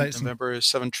tonight's ground, lesson. November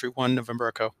 731, November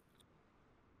Echo.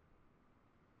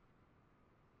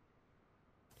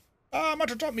 I'm about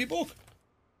to drop me book.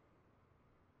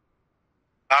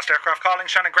 Last aircraft calling,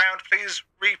 Shannon ground. Please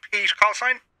repeat call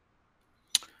sign.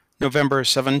 November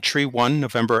 731,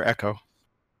 November Echo.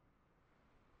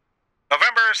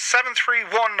 November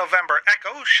 731, November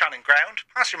Echo, Shannon ground.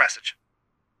 Pass your message.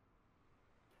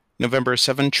 November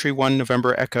 731,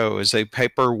 November Echo is a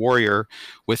Piper Warrior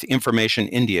with Information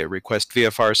India. Request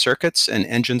VFR circuits and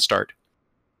engine start.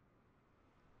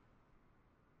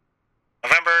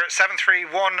 November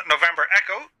 731, November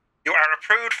Echo. You are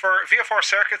approved for VFR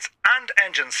circuits and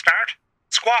engine start.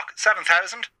 Squawk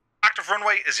 7000. Active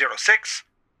runway is 06.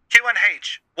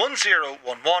 QNH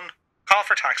 1011. Call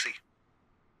for taxi.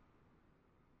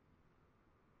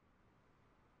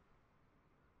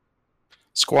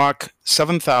 Squawk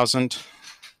 7000.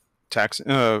 Taxi.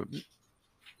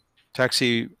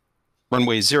 taxi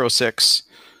runway 06,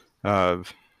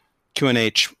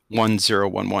 QNH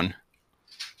 1011,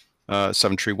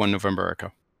 731 November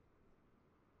Echo.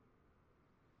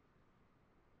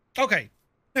 Okay.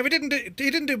 Now, he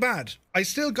didn't do bad. I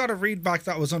still got a read back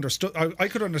that was understood. I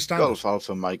could understand Golf it.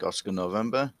 Alpha Mike Oscar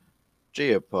November,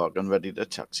 GA Park and ready to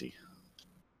taxi.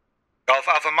 Golf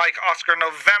Alpha Mike Oscar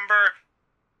November,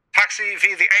 taxi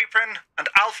via the apron, and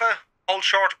Alpha, hold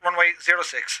short, runway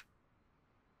 06.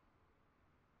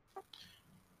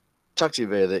 Taxi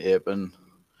via the apron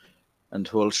and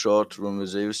hold short,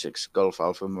 runway 06, Golf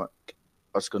Alpha Mike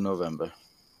Oscar November.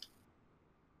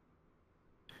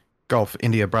 Golf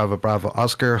India Bravo Bravo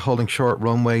Oscar holding short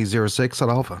runway 06 at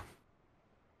Alpha.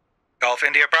 Golf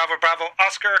India Bravo Bravo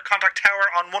Oscar, contact tower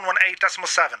on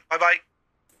 118.7. Bye bye.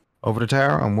 Over the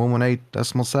tower on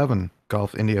 118.7.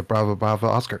 Golf India Bravo Bravo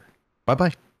Oscar. Bye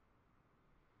bye.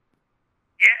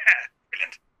 Yeah,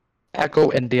 brilliant.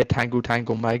 Echo India Tango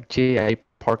Tango Mike, GA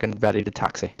parking ready to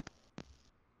taxi.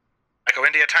 Echo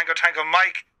India Tango Tango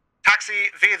Mike,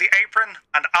 taxi via the apron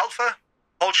and Alpha,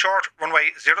 hold short, runway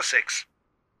 06.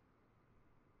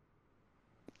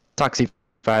 Taxi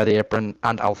via the apron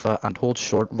and Alpha and hold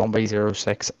short runway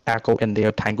 06, Echo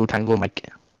India Tango Tango Mike.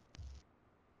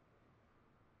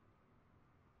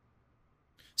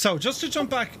 So just to jump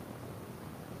back.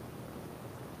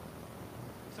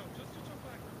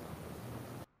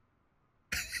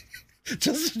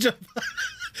 Just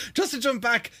to jump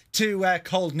back to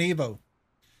Cold Nebo.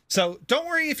 So don't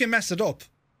worry if you mess it up.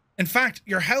 In fact,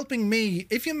 you're helping me.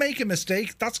 If you make a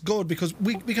mistake, that's good because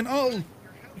we can all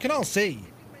see.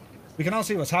 We can all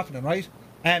see what's happening, right?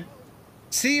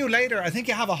 See you later. I think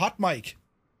you have a hot mic.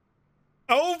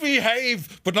 Oh,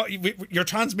 behave! But not you're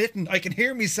transmitting. I can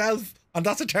hear myself, and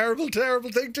that's a terrible,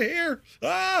 terrible thing to hear.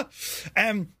 But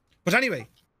anyway,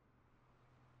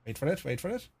 wait for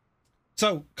it.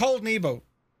 So, Cold Nebo.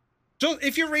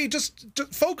 If you read, just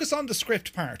focus on the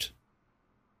script part.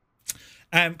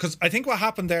 Because I think what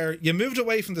happened there, you moved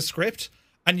away from the script,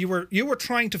 and you were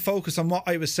trying to focus on what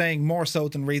I was saying more so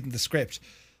than reading the script.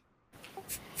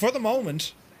 For the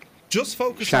moment, just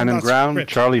focus Shannon on that Ground,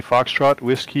 script. Charlie Foxtrot,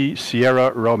 Whiskey,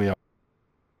 Sierra, Romeo.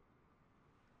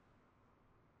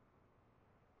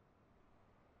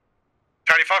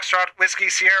 Charlie Foxtrot, Whiskey,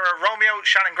 Sierra, Romeo,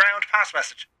 Shannon Ground, pass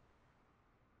message.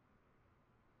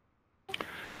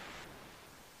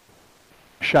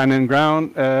 Shannon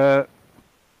Ground,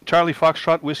 Charlie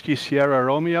Foxtrot, Whiskey, Sierra,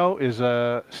 Romeo is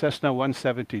a Cessna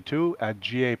 172 at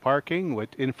GA parking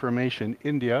with information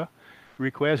India.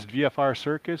 Request VFR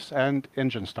circuits and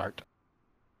engine start.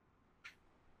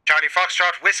 Charlie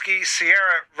Foxtrot, Whiskey,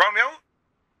 Sierra, Romeo,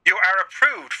 you are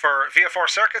approved for VFR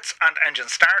circuits and engine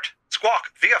start.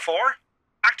 Squawk VFR,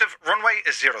 active runway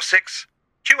is 06,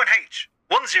 QNH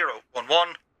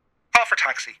 1011, call for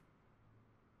taxi.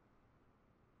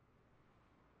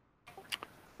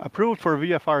 Approved for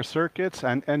VFR circuits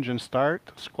and engine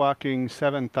start. Squawking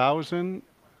 7000.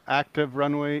 Active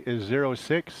runway is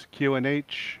 06,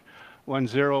 QNH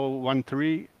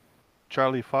 1013,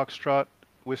 Charlie Foxtrot,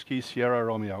 Whiskey, Sierra,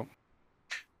 Romeo.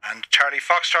 And Charlie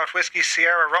Foxtrot, Whiskey,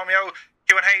 Sierra, Romeo,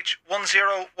 QNH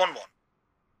 1011.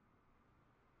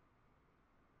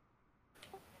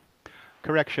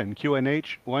 Correction,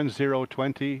 QNH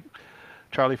 1020,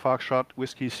 Charlie Foxtrot,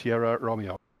 Whiskey, Sierra,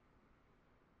 Romeo.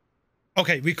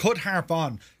 Okay, we could harp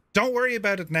on. Don't worry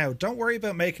about it now. Don't worry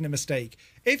about making a mistake.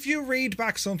 If you read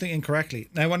back something incorrectly,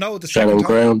 now I know the second Shannon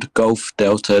time... Ground, Golf,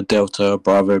 Delta, Delta,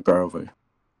 Bravo, Bravo.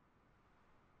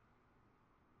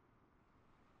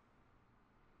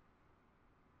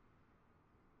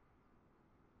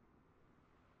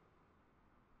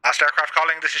 Last aircraft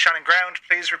calling, this is Shannon Ground.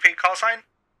 Please repeat call sign.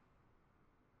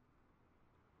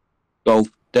 Golf,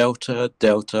 Delta,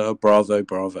 Delta, Bravo,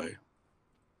 Bravo.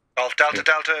 Golf Delta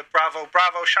Delta Bravo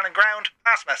Bravo Shannon Ground,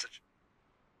 pass message.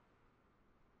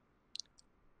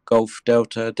 Golf,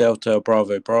 Delta, Delta,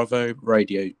 Bravo, Bravo,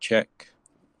 radio check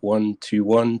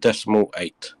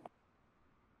 121.8.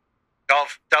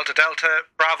 Golf Delta Delta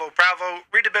Bravo Bravo,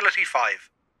 readability 5.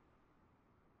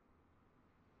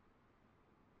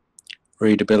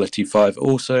 Readability 5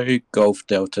 also, Golf,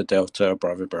 Delta, Delta,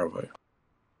 Bravo, Bravo.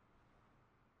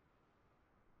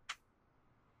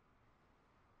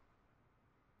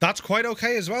 That's quite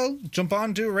okay as well. Jump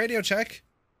on, do a radio check.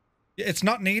 It's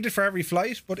not needed for every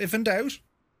flight, but if in doubt,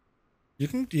 you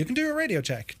can do a radio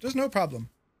check. There's no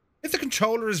problem. If the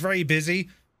controller is very busy,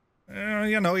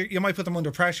 you know, you might put them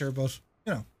under pressure, but,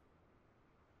 you know.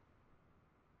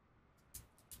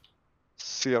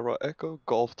 Sierra Echo,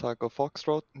 Golf Tango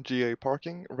Foxtrot, GA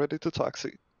parking, ready to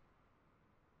taxi.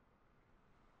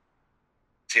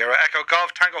 Sierra Echo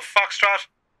Golf Tango Foxtrot,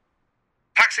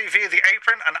 taxi taxi via the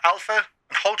apron and Alpha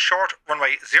and hold short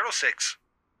runway 06.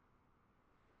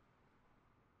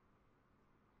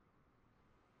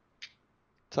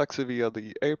 Taxi via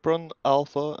the apron,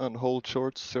 Alpha, and hold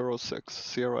short 06,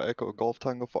 Sierra Echo Golf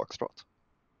Tango Foxtrot.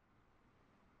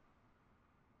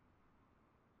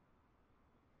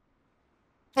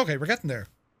 Okay, we're getting there.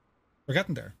 We're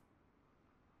getting there.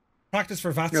 Practice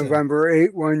for VATSim. November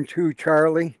 812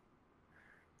 Charlie,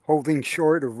 holding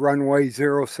short of runway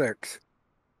 06.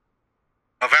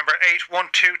 November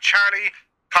 812 Charlie,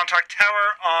 contact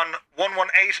tower on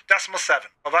 118.7.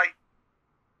 Bye-bye.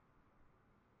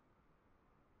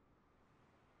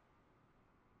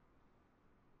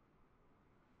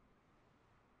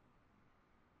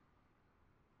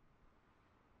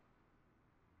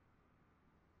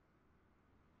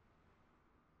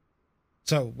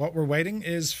 So what we're waiting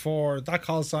is for that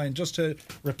call sign just to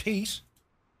repeat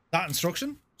that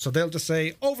instruction. So they'll just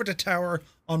say over the tower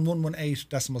on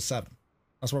 118.7.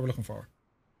 That's what we're looking for.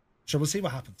 Sure, we'll see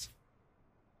what happens.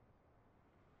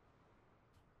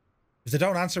 If they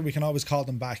don't answer, we can always call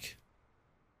them back.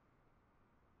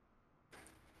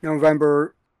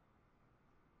 November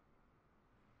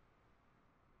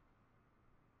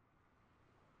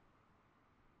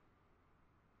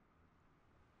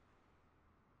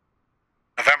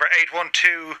November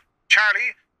 812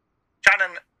 Charlie,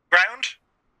 Shannon ground,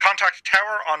 contact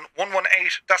tower on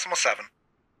 118.7.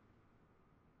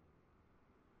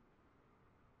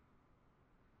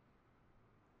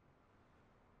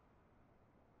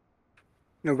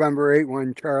 November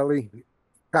 81 Charlie,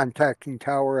 contacting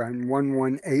tower on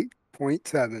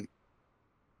 118.7.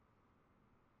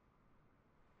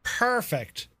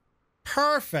 Perfect.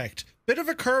 Perfect. Bit of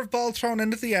a curveball thrown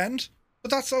in at the end,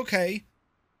 but that's okay.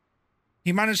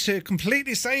 He managed to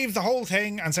completely save the whole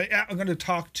thing and say, yeah, I'm going to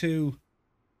talk to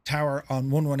tower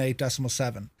on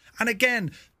 118.7. And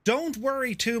again, don't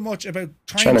worry too much about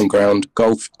trying Shannon ground,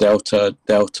 Golf Delta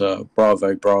Delta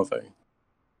Bravo Bravo.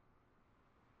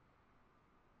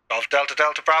 Golf Delta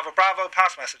Delta Bravo Bravo,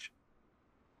 pass message.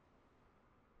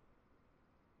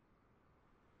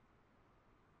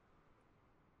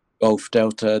 Golf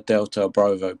Delta Delta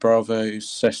Bravo Bravo,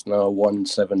 Cessna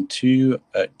 172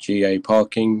 at GA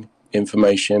parking,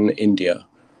 information India.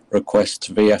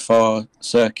 Request VFR,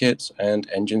 circuits and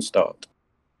engine start.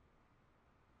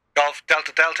 Golf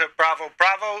Delta Delta Bravo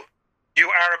Bravo, you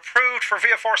are approved for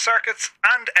VFR circuits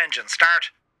and engine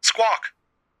start. Squawk,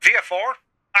 VFR,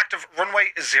 active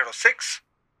runway is 06.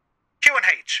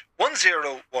 QNH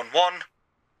 1011,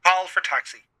 call for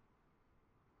taxi.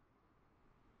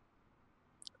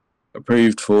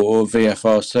 Approved for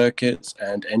VFR circuits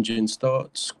and engine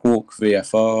start. Squawk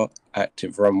VFR,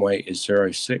 active runway is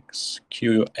 06,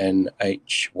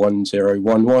 QNH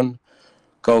 1011,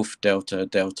 Golf Delta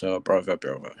Delta Bravo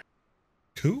Bravo.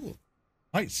 Cool.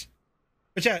 Nice.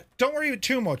 But yeah, don't worry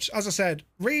too much. As I said,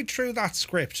 read through that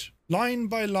script, line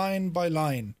by line by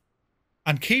line,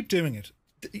 and keep doing it.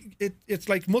 It's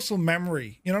like muscle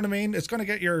memory. You know what I mean? It's going to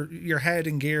get your head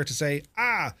in gear to say,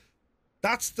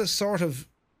 that's the sort of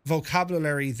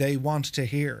vocabulary they want to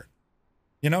hear.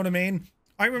 You know what I mean?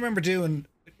 I remember doing,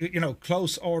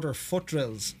 close order foot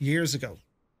drills years ago.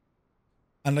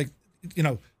 And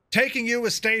taking you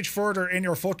a stage further in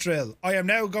your foot drill, I am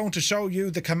now going to show you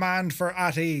the command for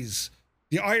at ease.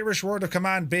 The Irish word of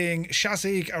command being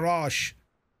Shasig Arash.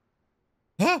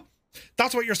 Huh?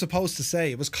 That's what you're supposed to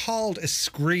say. It was called a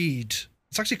screed.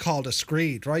 It's actually called a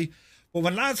screed, right? But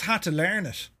when lads had to learn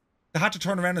it, they had to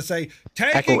turn around and say,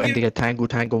 Echo India Tango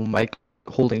Tango Mike,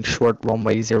 holding short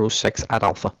runway 06 at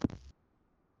Alpha.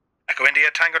 Echo India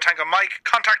Tango Tango Mike,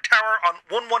 contact tower on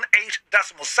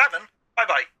 118.7.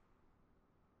 Bye-bye.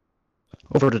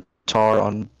 Over the tower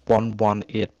on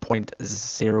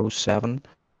 118.07.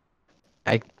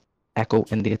 Echo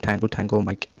India Tango Tango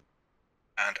Mike.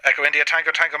 And Echo India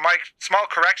Tango Tango Mike, small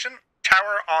correction,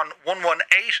 tower on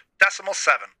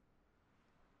 118.7.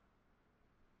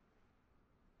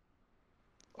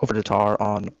 Over the tower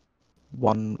on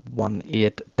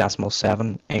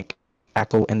 118.7.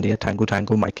 Echo India Tango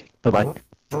Tango Mike. Bye-bye.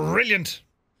 Brilliant.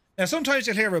 Now, sometimes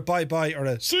you'll hear a bye-bye or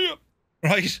a see ya,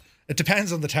 right? It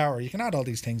depends on the tower. You can add all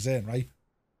these things in, right?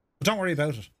 But don't worry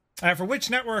about it. For which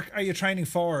network are you training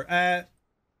for?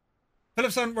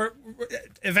 Philipson, we're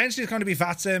eventually it's going to be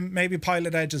VATSim, maybe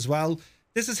Pilot Edge as well.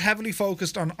 This is heavily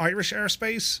focused on Irish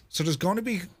airspace, so there's going to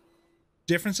be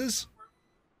differences,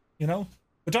 but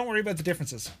don't worry about the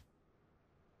differences.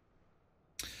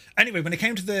 Anyway, when it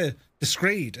came to the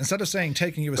screed, instead of saying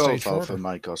taking you a stage Golf further, Alpha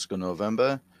Mike Oscar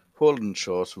November, holding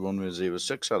short runway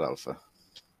 06 at Alpha.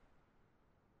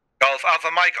 Golf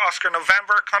Alpha Mike Oscar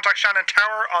November, contact Shannon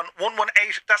Tower on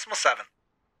 118.7.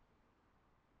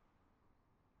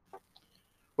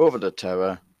 over the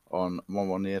tower on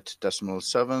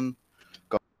 118.7,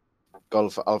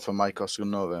 Golf Alpha Mike Oscar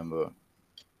November.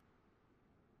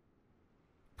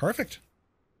 Perfect.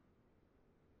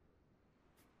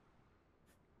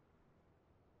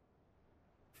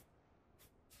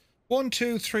 One,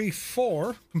 two, three,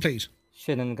 four. Complete.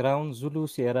 Shannon Ground, Zulu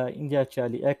Sierra, India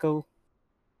Charlie Echo.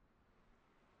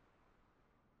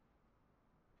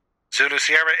 Zulu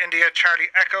Sierra, India, Charlie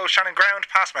Echo, Shannon Ground,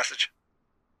 pass message.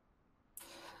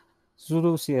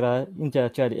 Zulu Sierra, India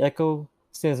Charlie Echo,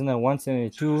 Cessna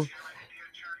 172.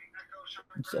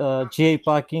 GA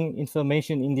Parking,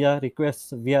 Information India,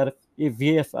 requests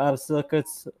VFR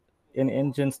circuits and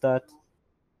engine start.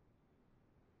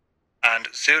 And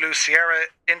Zulu Sierra,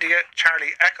 India,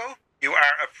 Charlie Echo, you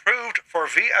are approved for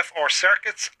VFR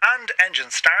circuits and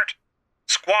engine start.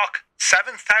 Squawk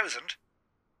 7000.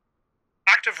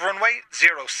 Active runway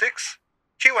 06.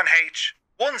 QNH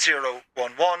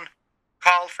 1011.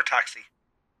 Call for taxi.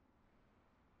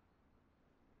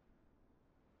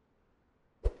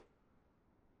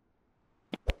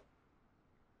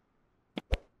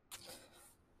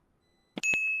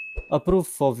 Approved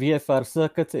for VFR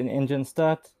circuits and engine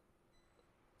start.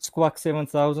 Squawk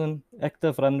 7000,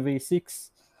 active runway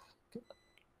 6,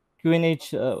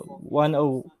 QNH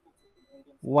 1011,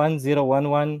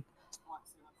 00.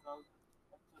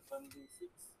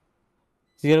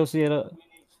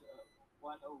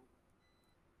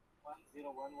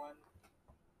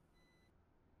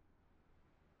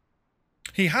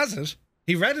 He has it.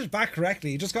 He read it back correctly.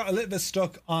 He just got a little bit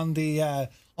stuck on the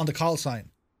call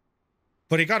sign.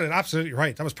 But he got it absolutely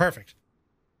right. That was perfect.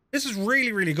 This is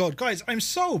really, really good. Guys, I'm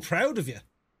so proud of you.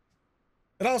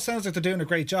 It all sounds like they're doing a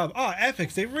great job. Oh,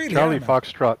 epic. They really Charlie are, man.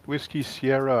 Foxtrot, Whiskey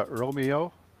Sierra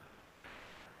Romeo.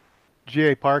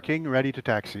 GA Parking, ready to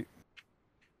taxi.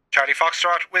 Charlie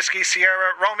Foxtrot, Whiskey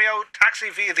Sierra Romeo, taxi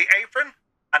via the apron.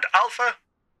 And Alpha,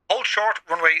 hold short,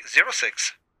 runway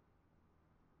 06.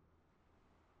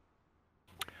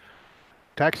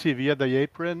 Taxi via the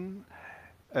apron.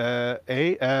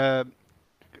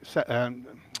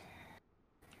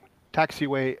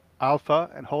 Taxiway Alpha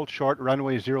and hold short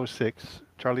runway 06.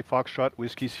 Charlie Foxtrot,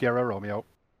 Whiskey Sierra Romeo.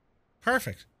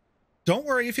 Perfect. Don't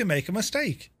worry if you make a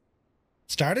mistake.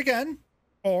 Start again,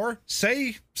 or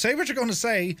say what you're going to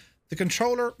say. The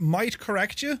controller might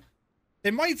correct you.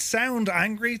 They might sound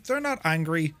angry. They're not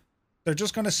angry. They're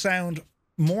just going to sound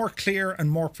more clear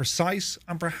and more precise,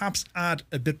 and perhaps add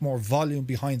a bit more volume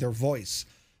behind their voice.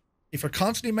 If you're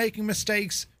constantly making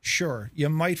mistakes, sure, you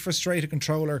might frustrate a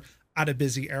controller at a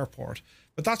busy airport.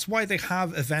 But that's why they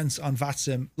have events on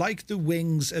VATSim, like the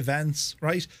Wings events,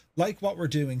 right? Like what we're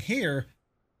doing here.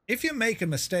 If you make a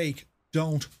mistake,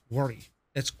 don't worry.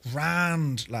 It's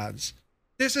grand, lads.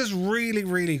 This is really,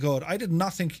 really good. I did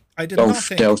not think... Golf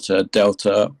Delta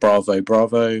Delta Bravo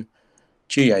Bravo.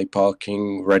 GA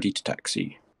Parking, ready to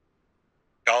taxi.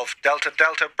 Golf Delta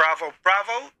Delta Bravo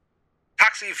Bravo.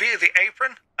 Taxi via the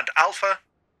apron and Alpha.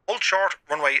 Hold short,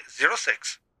 runway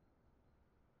 06.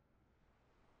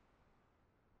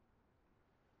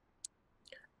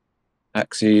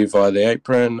 Taxi via the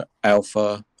apron,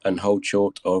 Alpha, and hold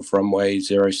short of runway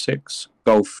 06.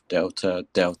 Golf Delta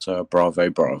Delta Bravo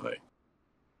Bravo.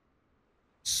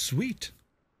 Sweet.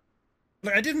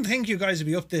 Like, I didn't think you guys would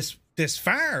be up this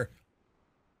far.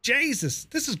 Jesus,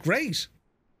 this is great.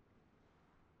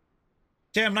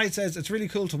 JM Knight says it's really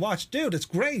cool to watch. Dude, it's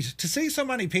great to see so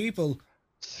many people.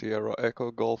 Sierra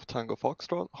Echo Golf Tango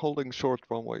Foxtrot, holding short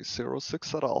runway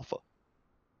 06 at Alpha.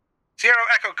 Sierra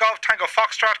Echo Golf Tango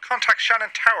Foxtrot, contact Shannon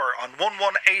Tower on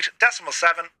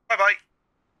 118.7. Bye-bye.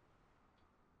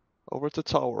 Over to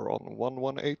Tower on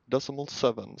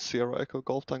 118.7. Sierra Echo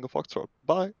Golf Tango Foxtrot.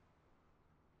 Bye.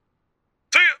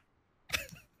 See ya.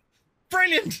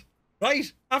 Brilliant.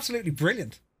 Right? Absolutely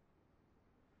brilliant.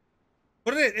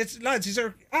 But it's lads, these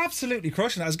are absolutely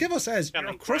crushing it. As Gibbo says,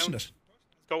 you're crushing it.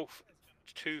 Golf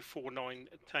 249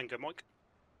 Tango Mike.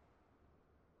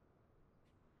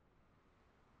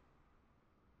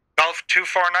 Golf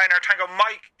 249er Tango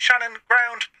Mike, Shannon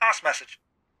ground, pass message.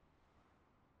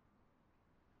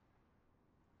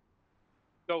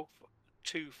 Golf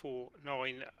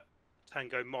 249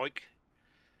 Tango Mike,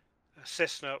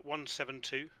 Cessna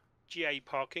 172, GA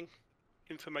Parking,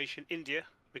 Information India,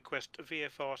 request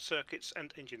VFR circuits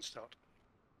and engine start.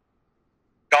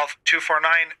 Golf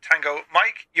 249 Tango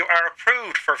Mike, you are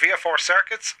approved for VFR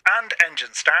circuits and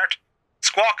engine start.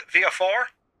 Squawk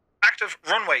VFR, active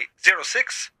runway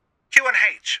 06,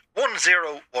 QNH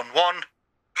 1011,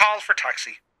 call for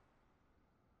taxi.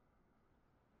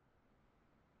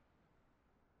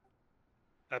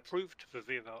 Approved for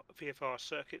VFR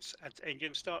circuits and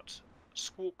engine start.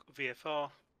 Squawk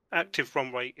VFR, Active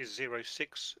runway is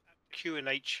 06,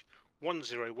 QNH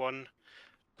 101,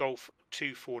 Golf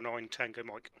 249 Tango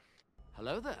Mike.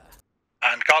 Hello there.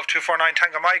 And Golf 249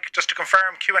 Tango Mike, just to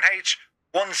confirm, QNH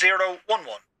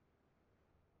 1011.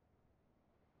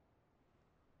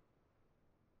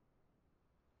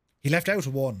 He left out a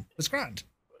 1. It's grand.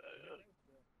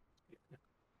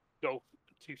 Golf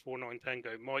 249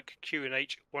 Tango Mike,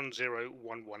 QNH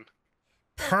 1011.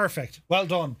 Perfect. Well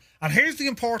done. And here's the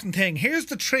important thing. Here's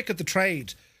the trick of the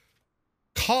trade.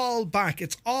 Call back.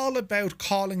 It's all about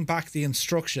calling back the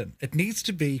instruction. It needs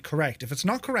to be correct. If it's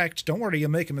not correct, don't worry, you'll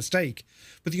make a mistake.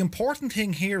 But the important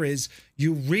thing here is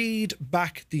you read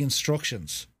back the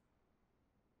instructions.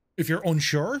 If you're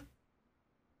unsure,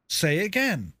 say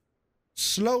again.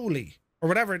 Slowly. Or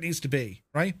whatever it needs to be,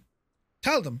 right?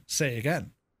 Tell them, say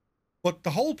again. But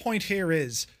the whole point here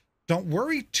is, don't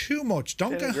worry too much.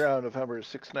 Don't Shannon ground, November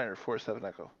 6947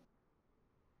 Echo.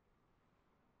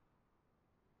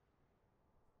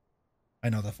 I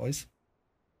know that voice.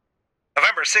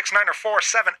 November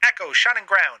 6947 Echo, Shannon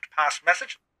ground. Pass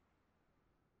message.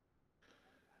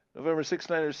 November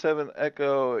 6907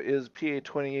 Echo is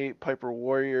PA-28 Piper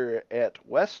Warrior at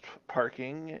West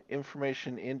Parking.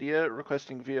 Information India,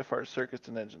 requesting VFR circuits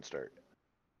and engine start.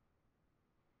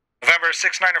 November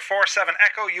 6947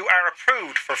 Echo, you are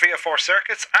approved for VFR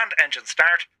circuits and engine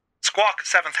start. Squawk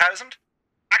 7000.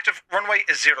 Active runway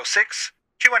is 06.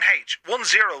 QNH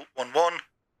 1011.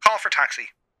 Call for taxi.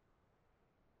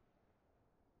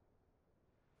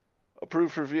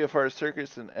 Approved for VFR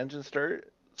circuits and engine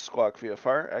start. Squawk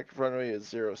VFR. Active runway is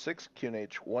 06.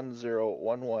 QNH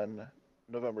 1011.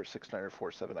 November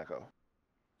 6947 Echo.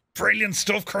 Brilliant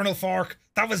stuff, Colonel Fork.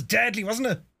 That was deadly, wasn't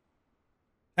it?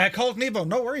 Colt Nebo,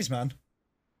 no worries, man.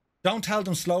 Don't tell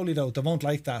them slowly, though. They won't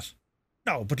like that.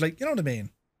 No, but like, you know what I mean?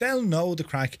 They'll know the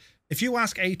crack. If you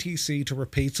ask ATC to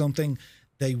repeat something,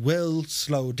 they will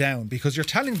slow down because you're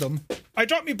telling them, I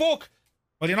dropped my book.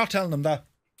 Well, you're not telling them that.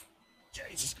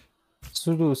 Jesus.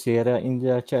 Zulu Sierra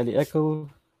India Charlie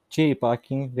Echo, J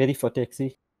parking, ready for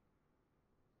taxi.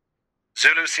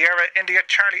 Zulu Sierra India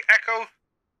Charlie Echo.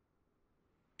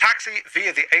 Taxi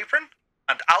via the apron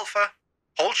and Alpha,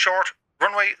 hold short,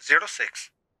 runway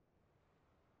 06.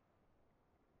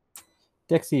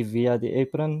 Taxi via the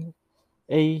apron,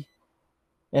 A,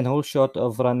 and hold short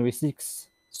of runway 6.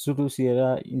 Zulu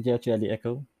Sierra India Charlie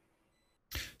Echo.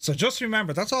 So just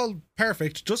remember, that's all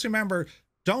perfect. Just remember,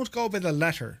 don't go by the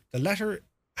letter. The letter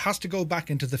has to go back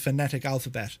into the phonetic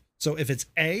alphabet. So if it's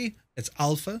A, it's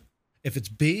Alpha. If it's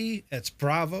B, it's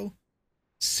Bravo.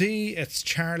 C, it's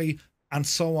Charlie, and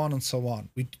so on and so on.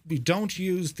 We don't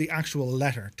use the actual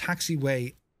letter.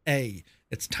 Taxiway A.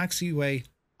 It's taxiway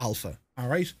Alpha. All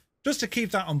right? Just to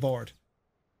keep that on board.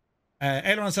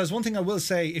 Aileron says, one thing I will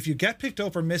say, if you get picked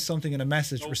up or miss something in a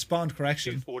message, respond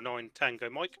correction. 249 Tango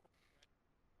Mike.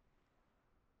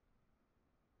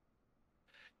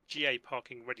 GA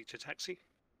parking ready to taxi.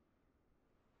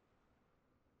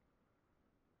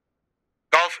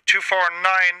 Golf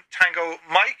 249 Tango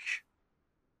Mike.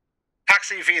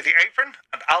 Taxi via the apron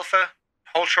and Alpha,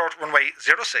 hold short runway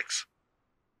 06.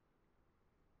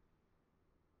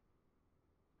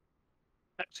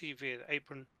 Taxi via the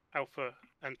apron, Alpha,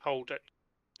 and hold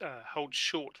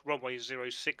short runway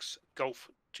 06, Golf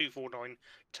 249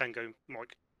 Tango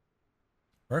Mike.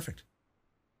 Perfect.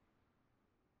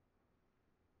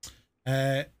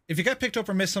 If you get picked up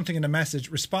or miss something in a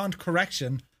message, respond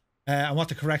correction and what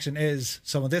the correction is.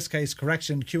 So in this case,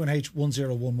 correction QNH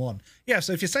 1011. Yeah,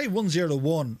 so if you say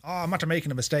 101, I'm after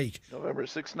making a mistake. November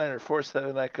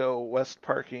 6947 Echo, West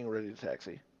Parking, ready to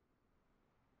taxi.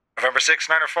 November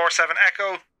 6947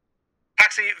 Echo,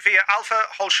 taxi via Alpha,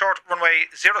 hold short runway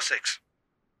 06.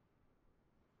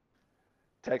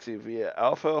 Taxi via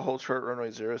Alpha, hold short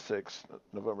runway 06,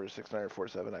 November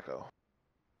 6947 Echo.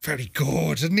 Very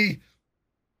good, isn't he?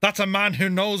 That's a man who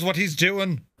knows what he's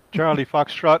doing. Charlie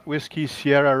Foxtrot, Whiskey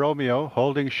Sierra Romeo,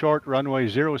 holding short runway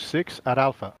 06 at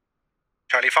Alpha.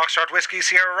 Charlie Foxtrot, Whiskey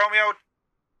Sierra Romeo,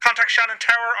 contact Shannon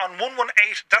Tower on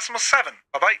 118.7.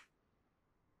 Bye-bye.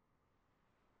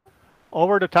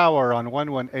 Over the tower on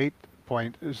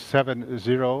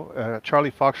 118.70,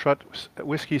 Charlie Foxtrot,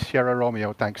 Whiskey Sierra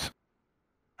Romeo, thanks.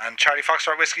 And Charlie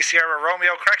Foxtrot, Whiskey Sierra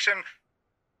Romeo, correction,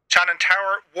 Shannon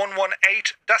Tower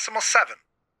 118.7.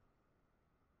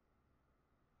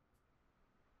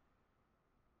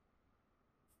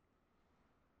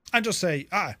 And just say,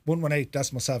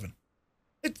 118.7.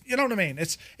 You know what I mean?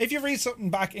 It's if you read something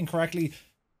back incorrectly,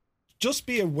 just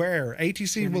be aware.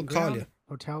 ATC will call you.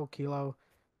 Hotel Kilo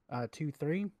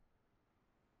 23.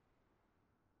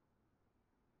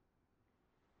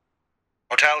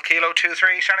 Hotel Kilo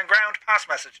 23, Shannon ground, pass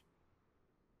message.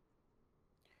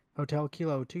 Hotel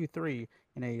Kilo 23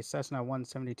 in a Cessna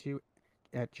 172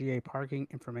 at GA Parking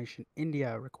Information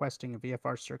India, requesting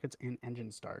VFR circuits and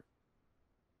engine start.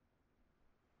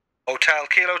 Hotel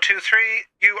Kilo 23,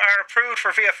 you are approved for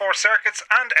VFR circuits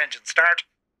and engine start.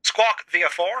 Squawk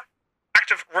VFR,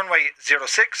 active runway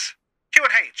 06,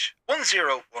 QNH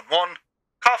 1011,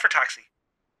 call for taxi.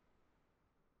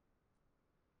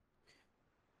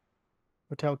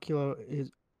 Hotel Kilo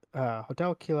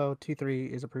 23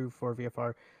 is approved for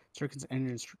VFR circuits and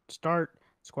engine start.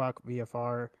 Squawk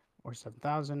VFR or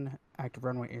 7000, active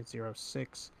runway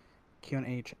 806,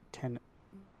 QNH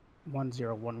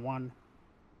 1011.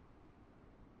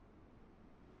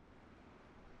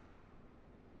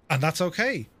 And that's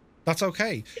okay. That's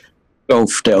okay.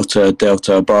 Golf Delta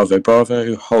Delta Bravo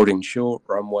Bravo, holding short,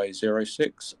 runway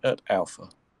 06 at Alpha.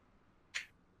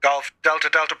 Golf Delta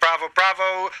Delta Bravo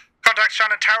Bravo, contact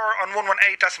Shannon Tower on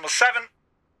 118.7.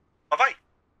 Bye-bye.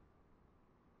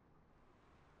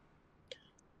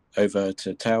 Over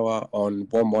to Tower on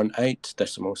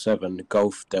 118.7,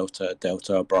 Golf Delta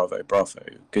Delta Bravo Bravo.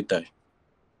 Good day.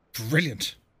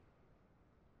 Brilliant.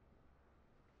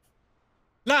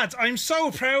 Lads, I'm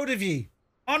so proud of you.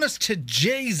 Honest to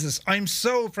Jesus, I'm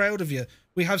so proud of you.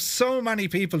 We have so many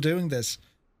people doing this.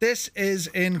 This is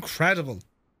incredible.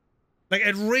 Like,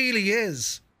 it really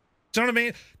is. Do you know what I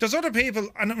mean? There's other people,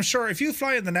 and I'm sure if you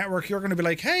fly in the network, you're going to be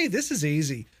like, hey, this is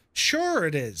easy. Sure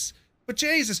it is. But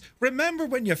Jesus, remember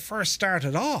when you first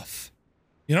started off?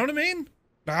 You know what I mean?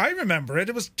 I remember it.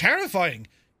 It was terrifying.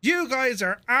 You guys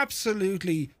are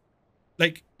absolutely,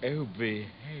 like... Oh,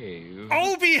 behave.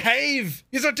 Oh, behave!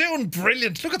 You're doing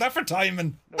brilliant. Look at that for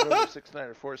timing. November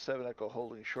 6947 Echo,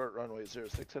 holding short, runway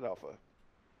 06 at Alpha.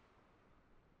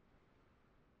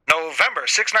 November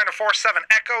 6947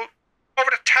 Echo, over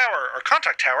to Tower, or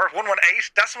contact Tower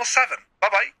 118.7.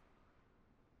 Bye-bye.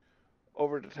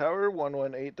 Over to Tower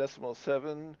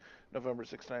 118.7, November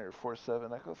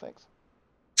 6947 Echo, thanks.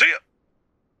 See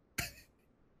ya.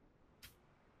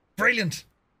 Brilliant.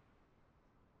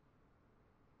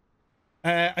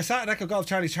 I sat at Echo Golf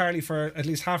Charlie for at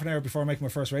least half an hour before making my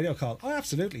first radio call. Oh,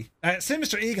 absolutely. Say,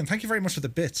 Mr. Egan, thank you very much for the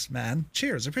bits, man.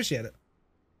 Cheers, appreciate it.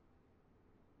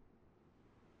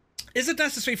 Is it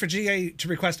necessary for GA to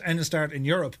request engine start in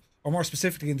Europe, or more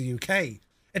specifically in the UK?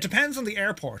 It depends on the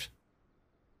airport.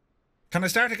 Can I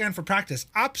start again for practice?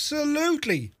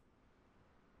 Absolutely.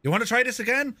 You want to try this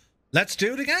again? Let's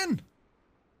do it again.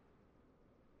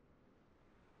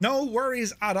 No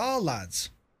worries at all, lads.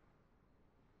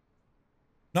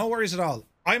 No worries at all.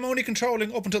 I'm only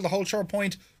controlling up until the whole short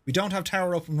point. We don't have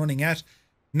Tower up and running yet.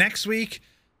 Next week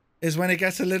is when it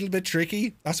gets a little bit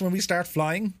tricky. That's when we start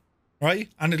flying, right?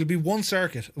 And it'll be one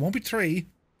circuit. It won't be three.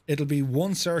 It'll be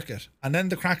one circuit. And then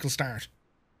the crack will start.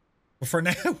 But for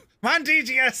now, man,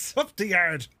 DGS, up the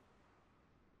yard.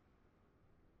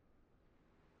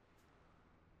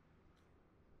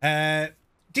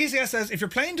 DCS says, if your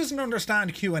plane doesn't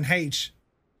understand QNH,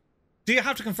 do you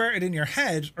have to convert it in your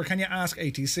head, or can you ask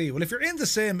ATC? Well, if you're in the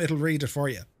sim, it'll read it for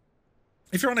you.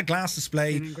 If you're on a glass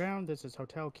display... Landing ground, this is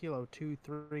Hotel Kilo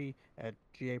 23 at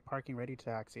GA Parking, ready to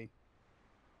taxi.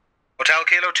 Hotel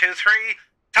Kilo 23,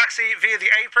 taxi via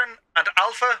the apron and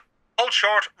Alpha, hold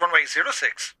short, runway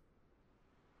 06.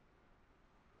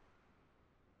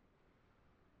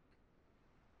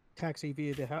 Taxi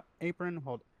via the apron,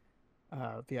 hold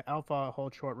via Alpha,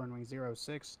 hold short, runway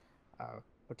 06,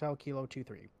 Hotel Kilo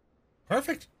 23.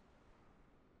 Perfect.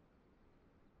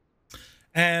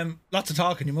 Lots of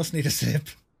talking. You must need a sip.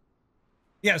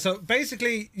 Yeah, so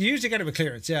basically, you usually get it with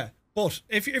clearance, yeah. But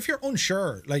if you're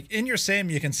unsure, like in your sim,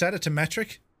 you can set it to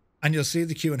metric, and you'll see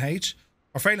the QNH.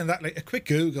 Or failing that, like a quick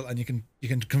Google, and you can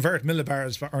convert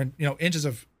millibars or inches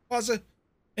of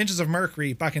inches of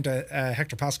mercury back into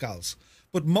hectopascals.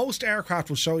 But most aircraft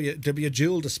will show you there'll be a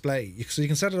dual display, so you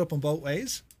can set it up in both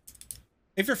ways.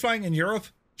 If you're flying in Europe,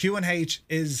 QNH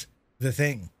is the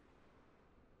thing.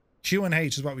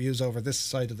 QNH is what we use over this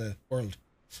side of the world,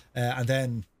 and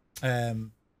then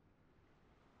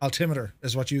altimeter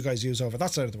is what you guys use over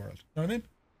that side of the world. You know what I mean?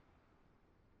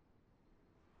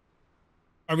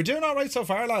 Are we doing all right so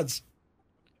far, lads?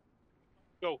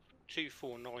 Golf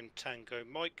 249 Tango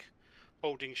Mike,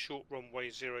 holding short runway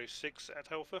 06 at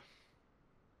Alpha.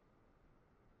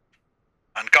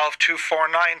 And Golf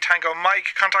 249 Tango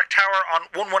Mike, contact Tower on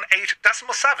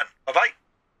 118.7. Bye-bye.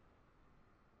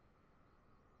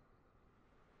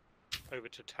 Over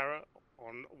to Tara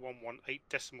on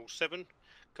 118.7.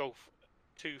 Golf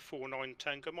 249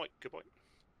 Tango Mike. Goodbye.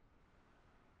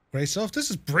 Great stuff. This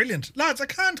is brilliant. Lads, I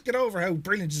can't get over how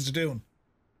brilliant this is doing.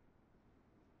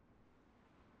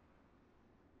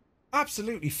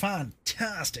 Absolutely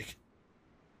fantastic.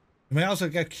 You may also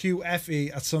get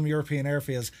QFE at some European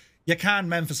airfields. You can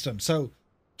Memphiston. So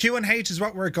Q and H is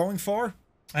what we're going for.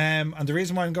 And the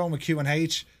reason why I'm going with Q and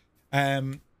H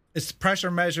is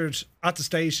pressure measured at the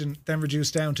station, then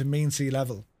reduced down to mean sea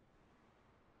level.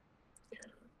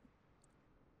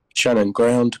 Shannon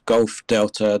ground, Golf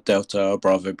Delta Delta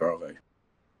Bravo Bravo.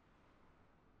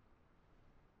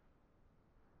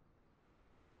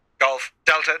 Golf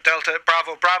Delta Delta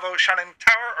Bravo Bravo, Shannon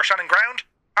Tower or Shannon ground.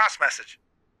 Pass message.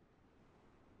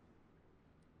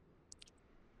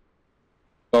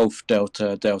 Golf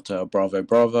Delta Delta Bravo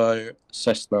Bravo,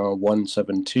 Cessna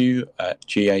 172 at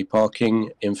GA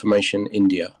parking, information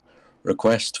India.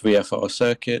 Request VFR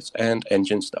circuits and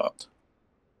engine start.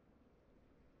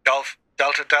 Golf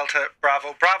Delta Delta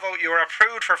Bravo Bravo, you are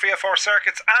approved for VFR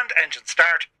circuits and engine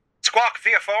start. Squawk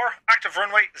VFR, active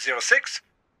runway 06,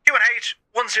 QNH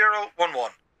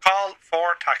 1011. Call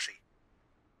for taxi.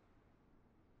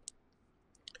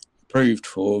 Approved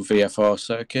for VFR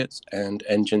circuits and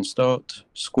engine start.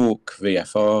 Squawk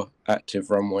VFR, active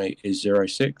runway is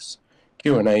 06,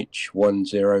 QNH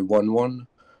 1011,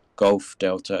 Golf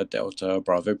Delta Delta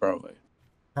Bravo Bravo.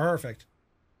 Perfect.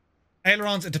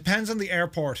 Ailerons, it depends on the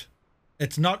airport.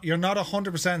 It's not, you're not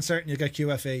 100% certain you get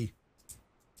QFE.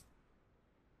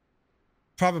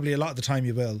 Probably a lot of the time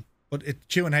you will, but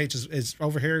QNH is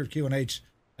over here. QNH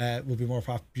will be more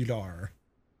popular.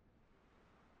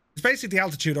 It's basically the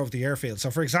altitude over the airfield.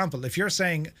 So for example, if you're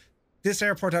saying this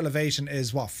airport elevation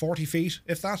is what, 40 feet,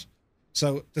 if that?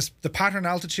 So the pattern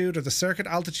altitude or the circuit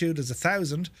altitude is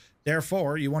 1,000.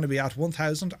 Therefore, you want to be at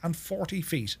 1,040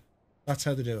 feet. That's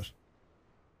how they do it.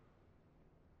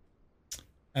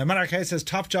 Monarch says,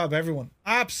 top job, everyone.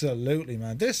 Absolutely,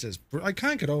 man. This is... I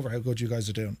can't get over how good you guys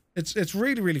are doing. It's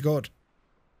really, really good.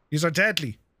 These are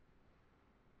deadly.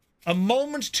 A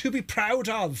moment to be proud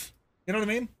of. You know what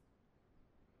I mean?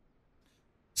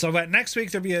 So next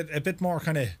week, there'll be a bit more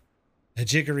kind of a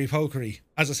jiggery pokery.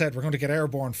 As I said, we're going to get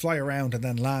airborne, fly around, and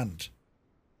then land.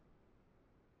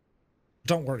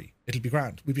 Don't worry. It'll be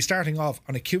grand. We'll be starting off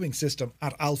on a queuing system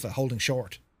at Alpha, holding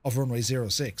short of runway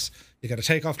 06. You get a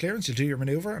takeoff clearance, you do your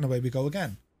maneuver, and away we go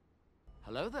again.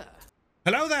 Hello there.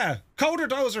 Hello there. Coder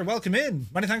Dozer, welcome in.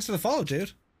 Many thanks for the follow,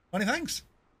 dude. Many thanks.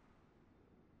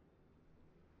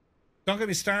 Don't get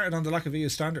me started on the lack of EU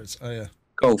standards. Oh, yeah.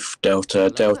 Golf Delta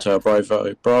Delta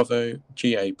Bravo Bravo,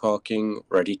 GA parking,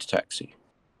 ready to taxi.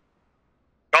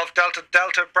 Golf Delta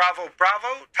Delta Bravo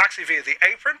Bravo, taxi via the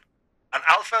apron, and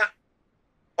Alpha,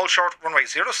 hold short runway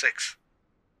 06.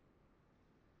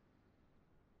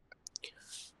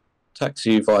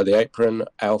 Taxi via the apron,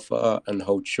 Alpha, and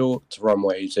hold short,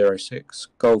 runway 06,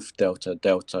 Golf Delta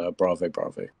Delta Bravo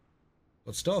Bravo.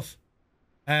 Good stuff.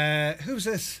 Who's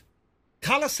this?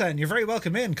 Collison, you're very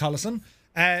welcome in, Collison.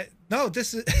 No,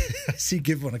 this is... I see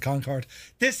give one a Concorde.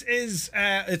 This is...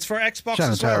 it's for Xbox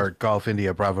Shannon as well. Tower, Golf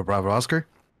India, Bravo, Bravo, Oscar.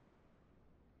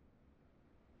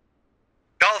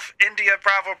 Golf India,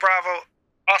 Bravo, Bravo,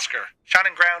 Oscar.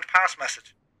 Shannon ground, pass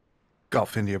message.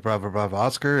 Golf India, Bravo, Bravo,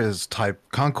 Oscar is type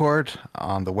Concorde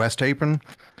on the west apron.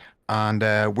 And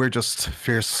we're just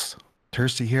fierce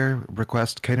thirsty here.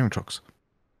 Request catering trucks.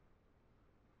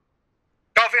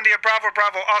 Golf India, Bravo,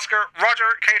 Bravo, Oscar. Roger,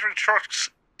 catering trucks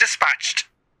dispatched.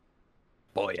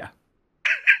 Boy, yeah.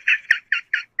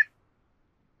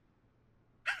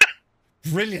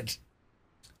 Brilliant.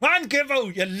 Man,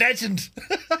 Gibbo, you legend.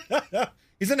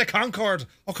 He's in a Concorde.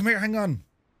 Oh, come here, hang on.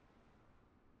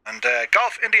 And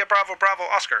Golf India, Bravo, Bravo,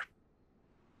 Oscar.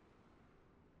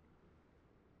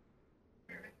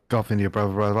 Golf India,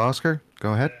 Bravo, Bravo, Oscar.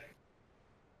 Go ahead.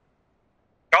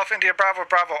 Golf India, Bravo,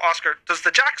 Bravo, Oscar. Does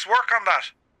the jacks work on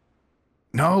that?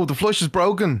 No, the flush is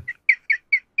broken.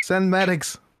 Send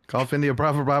medics. Golf India,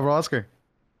 Bravo, Bravo, Oscar.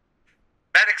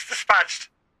 Medics dispatched.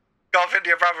 Golf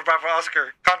India, Bravo, Bravo,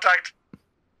 Oscar. Contact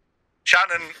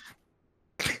Shannon.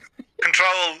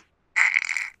 Control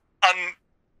on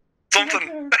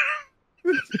something.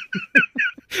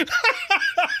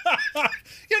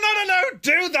 You're not allowed to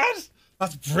do that.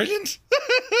 That's brilliant.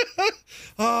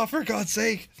 Oh, for God's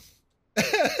sake.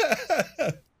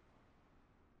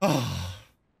 Oh.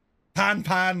 Pan,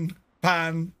 pan,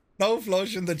 pan. No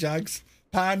flush in the jags.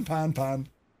 Pan, pan, pan.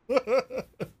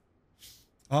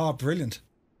 Oh, brilliant.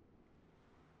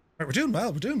 Right, we're doing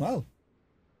well. We're doing well.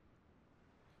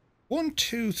 1,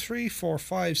 2, 3, 4,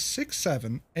 5, 6,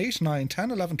 7, 8, 9,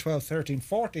 10, 11, 12, 13,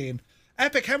 14.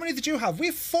 Epic, how many did you have? We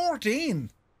have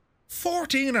 14.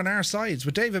 14 on our sides,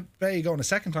 with David Bay going a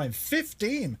second time.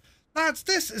 15. Lads,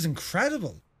 this is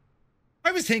incredible.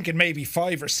 I was thinking maybe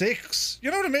 5 or 6. You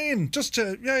know what I mean? Just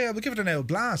to, yeah, we'll give it an old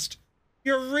blast.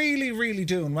 You're really, really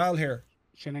doing well here.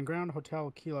 Shannon Ground,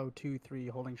 Hotel Kilo 23,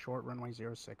 holding short, runway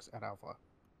 06 at Alpha.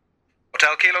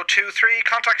 Hotel Kilo 23,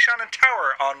 contact Shannon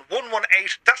Tower on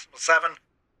 118.7.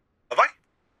 Bye-bye.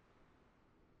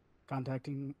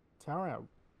 Contacting Tower at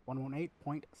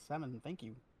 118.7. Thank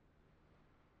you.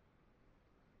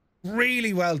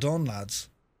 Really well done, lads.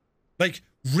 Like,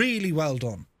 really well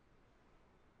done.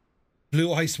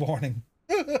 Blue ice warning.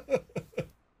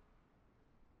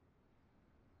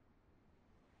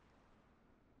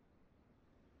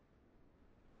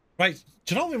 Right,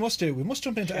 do you know what we must do? We must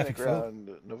jump into Shannon Epic Ground,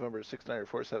 November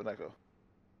 6947 Echo.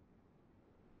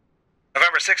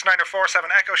 November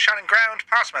 6947 Echo, Shannon Ground,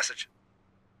 pass message.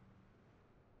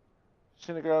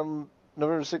 Shannon Ground,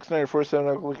 November 6947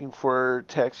 Echo, looking for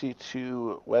taxi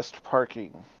to West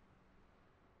Parking.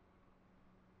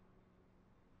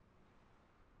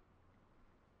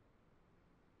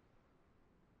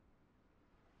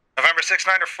 November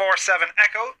 6947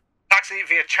 Echo, taxi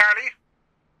via Charlie,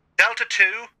 Delta 2,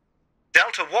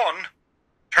 Delta 1,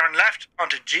 turn left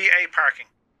onto GA parking.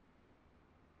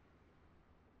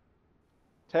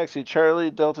 Taxi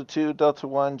Charlie, Delta 2, Delta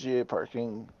 1, GA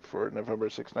parking for November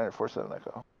 6947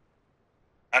 Echo.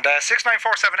 And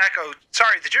 6947 Echo,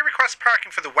 sorry, did you request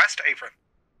parking for the West apron?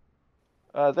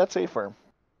 That's a firm.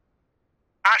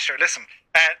 Ah, sure, listen.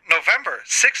 November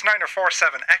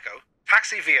 6947 Echo,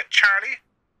 taxi via Charlie,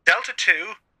 Delta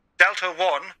 2, Delta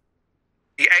 1,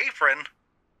 the apron,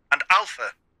 and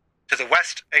Alpha to the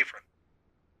West apron.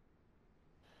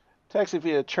 Taxi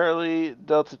via Charlie,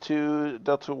 Delta 2,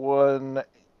 Delta 1,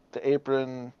 the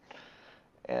apron,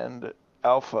 and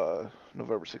Alpha,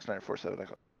 November 6947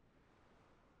 Echo.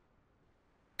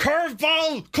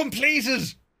 Curveball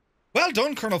completed! Well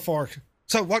done, Colonel Fork.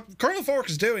 So what Colonel Fork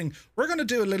is doing, we're going to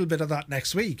do a little bit of that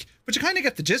next week. But you kind of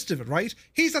get the gist of it, right?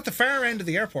 He's at the far end of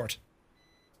the airport.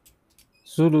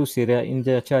 Zulu Sierra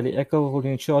India Charlie Echo,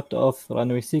 holding short of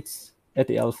runway 6 at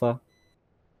the Alpha.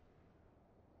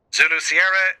 Zulu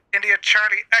Sierra India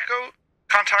Charlie Echo,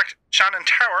 contact Shannon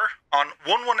Tower on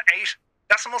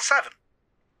 118.7.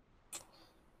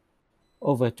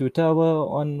 Over to Tower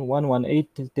on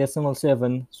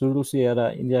 118.7, Zulu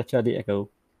Sierra India Charlie Echo.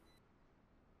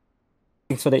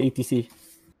 Thanks for the ATC.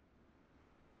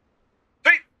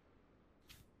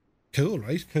 Cool,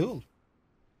 right? Cool.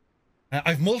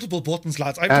 I've multiple buttons,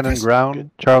 lads. Shannon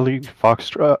Ground, Charlie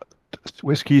Foxtrot,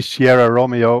 Whiskey Sierra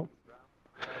Romeo,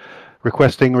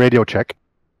 requesting radio check.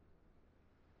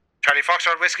 Charlie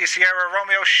Foxtrot Whiskey Sierra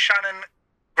Romeo Shannon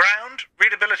Ground,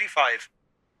 readability 5.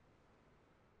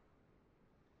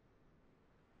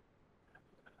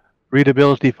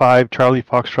 Readability 5, Charlie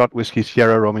Foxtrot, Whiskey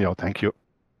Sierra Romeo. Thank you.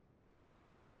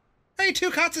 Hey,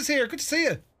 Two Cats is here. Good to see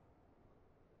you.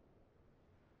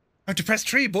 I have to press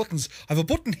 3 buttons. I have a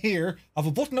button here, I have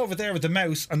a button over there with the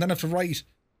mouse, and then I have to write.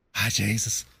 Ah,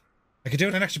 Jesus. I could do it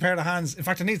with an extra pair of hands. In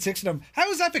fact, I need 6 of them. How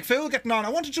is Epic Fool getting on? I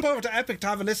want to jump over to Epic to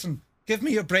have a listen. Give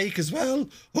me a break as well.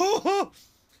 Oh.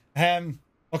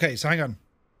 Okay, so hang on.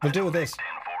 We'll do with this.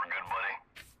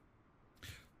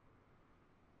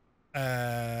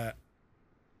 Oh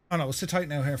no, we'll sit tight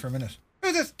now here for a minute.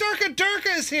 Who's this?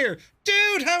 Durka is here.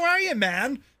 Dude, how are you,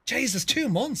 man? Jesus, 2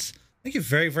 months. Thank you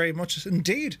very, very much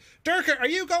indeed. Durka, are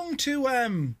you going to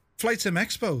Flight Sim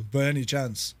Expo by any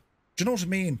chance? Do you know what I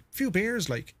mean? A few beers,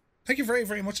 like. Thank you very,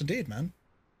 very much indeed, man.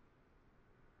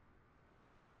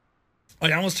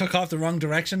 I almost took off the wrong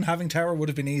direction. Having tower would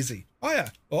have been easy. Oh yeah.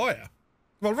 Oh yeah.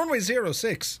 Well, runway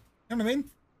 06. You know what I mean?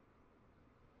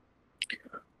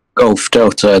 Golf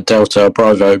Delta Delta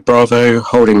Bravo Bravo,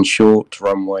 holding short,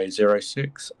 runway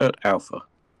 06 at Alpha.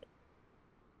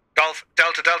 Golf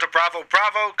Delta Delta Bravo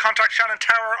Bravo, contact Shannon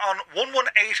Tower on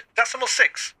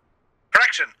 118.6.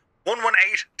 Correction,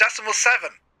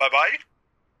 118.7. Bye-bye.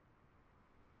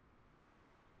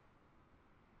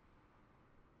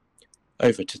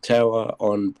 Over to Tower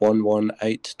on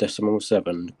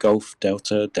 118.7. Golf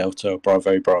Delta Delta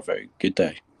Bravo Bravo. Good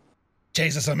day.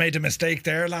 Jesus, I made a mistake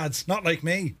there, lads. Not like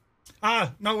me.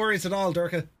 Ah, no worries at all,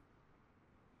 Durka.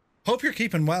 Hope you're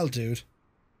keeping well, dude.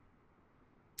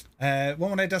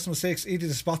 118.6, easy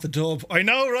to spot the dub. I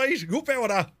know, right? Whoop out with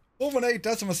that.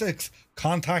 118.6.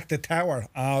 Contact the tower.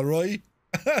 All right.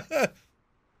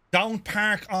 Don't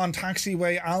park on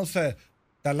taxiway Alpha.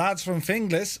 The lads from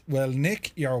Finglas will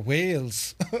nick your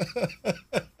wheels.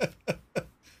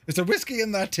 Is there whiskey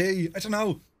in that tea? I don't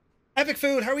know. Epic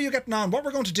Food, how are you getting on? What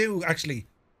we're going to do, actually,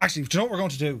 do you know what we're going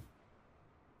to do?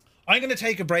 I'm going to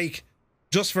take a break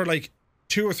just for like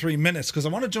 2 or 3 minutes because I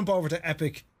want to jump over to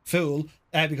Epic Fool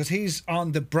because he's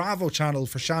on the Bravo channel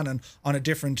for Shannon on a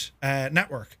different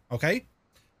network, okay?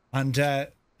 And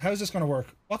how's this going to work?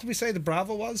 What did we say the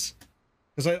Bravo was?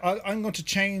 because I'm going to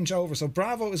change over. So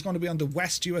Bravo is going to be on the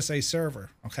West USA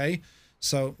server. Okay,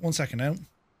 so 1 second now.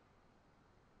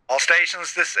 All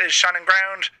stations, this is Shannon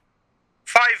Ground.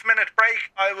 5-minute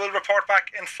break. I will report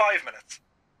back in 5 minutes.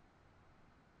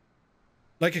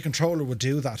 Like a controller would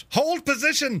do that. Hold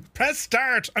position, press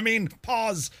start. I mean,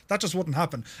 pause. That just wouldn't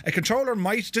happen. A controller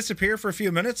might disappear for a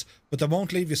few minutes, but they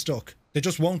won't leave you stuck. They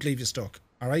just won't leave you stuck.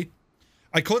 All right.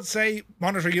 I could say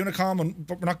monitor Unicom,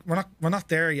 but we're not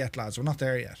there yet, lads. We're not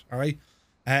there yet. All right.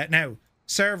 Now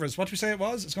servers. What did we say it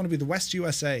was? It's going to be the West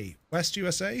USA. West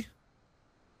USA.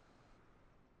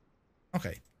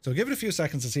 Okay. So give it a few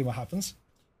seconds to see what happens.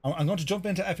 I'm going to jump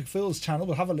into Epic Fool's channel.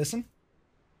 We'll have a listen.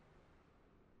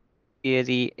 Yeah,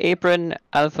 the apron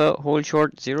Alpha hold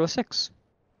short 06.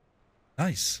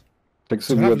 Nice.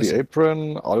 Taxi via the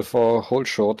apron Alpha hold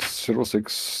short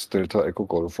 06 Delta Echo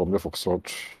Golf from the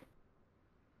Foxtrot.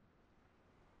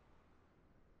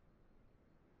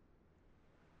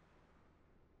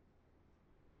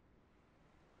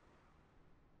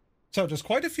 So there's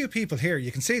quite a few people here.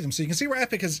 You can see them. So you can see where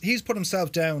Epic he's put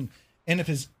himself down in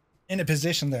a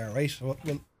position there, right? So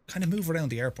we'll kind of move around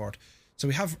the airport. So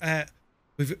we have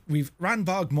we've ran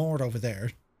Bog Mord over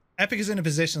there. Epic is in a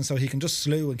position so he can just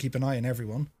slew and keep an eye on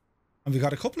everyone. And we've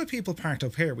got a couple of people parked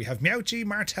up here. We have Meowchi,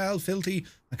 Martel, Filthy,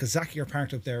 and Kazaki are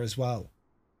parked up there as well.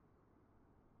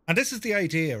 And this is the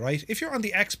idea, right? If you're on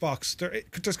the Xbox,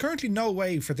 there's currently no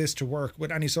way for this to work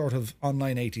with any sort of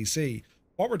online ATC.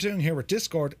 What we're doing here with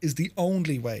Discord is the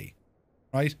only way,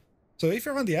 right? So if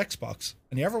you're on the Xbox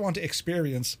and you ever want to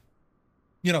experience,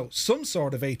 you know, some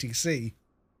sort of ATC,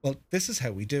 well, this is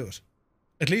how we do it.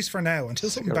 At least for now, until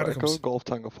something better comes. Golf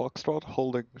Tango Foxtrot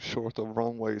holding short of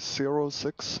runway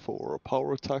 06 for a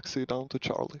power taxi down to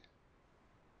Charlie.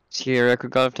 Sierra Echo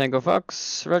Golf Tango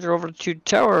Fox, roger over to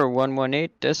tower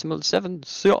 118.7.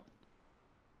 See ya.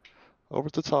 Over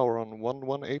to tower on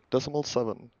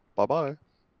 118.7. Bye bye.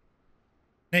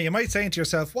 Now you might say to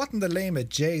yourself, what in the name of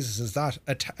Jesus is that?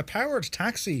 A powered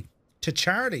taxi to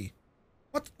Charlie?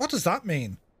 What does that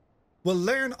mean? We'll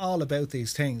learn all about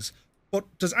these things. But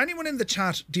does anyone in the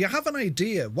chat, do you have an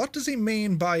idea? What does he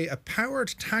mean by a powered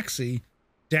taxi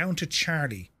down to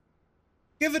Charlie?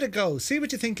 Give it a go. See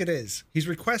what you think it is. He's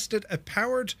requested a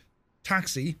powered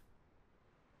taxi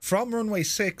from runway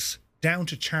 6 down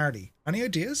to Charlie. Any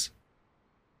ideas?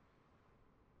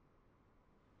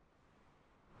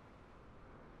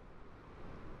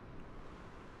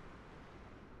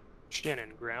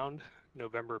 Shannon Ground,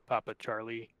 November Papa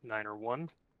Charlie 901.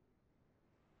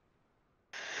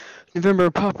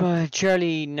 November Papa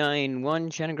Charlie 91,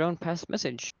 Shannon Ground, pass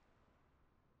message.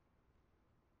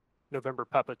 November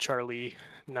Papa Charlie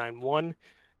 91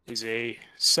 is a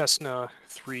Cessna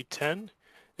 310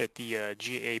 at the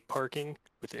GA parking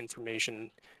with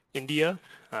information India,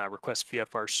 request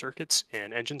VFR circuits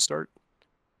and engine start.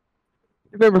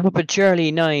 November Papa Charlie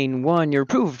 91, you're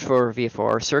approved for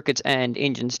VFR circuits and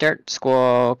engine start.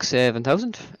 Squawk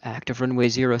 7000, active runway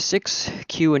 06,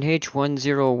 QNH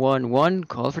 1011,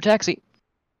 call for taxi.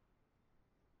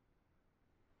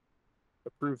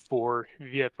 Approved for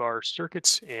VFR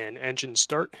circuits and engine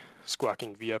start.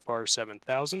 Squawking VFR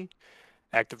 7000,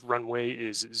 active runway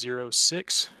is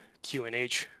 06,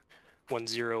 QNH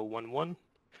 1011.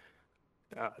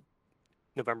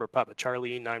 November Papa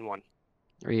Charlie 91.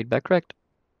 Read back correct.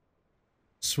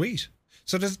 Sweet.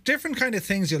 So there's different kind of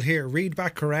things you'll hear. Read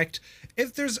back correct.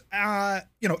 If there's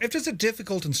if there's a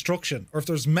difficult instruction or if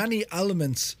there's many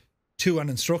elements to an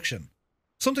instruction,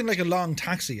 something like a long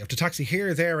taxi, you have to taxi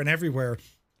here, there, and everywhere.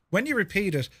 When you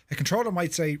repeat it, a controller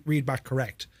might say read back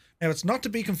correct. Now it's not to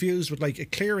be confused with like a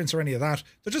clearance or any of that.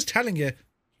 They're just telling you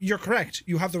you're correct.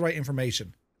 You have the right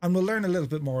information. And we'll learn a little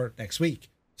bit more next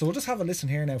week. So we'll just have a listen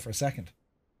here now for a second.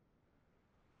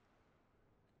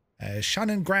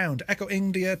 Shannon Ground, Echo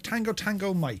India, Tango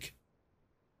Tango Mike.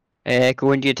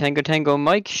 Echo India, Tango Tango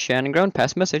Mike, Shannon Ground,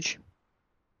 pass message.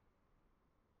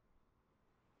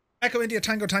 Echo India,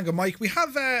 Tango Tango Mike. We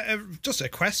have just a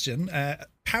question.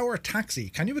 Power taxi,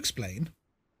 can you explain?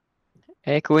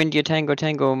 Echo India, Tango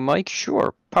Tango Mike,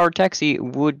 sure. Power taxi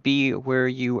would be where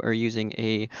you are using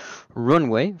a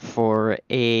runway for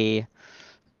a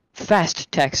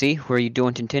fast taxi where you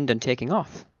don't intend on taking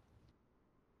off.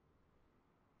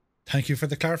 Thank you for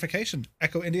the clarification.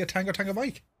 Echo India, Tango Tango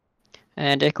Mike.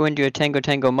 And Echo India, Tango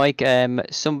Tango Mike,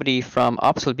 somebody from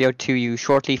Ops will be out to you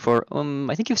shortly for,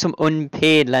 I think you have some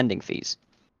unpaid landing fees.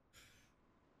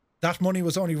 That money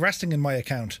was only resting in my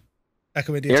account.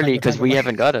 Echo India, Clearly, because we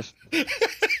haven't got it.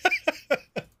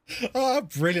 Oh,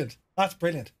 brilliant. That's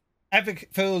brilliant. Epic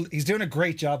Fool, he's doing a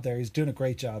great job there. He's doing a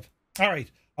great job. All right,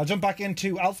 I'll jump back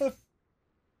into Alpha.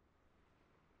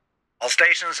 All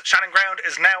stations, Shannon Ground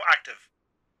is now active.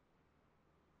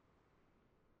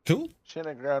 Cool.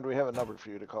 Shannon Ground, we have a number for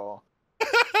you to call.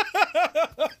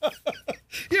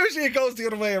 Usually it goes the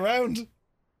other way around.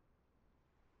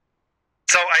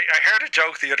 So I heard a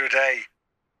joke the other day.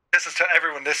 This is to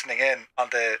everyone listening in on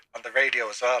the radio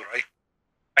as well, right?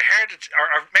 I heard it,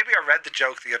 or maybe I read the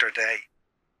joke the other day.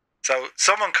 So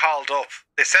someone called up.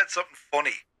 They said something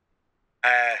funny.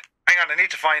 Hang on, I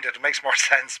need to find it. It makes more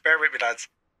sense. Bear with me, lads.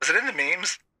 Was it in the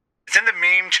memes? It's in the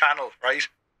meme channel, right?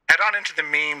 Head on into the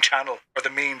meme channel or the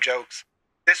meme jokes.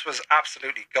 This was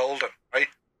absolutely golden, right?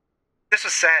 This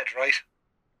was said, right?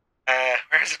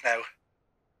 Where is it now?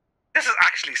 This is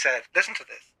actually said. Listen to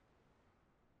this.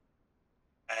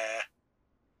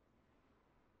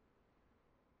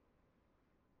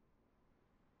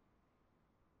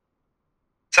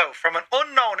 So, from an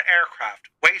unknown aircraft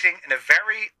waiting in a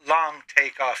very long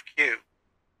takeoff queue,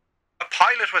 a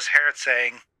pilot was heard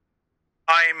saying,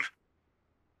 "I'm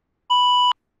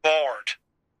bored."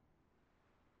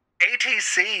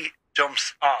 ATC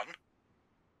jumps on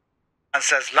and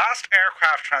says, "Last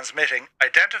aircraft transmitting,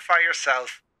 identify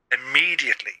yourself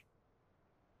immediately."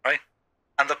 Right?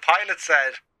 And the pilot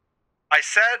said, "I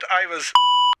said I was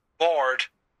bored,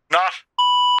 not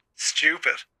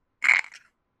stupid."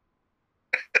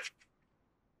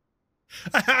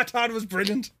 I thought it was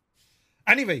brilliant.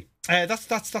 Anyway, that's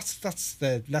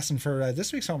the lesson for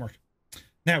this week's homework.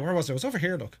 Now, where was it? It was over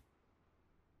here, look.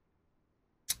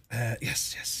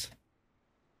 Yes.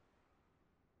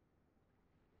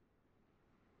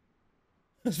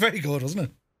 It's very good, wasn't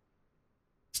it?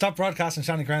 Stop broadcasting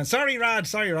Shannon Ground. Sorry, Rad.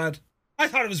 I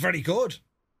thought it was very good.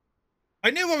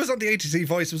 I knew I was on the ATC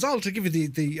voice. It was all to give you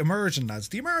the immersion, lads.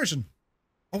 The immersion.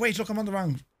 Oh, wait, look, I'm on the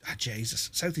wrong... Ah, Jesus.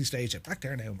 Southeast Asia. Back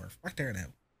there now, Murph. Back there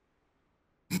now.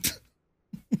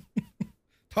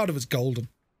 Thought it was golden.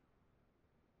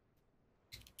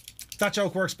 That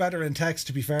joke works better in text,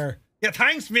 to be fair. Yeah,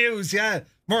 thanks, Muse. Yeah.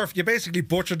 Murph, you basically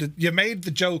butchered it. You made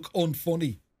the joke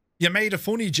unfunny. You made a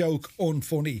funny joke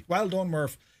unfunny. Well done,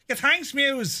 Murph. Yeah, thanks,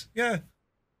 Muse. Yeah.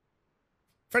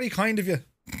 Very kind of you.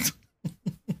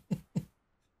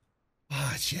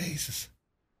 Ah, Jesus.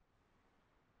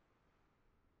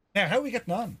 Now, how are we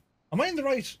getting on? Am I in the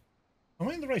right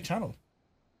channel?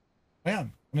 I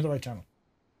am. I'm in the right channel.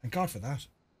 Thank God for that.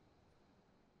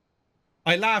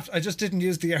 I laughed. I just didn't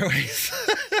use the airways.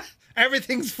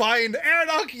 Everything's fine.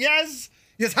 Airlock, yes.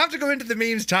 You just have to go into the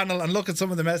memes channel and look at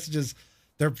some of the messages.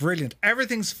 They're brilliant.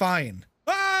 Everything's fine.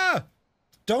 Ah!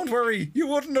 Don't worry. You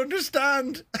wouldn't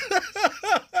understand.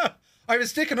 I was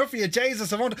sticking up for you,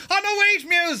 Jesus. I won't. Oh, no, wait,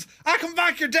 Muse. I come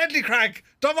back. You're deadly crack.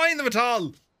 Don't mind them at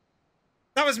all.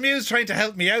 That was Muse trying to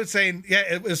help me out, saying, yeah,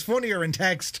 it was funnier in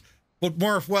text, but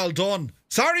Murph, well done.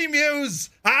 Sorry, Muse.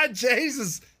 Ah,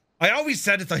 Jesus. I always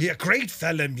said it, though. Yeah, great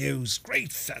fella, Muse.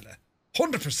 Great fella.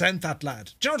 100% that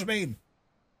lad. Do you know what I mean?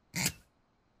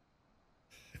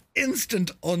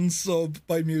 Instant unsub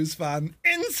by Muse fan.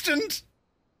 Instant.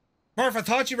 Murph, I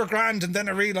thought you were grand, and then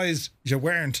I realised you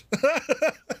weren't.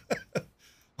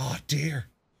 Oh, dear.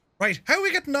 Right, how are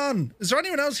we getting on? Is there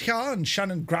anyone else here on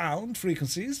Shannon Ground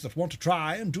frequencies that want to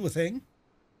try and do a thing?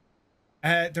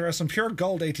 There are some pure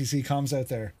gold ATC comms out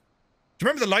there. Do you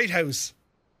remember the Lighthouse?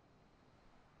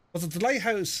 Was it the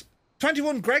Lighthouse?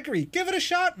 21 Gregory, give it a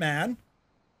shot, man.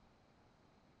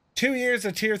 2 years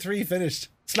of tier 3 finished.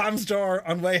 Slams door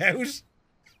on way out.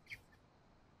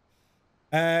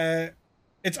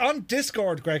 It's on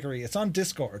Discord, Gregory. It's on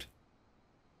Discord.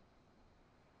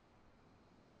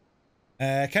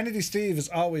 Kennedy Steve is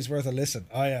always worth a listen.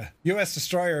 Oh yeah. US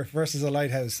Destroyer versus a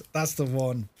Lighthouse. That's the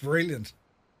one. Brilliant.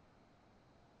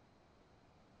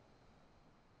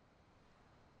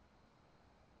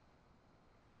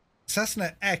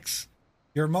 Cessna X.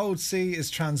 Your mode C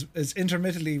is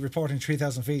intermittently reporting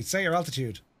 3,000 feet. Say your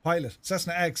altitude. Pilot.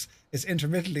 Cessna X is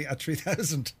intermittently at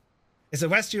 3,000. Is it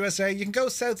West USA? You can go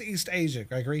Southeast Asia,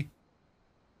 Gregory.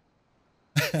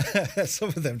 Some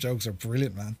of them jokes are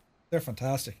brilliant, man. They're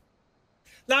fantastic.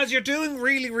 Lads, you're doing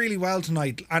really, really well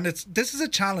tonight, and this is a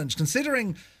challenge,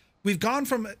 considering we've gone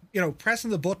from,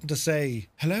 pressing the button to say,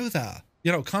 hello there,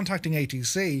 contacting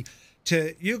ATC,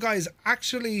 to you guys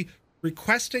actually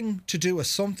requesting to do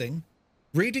something,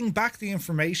 reading back the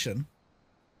information,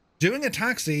 doing a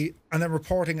taxi, and then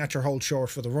reporting at your hold short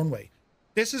for the runway.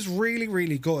 This is really,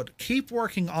 really good. Keep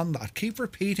working on that. Keep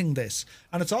repeating this.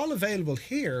 And it's all available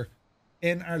here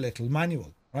in our little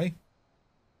manual, right?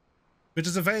 Which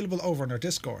is available over on our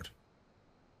Discord.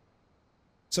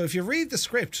 So if you read the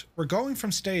script, we're going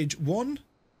from stage 1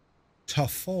 to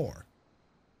 4.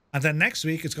 And then next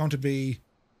week it's going to be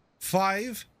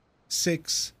 5,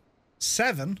 6,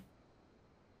 7,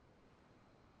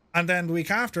 And then the week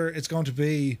after, it's going to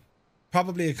be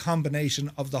probably a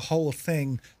combination of the whole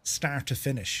thing, start to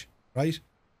finish, right?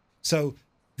 So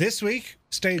this week,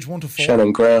 stage 1 to 4.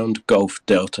 Shannon ground, Golf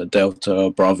Delta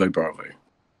Delta, Bravo Bravo.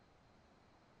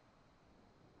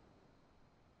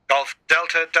 Golf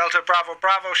Delta Delta Bravo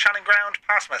Bravo, Shannon ground,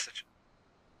 pass message.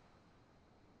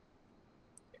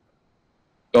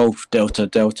 Golf Delta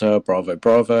Delta Bravo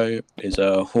Bravo is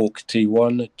a Hawk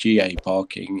T1 GA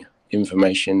parking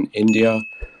information India.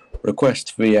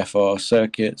 Request VFR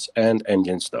circuits and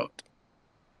engine start.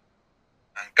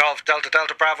 And Golf Delta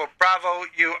Delta Bravo Bravo,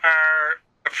 you are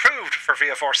approved for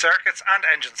VFR circuits and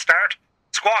engine start.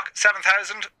 Squawk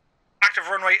 7000, active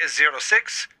runway is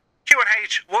 06,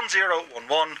 QNH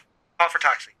 1011, call for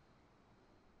taxi.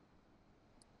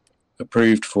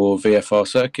 Approved for VFR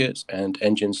circuits and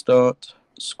engine start.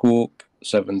 Squawk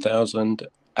 7000,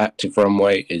 active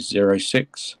runway is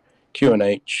 06,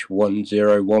 QNH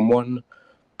 1011,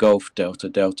 Golf Delta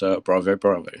Delta Bravo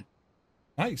Bravo.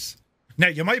 Nice. Now,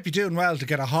 you might be doing well to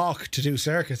get a Hawk to do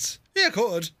circuits. Yeah,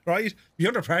 could, right? Be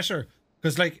under pressure.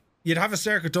 Because, like, you'd have a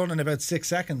circuit done in about 6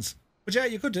 seconds. But yeah,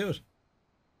 you could do it.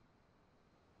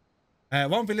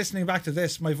 Won't be listening back to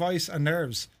this, my voice and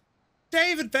nerves.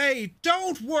 David Bay,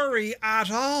 don't worry at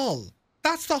all.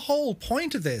 That's the whole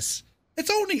point of this.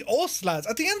 It's only us, lads.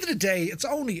 At the end of the day, it's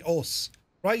only us,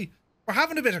 right? We're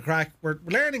having a bit of crack. We're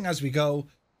learning as we go.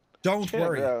 Don't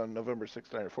worry. November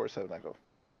 6947 Echo.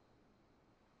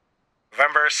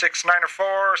 November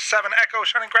 6947 Echo,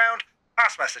 Shannon ground,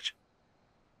 pass message.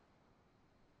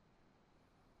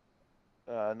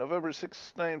 November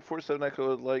 6947 Echo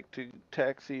would like to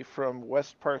taxi from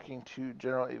West Parking to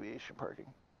General Aviation Parking.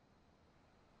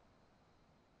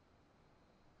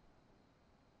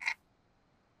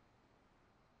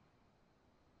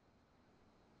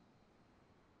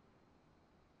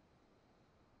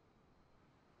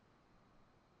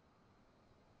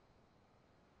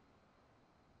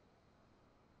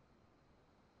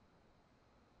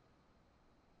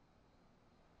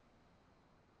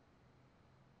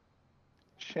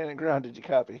 Shannon ground, did you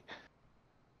copy?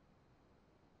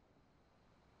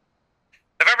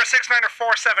 November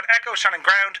 6947 Echo, Shannon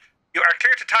ground. You are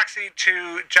clear to taxi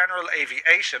to General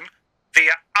Aviation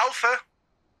via Alpha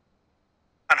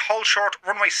and hold short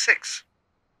runway 6.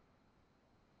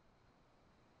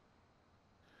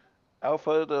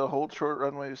 Alpha to hold short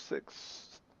runway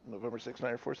 6, November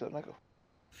 6947 Echo.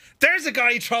 There's a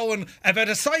guy throwing about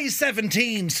a size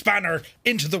 17 spanner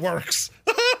into the works.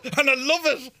 And I love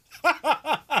it.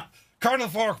 Colonel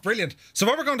Fork, brilliant. So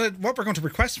what we're going to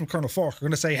request from Colonel Fork, we're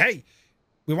going to say, hey,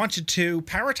 we want you to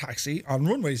power taxi on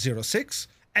runway 06,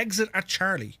 exit at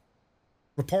Charlie.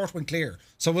 Report when clear.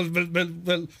 So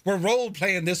we're role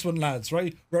playing this one, lads,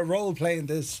 right? We're role playing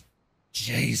this.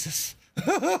 Jesus.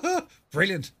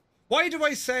 Brilliant. Why do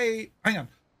I say, hang on.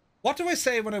 What do I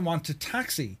say when I want to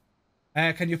taxi?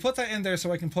 Can you put that in there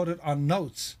so I can put it on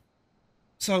notes?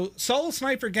 So, Soul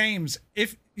Sniper Games,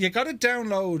 if you got to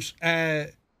download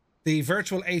the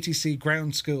virtual ATC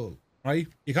ground school, right?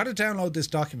 You got to download this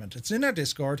document. It's in our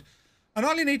Discord. And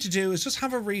all you need to do is just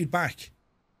have a read back.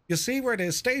 You'll see where it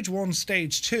is stage 1,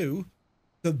 stage 2.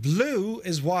 The blue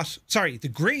is what, sorry, the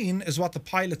green is what the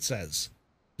pilot says.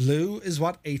 Blue is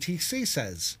what ATC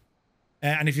says.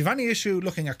 And if you've any issue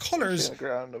looking at colours...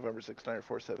 Ground, November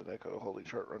 6947 Echo, holding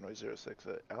short runway 06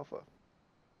 at Alpha.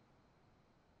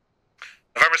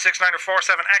 November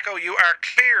 6947 Echo, you are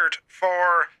cleared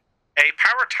for a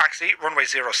power taxi, runway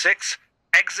 06,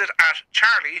 exit at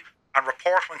Charlie, and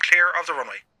report when clear of the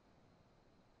runway.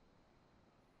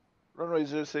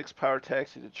 Runway 06, power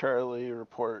taxi to Charlie,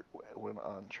 report when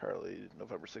on Charlie,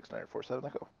 November 6947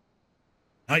 Echo.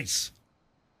 Nice.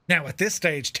 Now, at this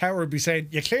stage, Tower would be saying,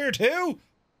 you clear too?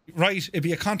 Right, it'd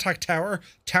be a contact Tower.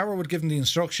 Tower would give them the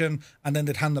instruction, and then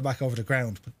they'd hand them back over the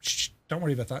ground. But shh, don't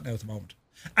worry about that now at the moment.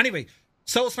 Anyway,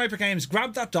 Soul Sniper Games,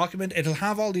 grab that document. It'll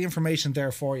have all the information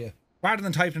there for you. Rather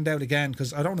than typing it out again,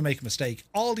 because I don't want to make a mistake.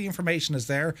 All the information is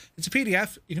there. It's a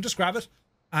PDF. You can just grab it,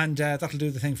 and that'll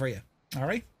do the thing for you. All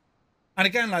right? And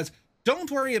again, lads,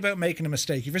 don't worry about making a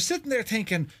mistake. If you're sitting there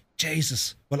thinking,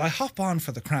 Jesus, will I hop on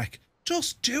for the crack?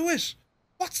 Just do it.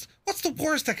 What's the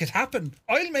worst that could happen?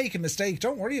 I'll make a mistake.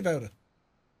 Don't worry about it.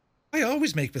 I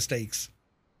always make mistakes.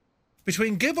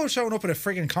 Between Gibbo showing up in a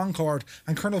friggin' Concorde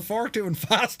and Colonel Fork doing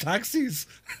fast taxis.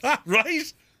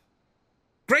 Right?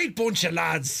 Great bunch of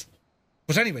lads.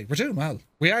 But anyway, we're doing well.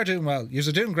 We are doing well.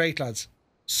 You're doing great, lads.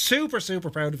 Super, super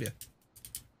proud of you.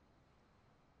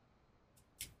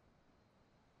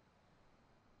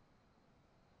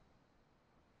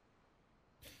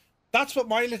 That's what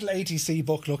my little ATC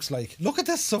book looks like. Look at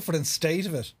the suffering state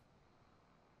of it.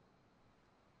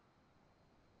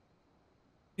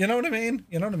 You know what I mean?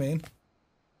 You know what I mean?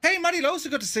 Hey, Matty Lowe,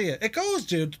 good to see you. It goes,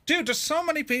 dude. Dude, there's so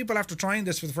many people after trying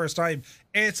this for the first time.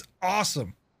 It's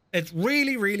awesome. It's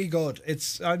really, really good.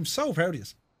 I'm so proud of you.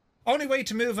 Only way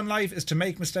to move in life is to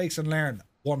make mistakes and learn.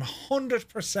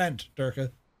 100%, Durka.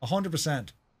 100%.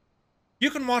 You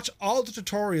can watch all the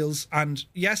tutorials, and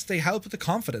yes, they help with the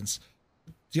confidence.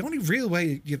 The only real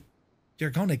way you're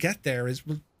going to get there is,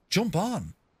 well, jump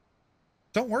on.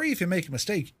 Don't worry if you make a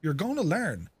mistake. You're going to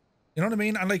learn. You know what I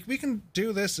mean? And like, we can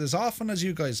do this as often as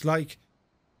you guys like.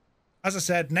 As I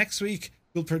said, next week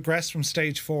we'll progress from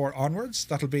stage 4 onwards.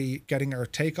 That'll be getting our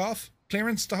takeoff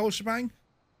clearance, the whole shebang.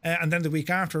 And then the week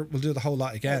after, we'll do the whole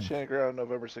lot again. Shannon Ground,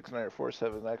 November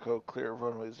 6947 Echo, clear of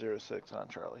runway 06 on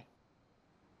Charlie.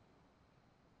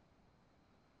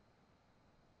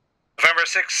 November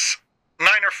 6,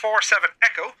 947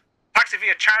 Echo, taxi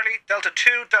via Charlie, Delta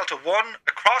 2, Delta 1,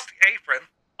 across the apron,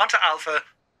 onto Alpha,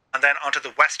 and then onto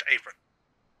the west apron.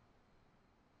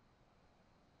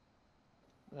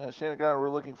 Shannon Ground, we're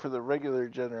looking for the regular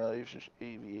general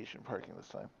aviation parking this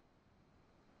time.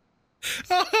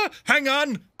 Hang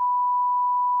on!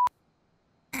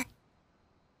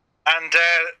 And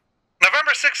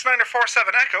November 6,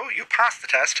 947 Echo, you passed the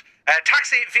test.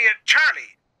 Taxi via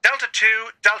Charlie, Delta 2,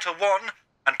 Delta 1,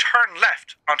 and turn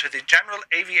left onto the general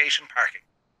aviation parking.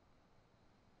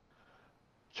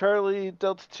 Charlie,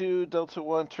 Delta 2, Delta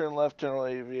 1, turn left, general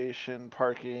aviation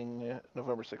parking,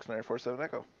 November 6, 947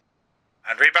 Echo.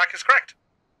 And readback is correct.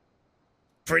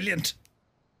 Brilliant.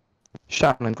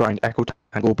 Shannon Ground, Echo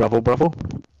Tango Bravo Bravo.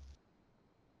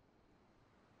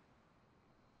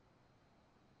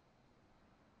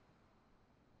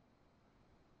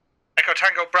 Echo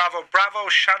Tango Bravo Bravo,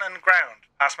 Shannon Ground.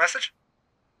 Pass message.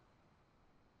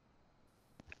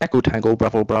 Echo Tango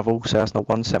Bravo Bravo, Cessna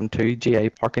 172, GA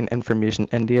Parking Information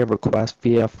India, request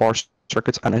VFR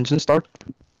circuits and engine start.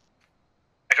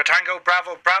 Echo Tango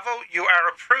Bravo Bravo, you are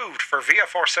approved for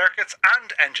VFR circuits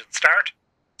and engine start.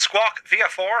 Squawk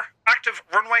VFR, active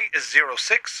runway is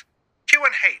 06,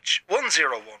 QNH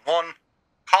 1011,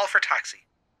 call for taxi.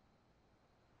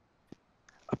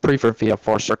 Approved for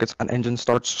VFR circuits and engine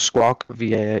starts, squawk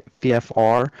via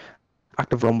VFR,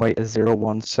 active runway is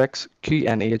 016,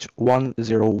 QNH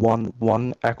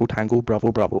 1011, Echo Tango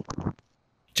Bravo Bravo.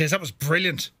 Jeez, that was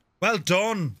brilliant. Well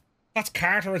done. That's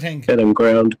Carter, I think. Shannon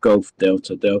Ground, Golf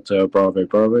Delta Delta Bravo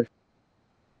Bravo.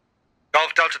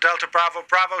 Golf Delta Delta Bravo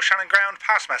Bravo, Shannon Ground,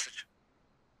 pass message.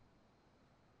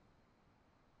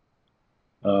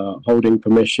 Holding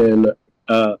permission.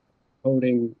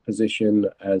 Holding position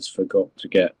as forgot to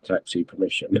get taxi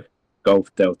permission.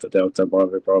 Golf Delta Delta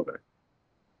Bravo Bravo.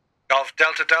 Golf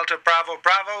Delta Delta Bravo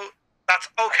Bravo, that's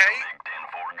okay.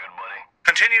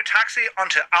 Continue taxi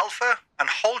onto Alpha and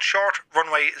hold short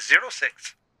runway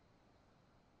 06.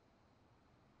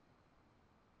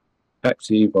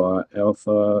 Taxi via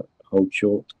Alpha, hold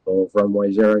short of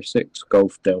runway 06,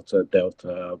 Golf Delta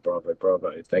Delta Bravo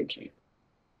Bravo. Thank you.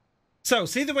 So,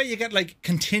 see the way you get like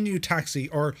continue taxi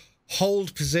or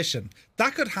hold position?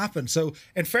 That could happen. So,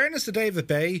 in fairness to David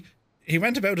Bay, he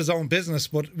went about his own business,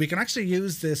 but we can actually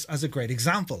use this as a great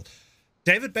example.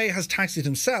 David Bay has taxied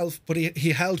himself, but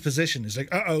he held position. He's like,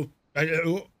 I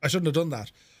shouldn't have done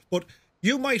that. But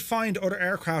you might find other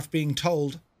aircraft being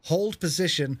told, hold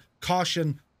position,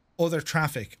 caution, other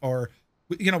traffic, or,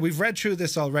 you know, we've read through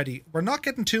this already. We're not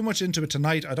getting too much into it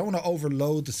tonight. I don't want to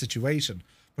overload the situation.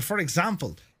 But for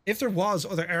example, if there was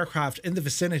other aircraft in the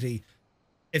vicinity,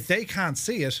 if they can't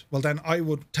see it, well, then I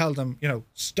would tell them, you know,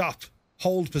 stop,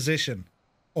 hold position,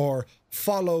 or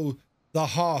follow the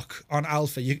hawk on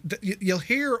Alpha. You'll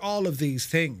hear all of these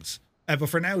things, but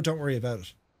for now, don't worry about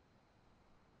it.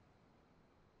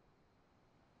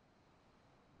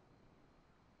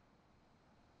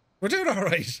 We're doing all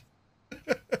right.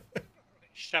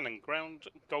 Shannon Ground,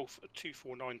 Golf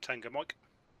 249 Tango Mike.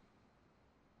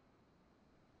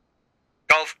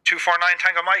 Golf 249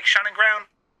 Tango Mike, Shannon Ground,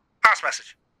 pass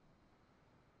message.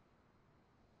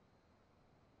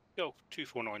 Golf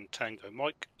 249 Tango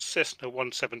Mike, Cessna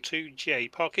 172, GA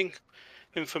parking.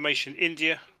 Information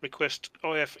India, request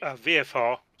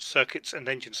VFR, circuits and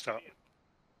engine start.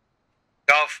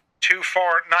 Golf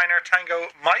 249er Tango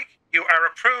Mike, you are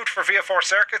approved for VFR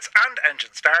circuits and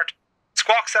engine start.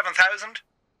 Squawk 7000,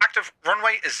 active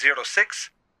runway is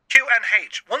 06,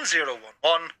 QNH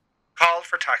 1011, call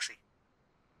for taxi.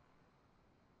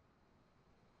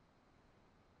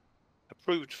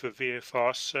 Approved for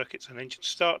VFR circuits and engine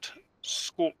start.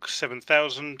 Squawk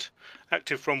 7000,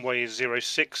 active runway is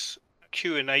 06,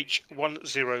 QNH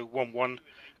 1011,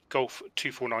 Golf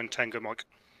 249 Tango Mike.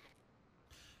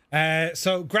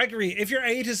 So Gregory, if your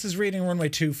ATIS is reading runway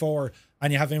 24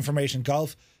 and you have information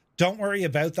golf, Don't worry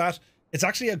about that. It's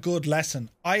actually a good lesson.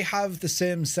 I have the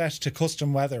sim set to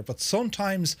custom weather, but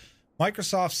sometimes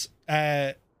Microsoft's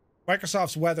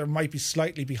weather might be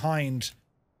slightly behind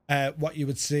what you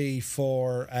would see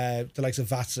for the likes of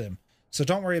VATSim. So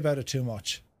don't worry about it too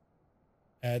much.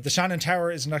 The Shannon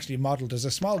Tower isn't actually modelled. There's a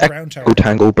small ground tower.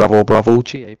 Tango Bravo Bravo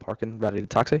GA parking ready to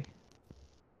taxi.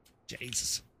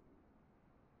 Jesus.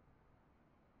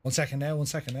 1 second now, 1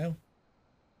 second now.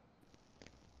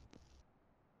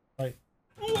 Right.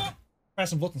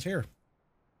 Pressing buttons here.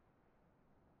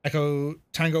 Echo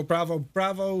Tango Bravo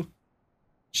Bravo.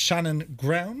 Shannon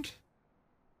ground.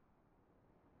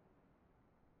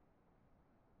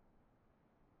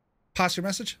 Pass your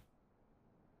message.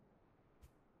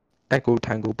 Echo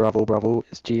Tango Bravo Bravo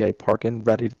is GA parking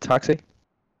ready to taxi.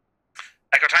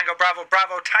 Echo Tango Bravo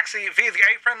Bravo taxi via the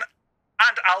apron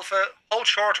and Alpha hold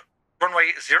short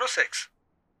runway 06.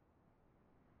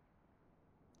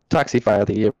 Taxi via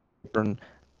the apron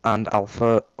and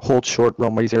Alpha hold short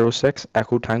runway 06.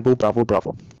 Echo Tango Bravo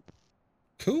Bravo.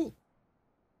 Cool.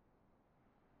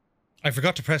 I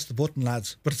forgot to press the button,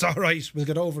 lads, but it's all right. We'll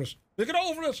get over it. We'll get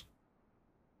over it.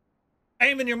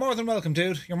 Eamon, you're more than welcome,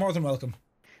 dude. You're more than welcome.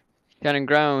 Shannon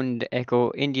ground,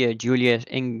 Echo India Juliet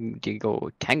Indigo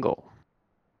Tango.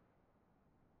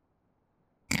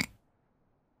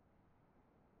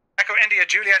 Echo India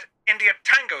Juliet India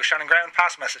Tango, Shannon ground,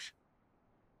 pass message.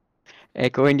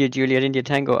 Echo India Juliet India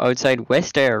Tango outside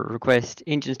West Air. Request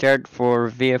engine start for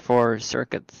VFR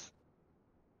circuits.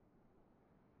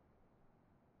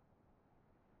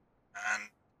 And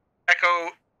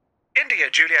Echo India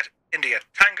Juliet India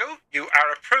Tango, you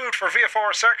are approved for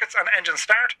VFR circuits and engine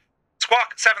start.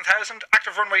 Squawk 7000,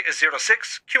 active runway is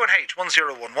 06, QNH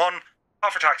 1011,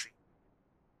 offer taxi.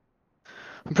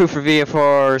 Approved for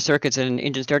VFR circuits and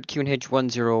engine start. QNH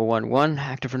 1011.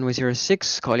 Active runway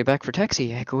 06. Call you back for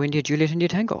taxi. Echo India Juliet India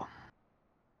Tango.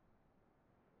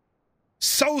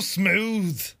 So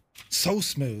smooth. So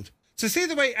smooth. So see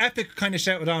the way Epic kind of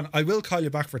shouted on, I will call you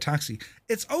back for taxi.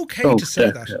 It's okay to say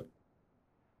that.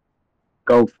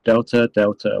 Golf Delta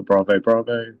Delta Bravo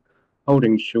Bravo.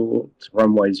 Holding short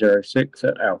runway 06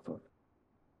 at Alpha.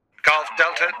 Golf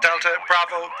Delta Delta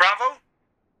Bravo Bravo.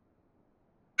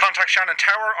 Contact Shannon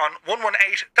Tower on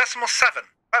 118.7.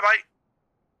 Bye-bye.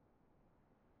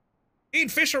 Ian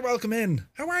Fisher, welcome in.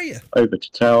 How are you? Over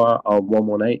to Tower on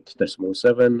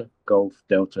 118.7. Golf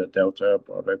Delta Delta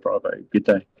Bravo Bravo. Good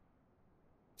day.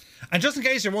 And just in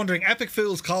case you're wondering, Epic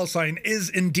Fool's call sign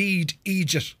is indeed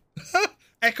Egypt.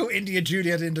 Echo India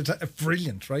Juliet India.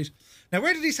 Brilliant, right? Now,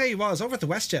 where did he say he was? Over at the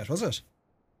WestJet, was it?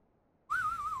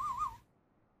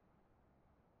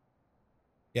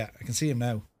 Yeah, I can see him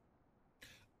now.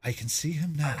 I can see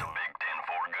him now.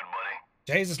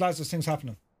 Jesus, lads, this thing's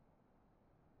happening.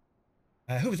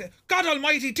 Who is it? God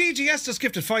almighty, TGS just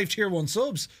gifted 5 tier 1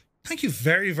 subs. Thank you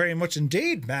very, very much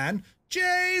indeed, man.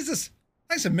 Jesus.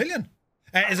 Thanks a million.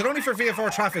 Is it only for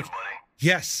VFR traffic?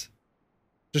 Yes.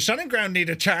 Does Shannon Ground need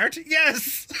a chart?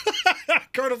 Yes.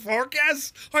 Current of Fork,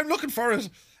 yes. I'm looking for it.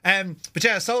 But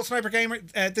yeah, Soul Sniper Gamer,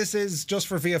 this is just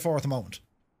for VFR at the moment.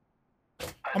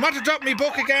 I'm about to drop me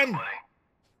book again.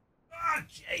 Ah,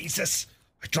 Jesus.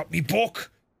 I dropped me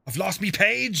book. I've lost me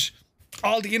page.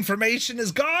 All the information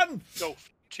is gone.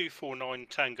 Golf 249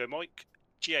 Tango Mike.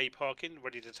 GA parking,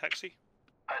 ready to taxi.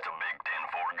 That's a big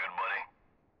 10-4, good buddy.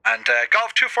 And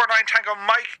Golf 249 Tango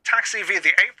Mike, taxi via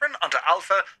the apron onto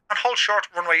Alpha and hold short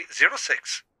runway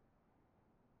 06.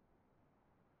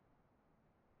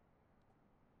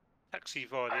 Taxi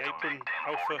via the apron,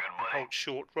 Alpha, and hold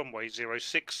short runway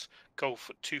 06.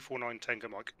 Golf 249 Tango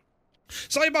Mike.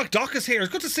 Zybok Doc is here.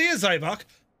 It's good to see you, Zybok.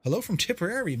 Hello from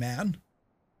Tipperary, man.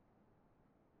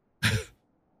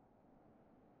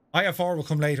 IFR will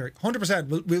come later.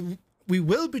 100%. We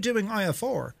will be doing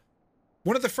IFR.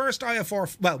 One of the first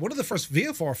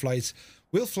VFR flights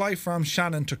will fly from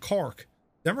Shannon to Cork.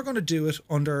 Then we're going to do it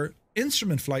under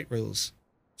instrument flight rules.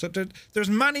 So there's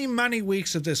many, many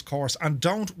weeks of this course, and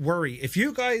don't worry. If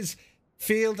you guys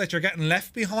feel that you're getting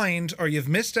left behind or you've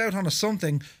missed out on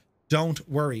something, don't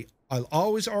worry. I'll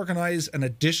always organize an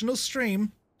additional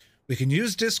stream. We can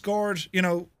use Discord,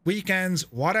 weekends,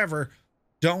 whatever.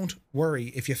 Don't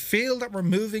worry. If you feel that we're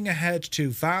moving ahead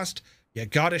too fast, you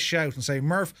gotta shout and say,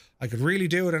 Murph, I could really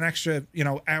do it an extra,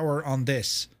 hour on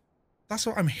this. That's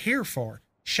what I'm here for.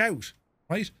 Shout,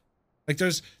 right? Like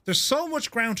there's so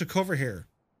much ground to cover here.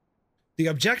 The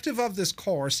objective of this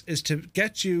course is to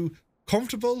get you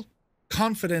comfortable,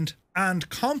 confident, and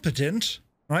competent,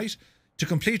 right? To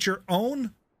complete your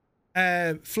own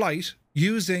flight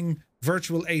using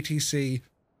virtual ATC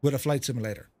with a flight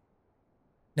simulator.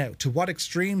 Now, to what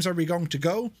extremes are we going to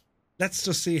go? Let's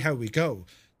just see how we go.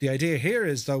 The idea here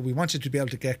is, though, we want you to be able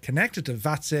to get connected to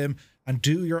VATSim and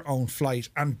do your own flight,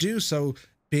 and do so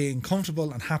being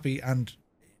comfortable and happy and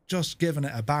just giving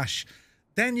it a bash.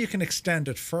 Then you can extend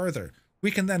it further.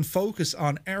 We can then focus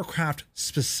on aircraft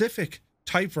specific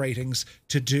type ratings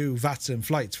to do VATSim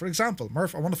flights. For example,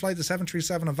 Murph, I want to fly the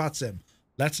 737 on VATSim.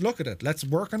 Let's look at it. Let's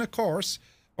work on a course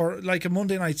or like a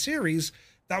Monday night series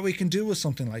that we can do with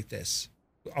something like this.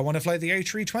 I want to fly the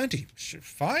A320. Sure,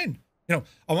 fine. You know,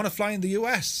 I want to fly in the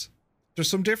US. There's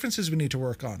some differences we need to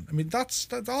work on. I mean, that's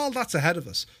all that's ahead of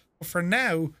us. But for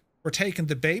now, we're taking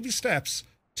the baby steps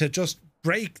to just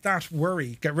break that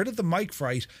worry, get rid of the mic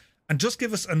fright, and just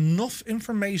give us enough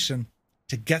information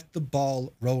to get the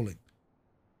ball rolling.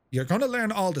 You're going to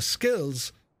learn all the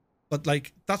skills, but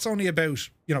like that's only about,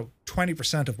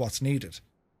 20% of what's needed.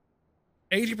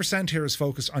 80% here is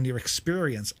focused on your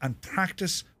experience and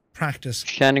practice.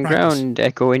 Shannon practice. Ground,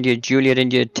 Echo India Juliet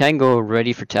India Tango,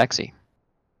 ready for taxi.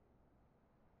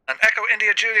 And Echo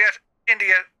India Juliet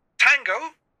India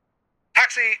Tango,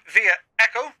 taxi via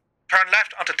Echo, turn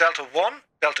left onto Delta 1,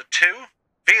 Delta 2,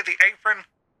 via the apron,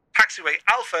 taxiway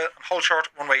Alpha, and hold short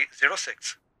runway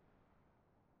 06.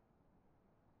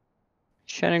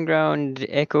 Shannon Ground,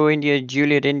 Echo India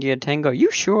Juliet India Tango.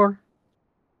 You sure?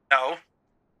 No.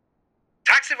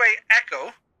 Taxiway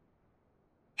Echo,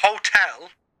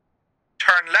 hotel,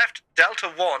 turn left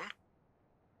Delta 1,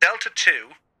 Delta 2,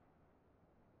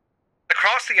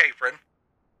 across the apron,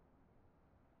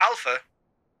 Alpha,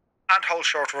 and hold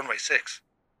short runway 6.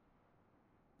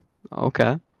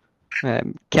 Okay.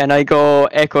 Can I go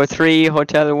Echo 3,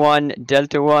 Hotel 1,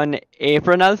 Delta 1,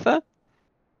 Apron Alpha?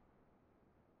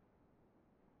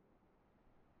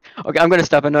 Okay, I'm going to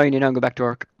stop annoying you now and go back to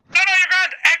work. No, you're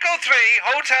grand. Echo 3,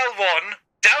 Hotel 1,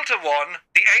 Delta 1,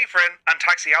 the apron, and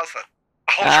taxi Alpha.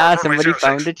 Hold short runway Somebody 06.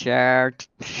 found the chart.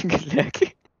 Good luck.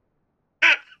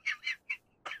 I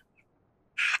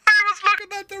was looking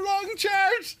at the wrong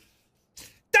chart.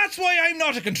 That's why I'm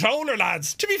not a controller,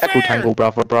 lads. To be Echo fair. Tango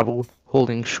Bravo Bravo,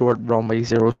 holding short runway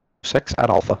 06 at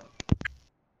Alpha.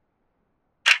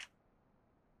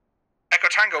 Echo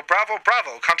Tango Bravo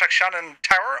Bravo. Contact Shannon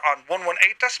Tower on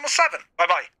 118.7.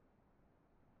 Bye-bye.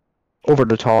 Over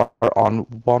the tower on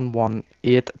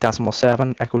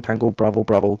 118.7, Echo Tango Bravo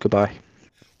Bravo, goodbye.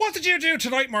 What did you do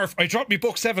tonight, Murph? I dropped me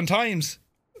book 7 times.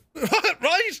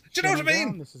 Right? Do you know what I mean?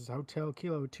 Down, this is Hotel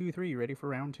Kilo 23, ready for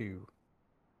round 2.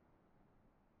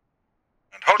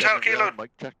 And Hotel Kilo... And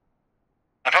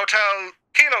Hotel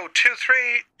Kilo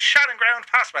 23, Shannon Ground,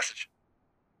 pass message.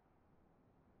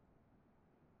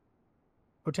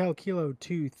 Hotel Kilo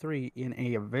 23 in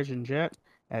a Vision Jet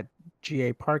at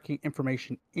GA Parking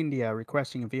Information India,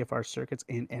 requesting VFR circuits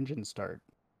and engine start.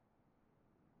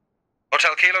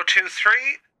 Hotel Kilo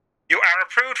 23, you are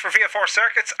approved for VFR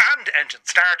circuits and engine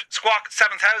start. Squawk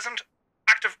 7000,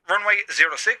 active runway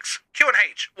 06,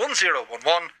 QNH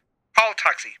 1011, call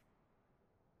taxi.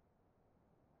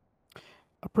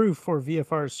 Approved for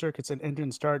VFR circuits and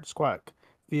engine start. Squawk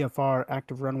VFR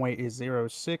active runway is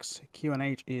 06,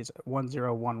 QNH is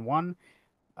 1011,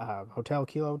 Hotel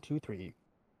Kilo 23.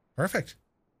 Perfect.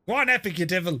 Go on, Epic, you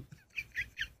devil.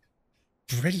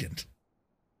 Brilliant.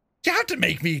 You have to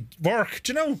make me work,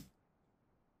 do you know?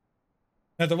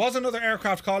 Now, there was another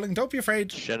aircraft calling. Don't be afraid.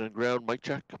 Shannon Ground, mic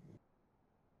check.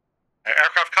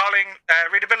 Aircraft calling.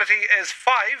 Readability is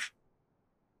 5.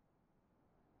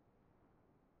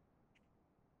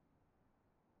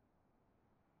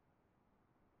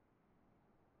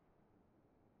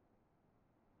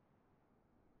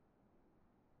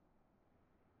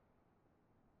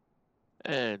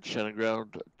 And Shannon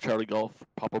Ground, Charlie Golf,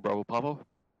 Papa Bravo Papa.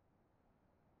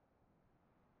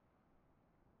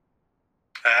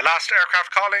 Last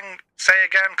aircraft calling. Say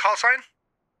again, call sign.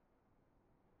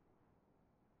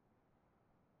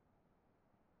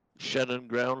 Shannon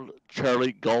Ground,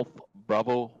 Charlie Golf,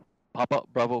 Bravo Papa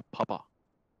Bravo Papa.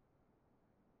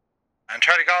 And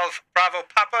Charlie Golf, Bravo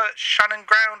Papa, Shannon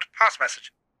Ground, pass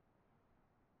message.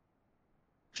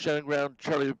 Shannon Ground,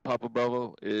 Charlie Papa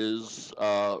Bravo is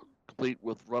complete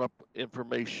with run-up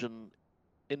information.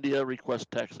 India, request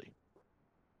taxi.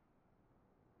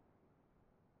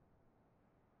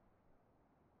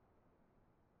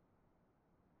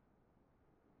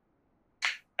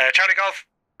 Charlie Golf,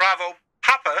 Bravo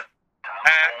Papa,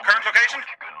 current location?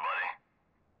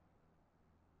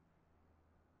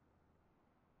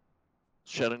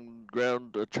 Shannon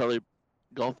Ground, Charlie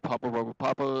Golf Papa Bravo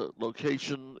Papa.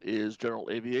 Location is General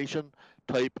Aviation.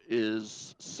 Type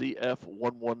is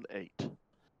CF118.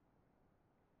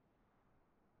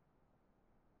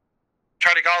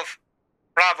 Charlie Golf,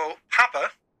 Bravo Papa,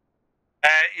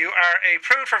 You are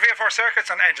approved for VFR circuits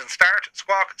and engine start.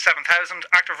 Squawk 7000,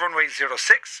 active runway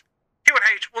 06,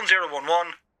 QNH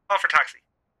 1011, call for taxi.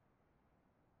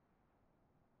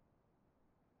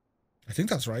 I think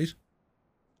that's right.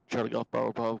 Charlie Golf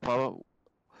Bravo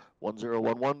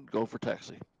 1011, go for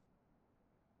taxi.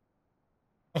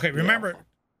 Okay, remember.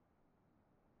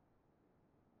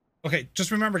 Okay, just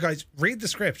remember, guys. Read the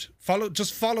script.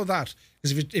 Just follow that.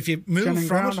 Because if you move Shannon from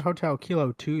Ground, it, Hotel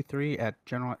Kilo 23 at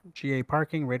General GA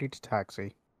parking, ready to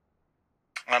taxi.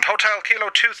 and Hotel Kilo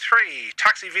 23,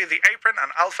 taxi via the apron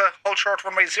and Alpha, hold short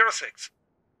runway 06.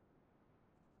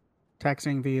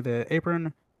 Taxiing via the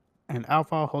apron and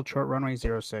Alpha, hold short runway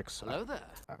 06. Hello there.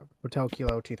 Hotel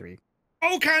Kilo 23.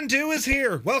 Oh, can do is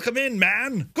here. Welcome in,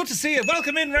 man. Good to see you.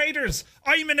 Welcome in, Raiders.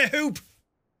 I'm in a hoop.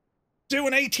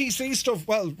 Doing ATC stuff.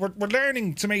 Well, we're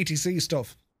learning some ATC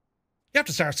stuff. You have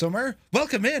to start somewhere.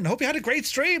 Welcome in. Hope you had a great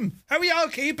stream. How are y'all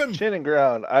keeping? Shannon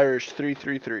Ground, Irish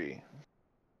 333.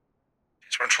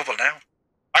 We're in trouble now.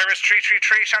 Irish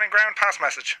 333, Shannon Ground, pass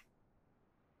message.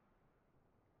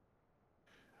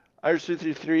 Irish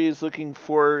 333 is looking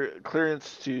for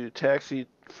clearance to taxi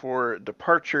for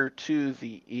departure to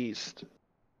the east.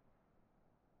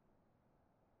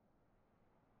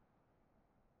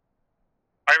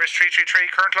 Irish 333,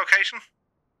 current location?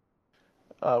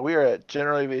 We are at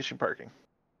General Aviation Parking.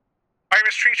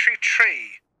 Irish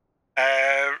 333,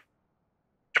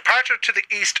 departure to the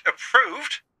east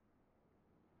approved.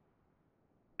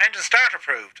 Engine start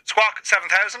approved. Squawk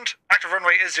 7000, active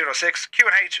runway is 06,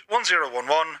 QNH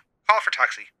 1011, call for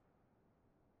taxi.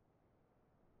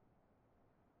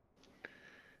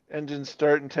 Engine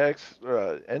start and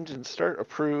engine start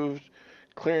approved.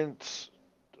 Clearance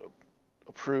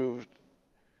approved.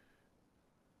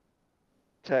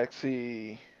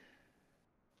 Taxi.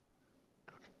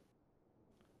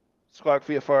 Squawk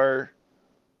VFR.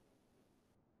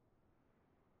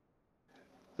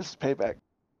 This is payback.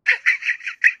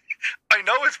 I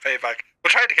know it's payback. We'll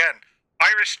try it again.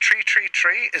 Irish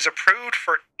 333 is approved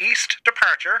for east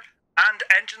departure and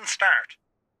engine start.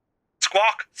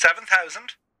 Squawk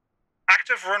 7000.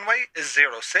 Active runway is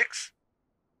 06.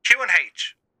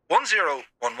 QNH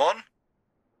 1011.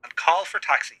 And call for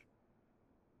taxi.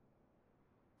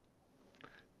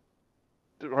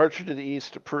 Departure to the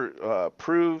east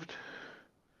approved.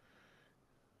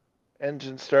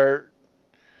 Engine start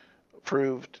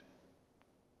approved.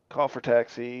 Call for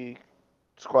taxi.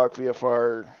 Squawk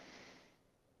VFR.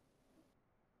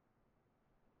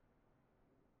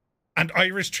 And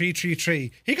Irish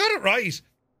 333. He got it right.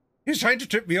 He was trying to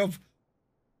trip me up.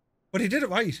 But he did it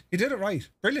right. He did it right.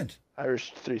 Brilliant.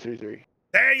 Irish 333.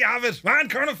 There you have it. Man,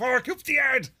 corner fork, up the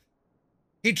yard.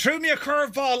 He threw me a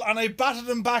curveball and I batted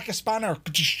him back a spanner.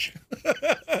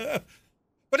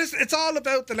 But it's all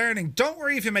about the learning. Don't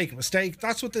worry if you make a mistake.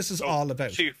 That's what this is all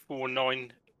about.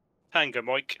 249 Tango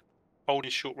Mike,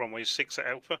 holding short runway 6 at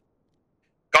Alpha.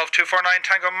 Golf 249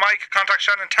 Tango Mike, contact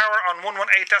Shannon Tower on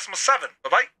 118.7.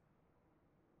 Bye-bye.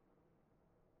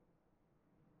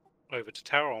 Over to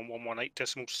Tower on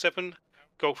 118.7.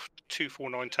 Golf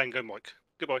 249 Tango Mike.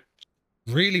 Goodbye.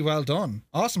 Really well done.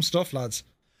 Awesome stuff, lads.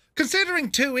 Considering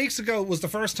 2 weeks ago was the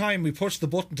first time we pushed the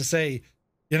button to say,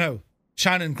 you know,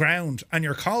 Shannon Ground and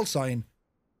your call sign,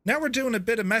 now we're doing a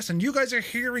bit of messing. You guys are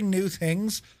hearing new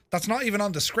things that's not even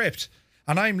on the script.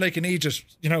 And I'm like an Aegis,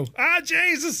 you know,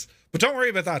 Jesus. But don't worry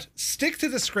about that. Stick to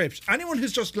the script. Anyone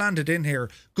who's just landed in here,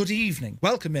 good evening.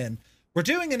 Welcome in. We're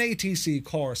doing an ATC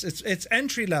course. It's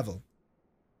entry level.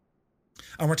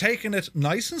 And we're taking it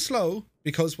nice and slow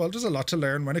because, well, there's a lot to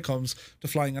learn when it comes to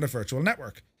flying on a virtual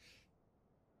network.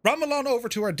 Ramble on over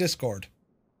to our Discord. !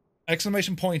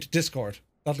 Discord.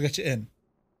 That'll get you in.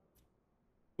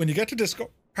 When you get to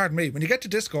Discord, when you get to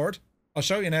Discord, I'll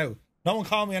show you now. No one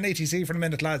call me on ATC for a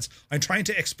minute, lads. I'm trying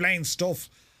to explain stuff.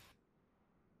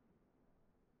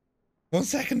 1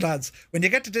 second, lads. When you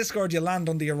get to Discord, you land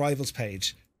on the arrivals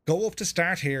page. Go up to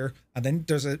start here, and then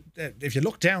there's if you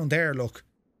look down there, look,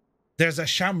 there's a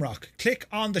shamrock. Click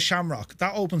on the shamrock.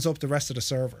 That opens up the rest of the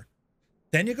server.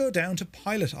 Then you go down to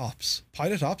Pilot Ops.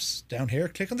 Pilot Ops, down here,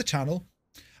 click on the channel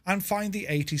and find the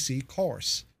ATC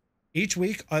course. Each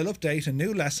week, I'll update a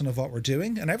new lesson of what we're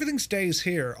doing, and everything stays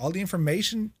here. All the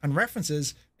information and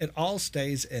references, it all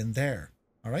stays in there.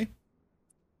 All right?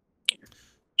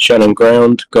 Shannon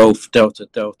Ground, Golf, Delta,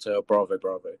 Delta, Bravo,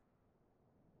 Bravo.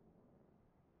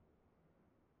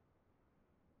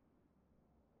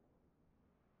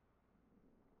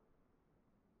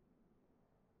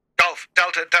 Golf,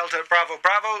 Delta, Delta, Bravo,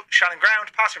 Bravo, Shannon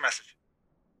Ground, pass your message.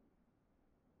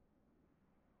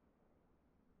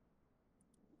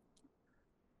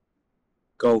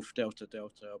 Golf Delta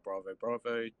Delta Bravo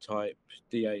Bravo, type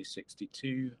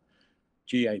DA62,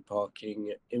 GA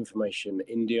parking, information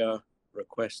India,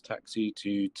 request taxi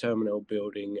to terminal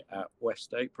building at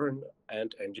West Apron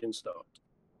and engine start.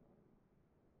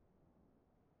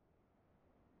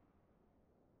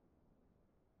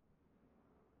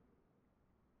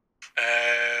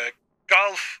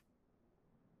 Golf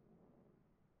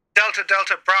Delta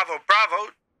Delta Bravo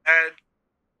Bravo,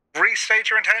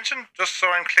 restate your intention, just so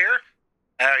I'm clear.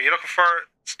 Are you looking for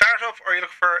startup or are you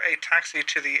looking for a taxi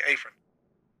to the apron?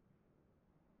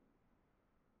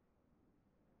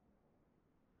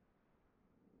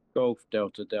 Golf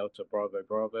Delta Delta Bravo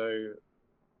Bravo,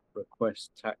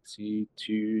 request taxi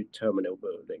to terminal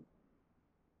building.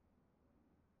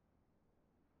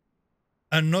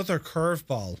 Another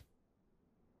curveball.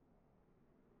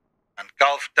 And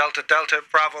Golf Delta Delta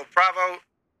Bravo Bravo,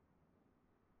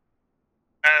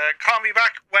 call me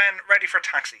back when ready for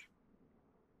taxi.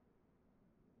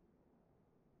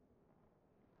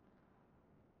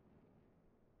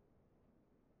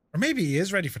 Or maybe he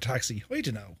is ready for taxi. I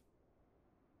don't know.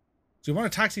 So you want a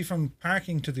taxi from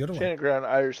parking to the other one? Shannon Ground,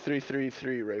 Irish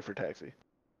 333, ready for taxi.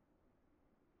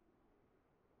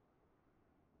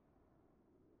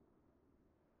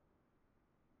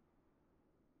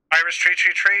 Irish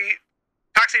 333,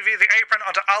 taxi via the apron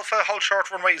onto Alpha, hold short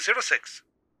runway 06.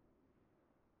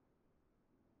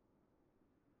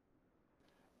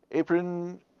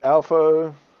 Apron,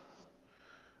 Alpha,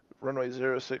 runway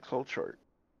 06, hold short.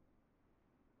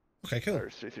 Okay, cool.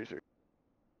 Irish 333.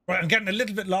 Right, I'm getting a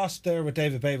little bit lost there with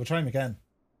David Bay. We'll try him again.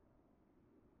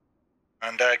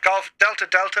 And Golf Delta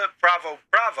Delta Bravo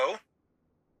Bravo.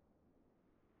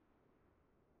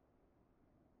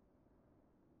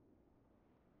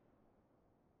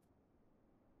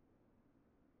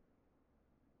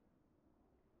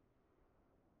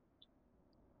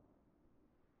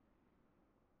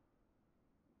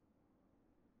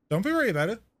 Don't be worried about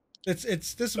it. This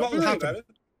is what will happen.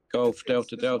 Golf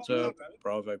Delta Delta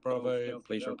Bravo Bravo,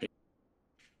 please repeat.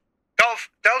 Golf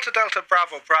Delta Delta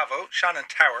Bravo Bravo, Shannon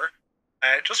Tower.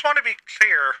 Just want to be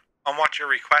clear on what you're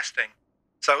requesting.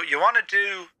 So you want to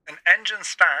do an engine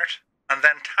start and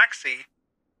then taxi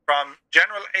from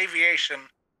general aviation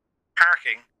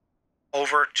parking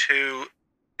over to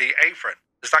the apron.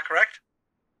 Is that correct?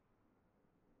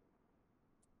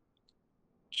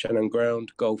 Shannon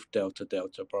Ground, Golf Delta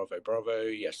Delta Bravo Bravo,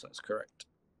 yes, that's correct.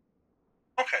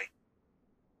 Okay.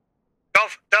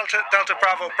 Golf Delta Delta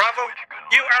Bravo Bravo,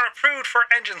 you are approved for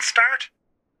engine start.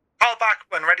 Call back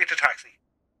when ready to taxi.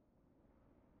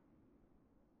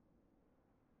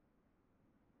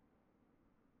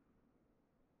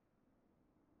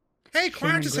 Hey,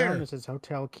 Quart is here. This is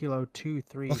Hotel Kilo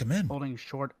 23. Welcome in. Holding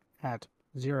short at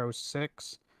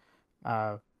 06.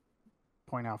 Point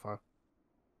Alpha.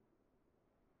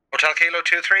 Hotel Kilo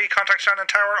 23, contact Shannon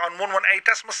Tower on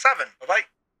 118.7. Bye-bye.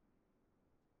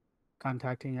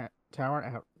 Contacting at tower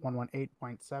at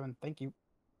 118.7. Thank you.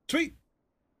 Sweet.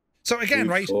 So again,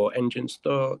 right? For engine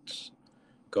starts,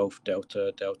 Golf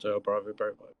Delta Delta Bravo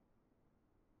Bravo.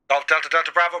 Golf Delta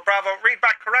Delta Bravo Bravo, read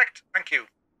back correct. Thank you.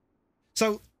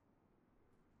 So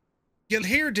you'll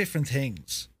hear different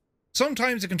things.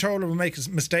 Sometimes a controller will make a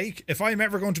mistake. If I'm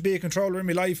ever going to be a controller in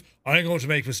my life, I'm going to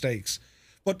make mistakes.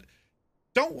 But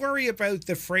don't worry about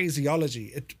the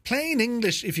phraseology. Plain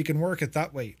English, if you can work it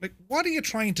that way. Like, what are you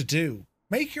trying to do?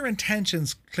 Make your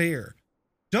intentions clear.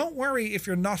 Don't worry if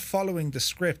you're not following the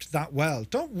script that well.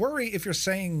 Don't worry if you're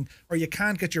saying or you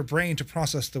can't get your brain to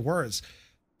process the words.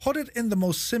 Put it in the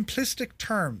most simplistic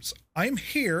terms. I'm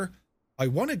here. I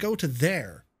want to go to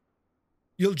there.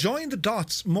 You'll join the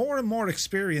dots. More and more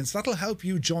experience. That'll help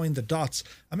you join the dots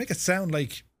and make it sound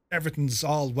like everything's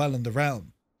all well in the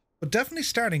realm. But definitely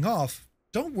starting off,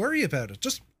 don't worry about it.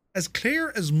 Just as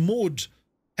clear as mud.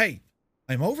 Hey,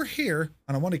 I'm over here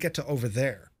and I want to get to over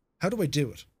there. How do I do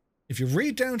it? If you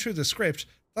read down through the script,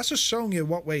 that's just showing you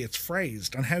what way it's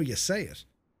phrased and how you say it.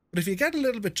 But if you get a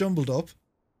little bit jumbled up,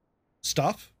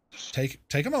 stop, take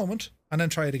a moment, and then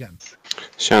try it again.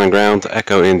 Shannon Ground,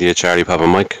 Echo India Charlie Papa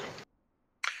Mike.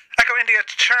 Echo India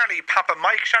Charlie Papa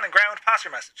Mike, Shannon Ground, pass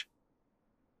your message.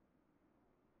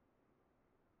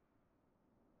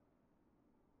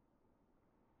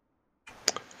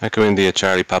 Echo India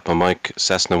Charlie Papa Mike,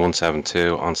 Cessna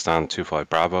 172 on stand 25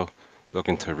 Bravo,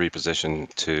 looking to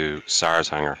reposition to SARS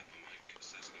hangar.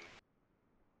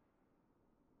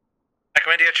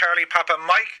 Echo India Charlie Papa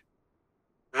Mike,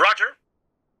 Roger.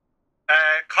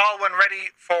 Call when ready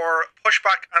for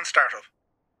pushback and startup.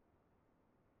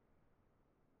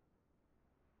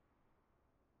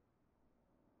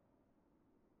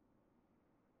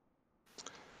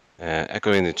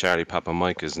 Echo India Charlie Papa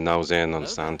Mike is nose in on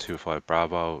stand 25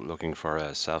 Bravo, looking for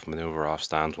a self-maneuver off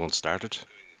stand once started.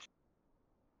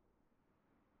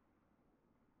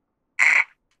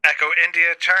 Echo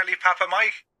India Charlie Papa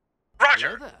Mike.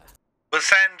 Roger. We'll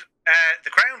send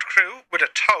the ground crew with a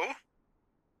tow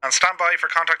and stand by for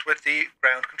contact with the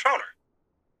ground controller.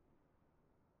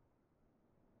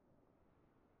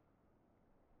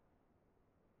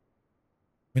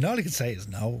 I mean, all he can say is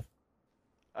no.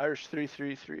 Irish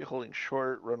 333 holding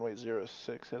short, runway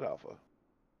 06 at Alpha.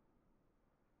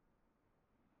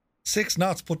 6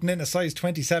 knots, putting in a size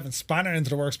 27 spanner into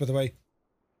the works, by the way.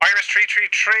 Irish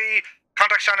 333,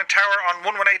 contact Shannon Tower on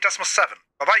 118.7.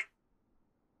 Bye-bye.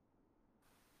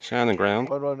 Shannon ground.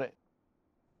 118.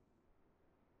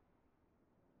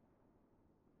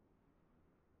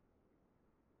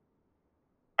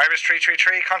 Irish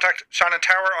 333, contact Shannon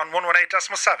Tower on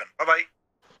 118.7. Bye-bye.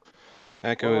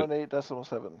 Echo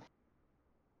 118.7.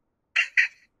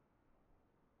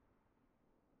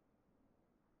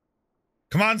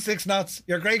 Come on, 6 knots.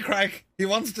 You're great, Craig. He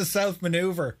wants to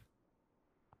self-maneuver.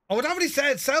 Oh, what have he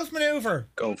said? Self-maneuver.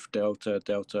 Golf Delta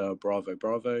Delta Bravo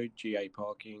Bravo, GA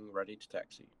parking, ready to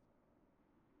taxi.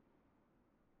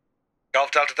 Golf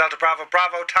Delta Delta Bravo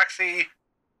Bravo, taxi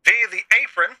via the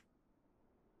apron,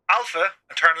 Alpha,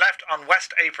 and turn left on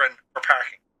West Apron for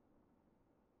parking.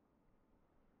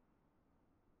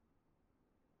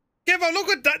 Gibbo, look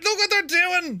at that! Look what they're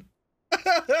doing!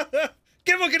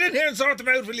 Gibbo, get in here and sort them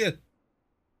out, will you?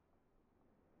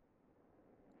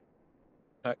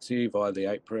 Taxi via the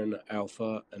apron,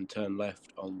 Alpha, and turn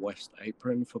left on West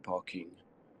Apron for parking.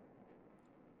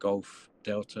 Golf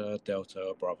Delta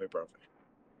Delta Bravo Bravo.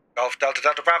 Golf Delta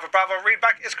Delta Bravo Bravo,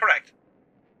 readback is correct.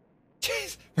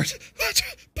 Jeez.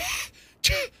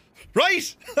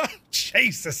 Right!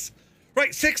 Jesus.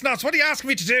 Right, 6 knots, what are you asking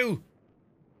me to do?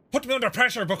 Put me under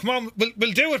pressure, but come on,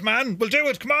 we'll do it, man. We'll do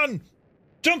it, come on.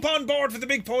 Jump on board for the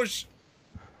big push.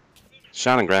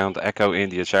 Shannon ground, Echo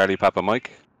India Charlie Papa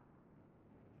Mike.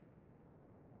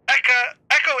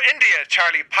 Echo India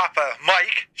Charlie Papa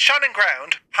Mike, Shannon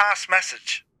ground, pass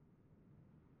message.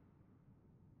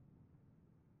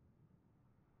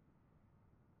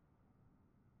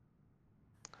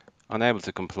 Unable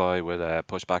to comply with a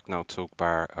pushback, no tow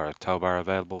bar or tow bar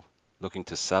available. Looking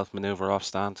to self-maneuver off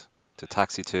stand to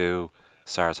taxi to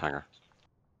SARS hangar.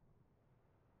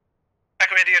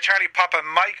 Echo India Charlie Papa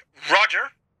Mike,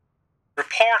 Roger.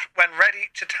 Report when ready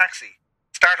to taxi.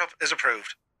 Startup is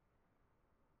approved.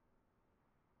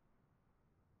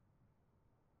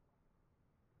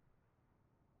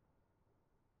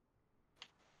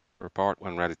 Report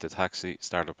when ready to taxi.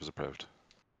 Startup is approved.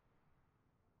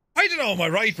 I don't know, am I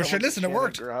right? But sure, listen, it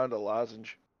worked. Ground a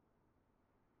lozenge.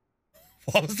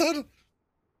 What was that?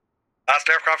 Last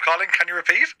aircraft calling, can you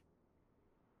repeat?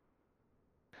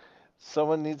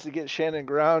 Someone needs to get Shannon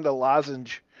ground a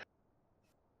lozenge.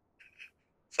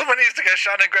 Someone needs to get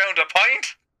Shannon ground a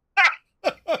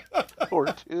pint. Or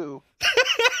two.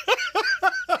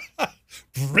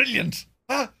 Brilliant.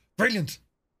 Brilliant.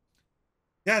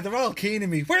 Yeah, they're all keen on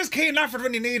me. Where's Keane Lafford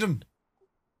when you need him?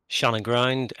 Shannon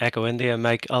ground, Echo India,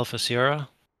 Mike Alpha Sierra.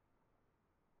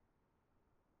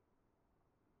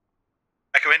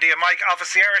 Echo India, Mike Alpha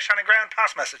Sierra, Shannon ground,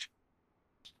 pass message.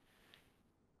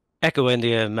 Echo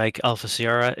India, Mike Alpha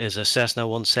Sierra is a Cessna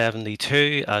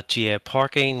 172 at GA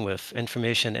parking with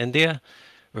information India.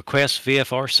 Request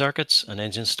VFR circuits and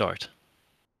engine start.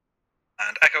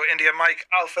 And Echo India, Mike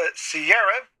Alpha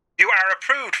Sierra, you are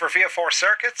approved for VFR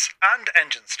circuits and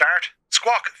engine start.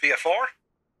 Squawk VFR.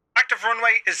 Active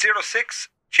runway is 06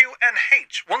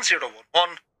 QNH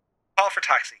 1011. Call for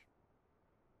taxi.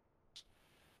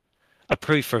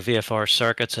 Approved for VFR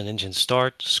circuits and engine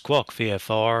start. Squawk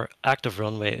VFR. Active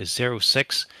runway is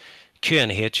 06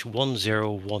 QNH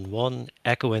 1011.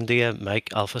 Echo India, Mike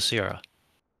Alpha Sierra.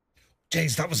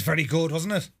 Jeez, that was very good,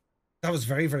 wasn't it? That was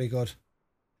very, very good.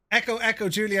 Echo, Echo,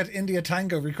 Juliet, India,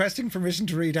 Tango, requesting permission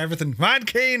to read everything. Man,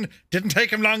 Keane, didn't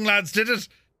take him long, lads, did it?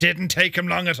 Didn't take him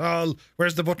long at all.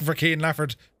 Where's the button for Keane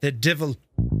Lafford? The devil.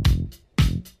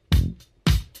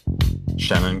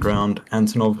 Shannon ground,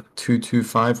 Antonov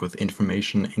 225 with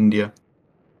information India.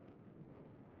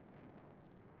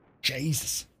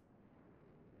 Jesus.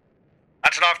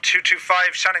 Antonov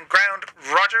 225, Shannon ground,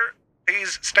 Roger.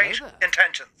 Please state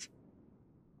intentions.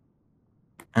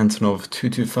 Antonov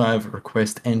 225,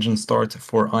 request engine start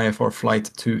for IFR flight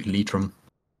to Leitrim.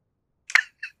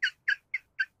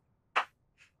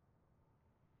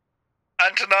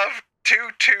 Antonov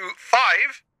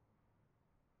 225,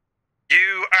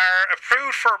 you are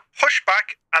approved for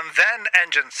pushback and then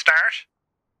engine start,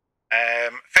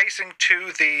 facing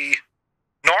to the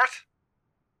north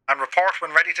and report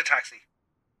when ready to taxi.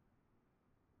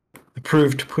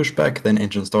 Approved pushback, then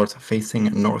engine starts facing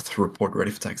north. Report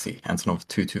ready for taxi. Antonov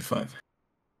 225.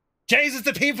 Jesus,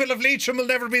 the people of Leitrim will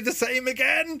never be the same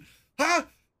again. Huh?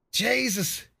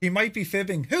 Jesus, he might be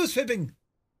fibbing. Who's fibbing?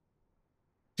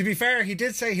 To be fair, he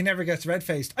did say he never gets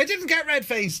red-faced. I didn't get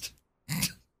red-faced.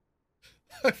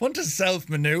 I want to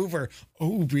self-maneuver.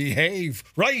 Oh, behave.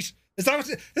 Right. Is that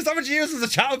what you use as a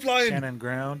child line? Shannon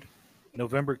ground.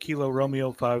 November Kilo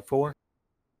Romeo 54.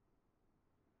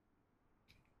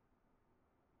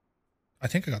 I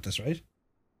think I got this right.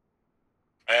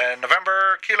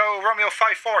 November Kilo Romeo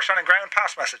 54, Shannon ground,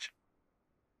 pass message.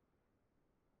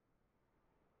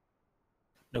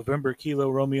 November Kilo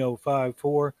Romeo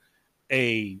 54,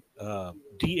 a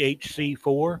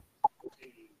DHC4.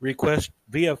 Request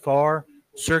VFR,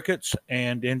 circuits,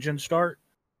 and engine start.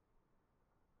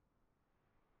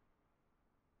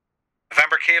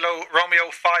 November Kilo Romeo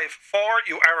 54,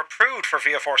 you are approved for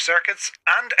VFR circuits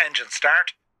and engine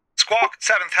start. Squawk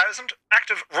 7000,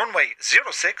 active runway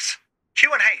 06,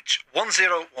 QNH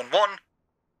 1011,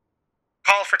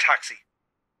 call for taxi.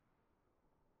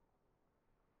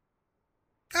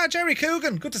 Ah, Jerry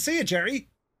Coogan, good to see you, Jerry.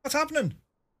 What's happening?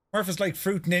 Murph is like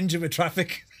Fruit Ninja with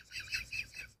traffic.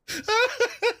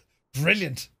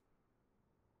 Brilliant.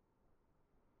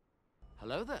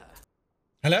 Hello there.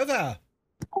 Hello there.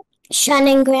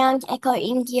 Shannon ground, Echo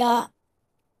India,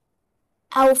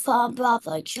 Alpha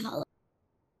Bravo Charlie.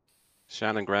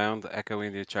 Shannon ground, Echo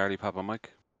India Charlie Papa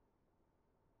Mike.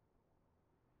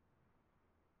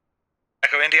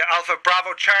 Echo India Alpha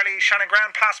Bravo Charlie, Shannon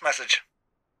ground, pass message.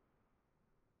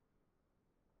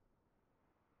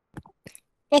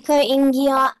 Echo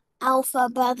India, Alpha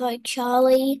Bravo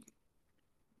Charlie,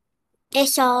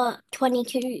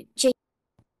 SR22G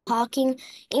parking,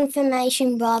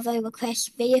 information Bravo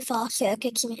request VFR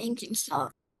circuits and engine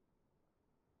start.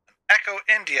 Echo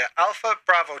India Alpha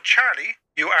Bravo Charlie,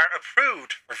 you are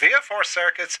approved for VFR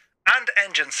circuits and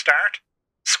engine start.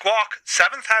 Squawk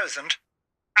 7000,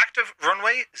 active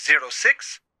runway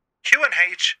 06,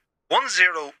 QNH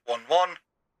 1011,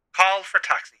 call for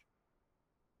taxi.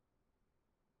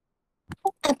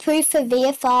 Approved for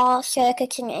VFR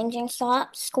circuits and engine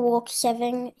start. Squawk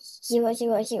 7000.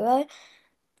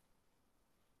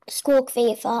 Squawk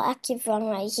VFR active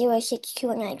runway 06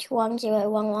 QNH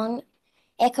 1011.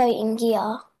 Echo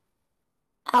India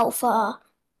Alpha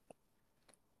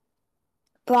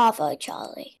Bravo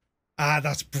Charlie. Ah,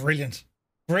 that's brilliant.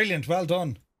 Brilliant, well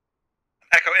done.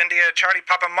 Echo India Charlie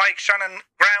Papa Mike, Shannon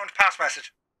ground, pass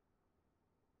message.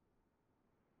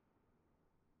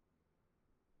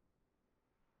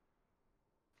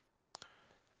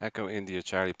 Echo India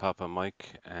Charlie Papa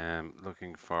Mike,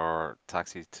 looking for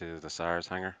taxi to the SARS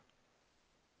hangar.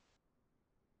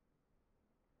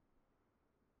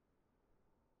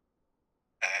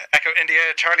 Echo India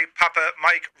Charlie Papa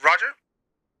Mike Roger.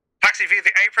 Taxi via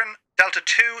the apron, Delta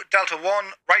 2, Delta 1,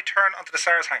 right turn onto the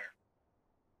SARS hangar.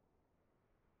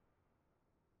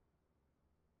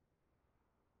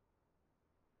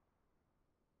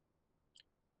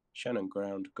 Shannon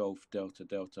ground, Golf Delta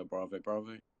Delta Bravo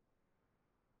Bravo.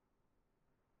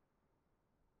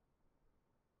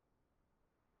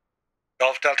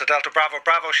 Golf Delta Delta Bravo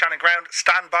Bravo, Shannon ground,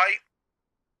 stand by.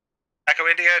 Echo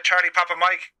India Charlie Papa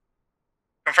Mike,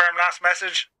 confirm last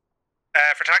message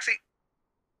for taxi.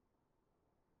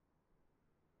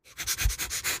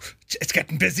 It's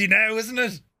getting busy now, isn't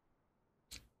it?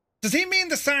 Does he mean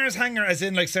the SARS hangar as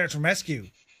in like search and rescue?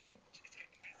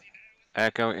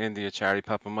 Echo India Charlie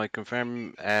Papa Mike,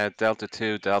 confirm Delta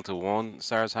 2 Delta 1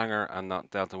 SARS hangar and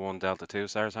not Delta 1 Delta 2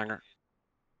 SARS hangar.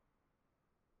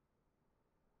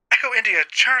 Echo India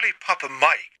Charlie Papa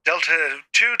Mike, Delta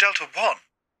 2 Delta 1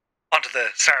 onto the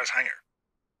SARS hangar.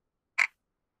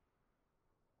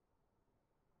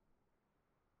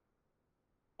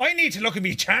 I need to look at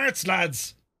me charts,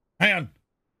 lads. Hang on.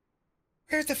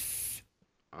 Where's the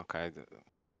Okay.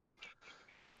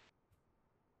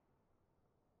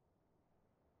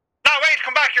 No, wait,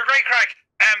 come back, you're great, Craig.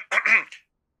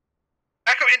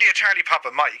 Echo India Charlie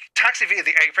Papa Mike, taxi via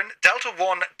the apron, Delta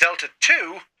 1, Delta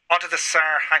 2, onto the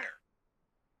SAR hangar.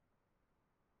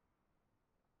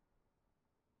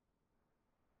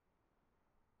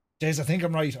 Jeez, I think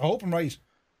I'm right. I hope I'm right.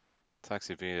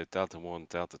 Taxi via Delta 1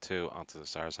 Delta 2 onto the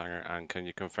SARS hangar, and can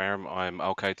you confirm I'm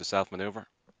okay to self-maneuver?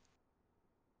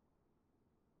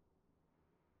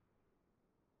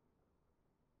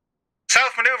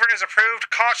 Self-maneuver is approved.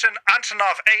 Caution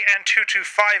Antonov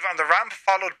AN225 on the ramp,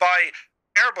 followed by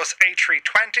Airbus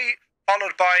A320,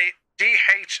 followed by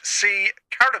DHC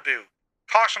Caribou.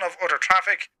 Caution of other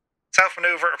traffic.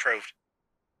 Self-maneuver approved.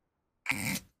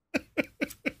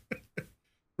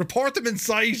 Report them in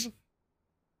sight.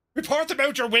 Report them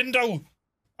out your window.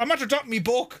 I'm after dropping me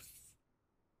book.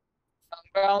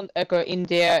 Ground Echo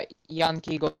India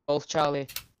Yankee Golf Charlie.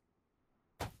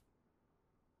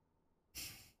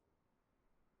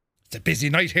 It's a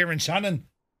busy night here in Shannon.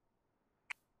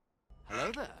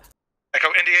 Hello there. Echo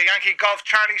India Yankee Golf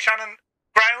Charlie Shannon.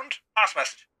 Ground. Pass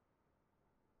message.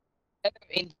 Echo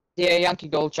India Yankee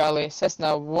Golf Charlie.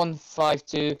 Cessna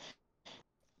 152.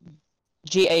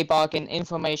 GA Bargain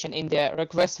Information India.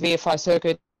 Request VFI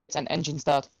circuits and engine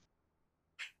start.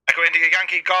 Echo India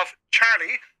Yankee Golf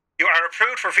Charlie. You are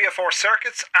approved for VIA4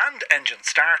 circuits and engine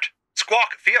start.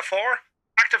 Squawk VIA4.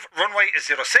 Active runway is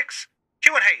 06.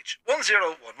 QNH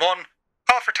 1011.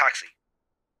 Call for taxi.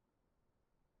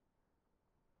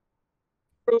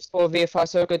 Approved for VFR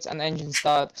circuits and engine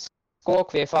start.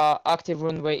 Squawk VFR. Active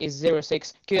runway is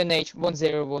 06. QNH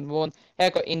 1011.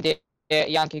 Echo India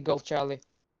Yankee Golf Charlie.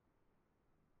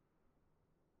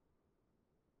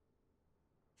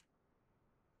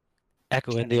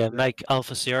 Echo India, Mike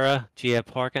Alpha Sierra, GA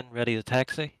Parking, ready to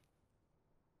taxi.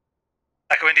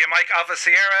 Echo India Mike Alpha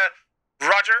Sierra.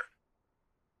 Roger.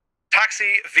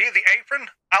 Taxi via the apron.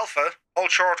 Alpha.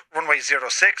 Hold short runway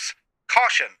 06.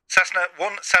 Caution. Cessna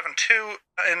 172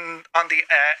 on the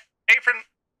apron.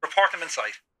 Report them in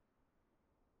sight.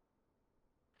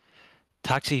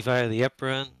 Taxi via the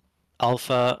apron,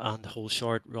 Alpha and hold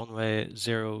short runway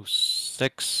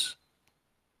 06.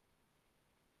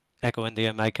 Echo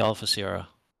India Mike Alpha Sierra.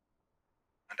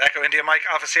 And Echo India Mike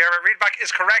Alpha Sierra. Readback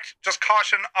is correct. Just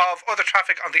caution of other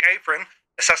traffic on the apron.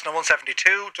 Cessna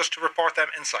 172, just to report them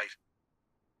in sight.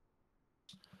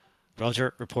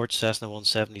 Roger, report Cessna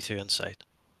 172 in sight.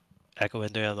 Echo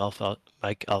India Alpha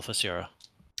Mike Alpha Sierra.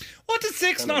 What did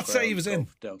 6 not say he was in?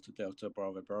 Delta Delta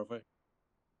Bravo Bravo.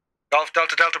 Golf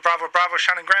Delta Delta Bravo Bravo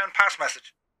Shannon Ground. Pass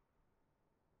message.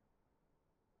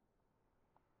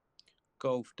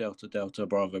 Golf Delta Delta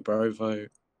Bravo Bravo.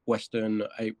 Western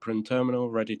Apron Terminal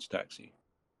ready to taxi.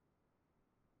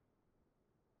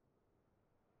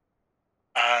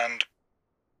 And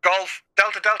Golf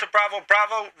Delta Delta Bravo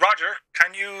Bravo. Roger,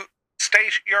 can you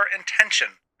state your intention?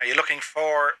 Are you looking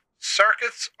for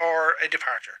circuits or a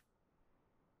departure?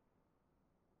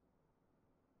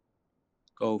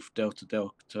 Golf Delta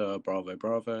Delta Bravo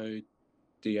Bravo.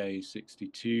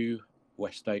 DA62.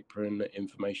 West Apron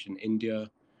Information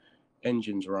India.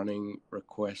 Engines running.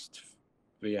 Request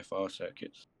VFR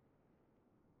circuits.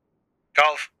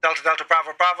 Golf Delta Delta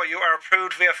Bravo Bravo. You are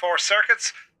approved via 4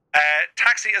 circuits.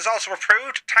 Taxi is also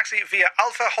approved. Taxi via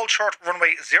Alpha. Hold short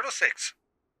runway 06.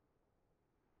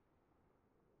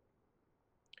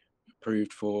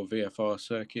 Approved for VFR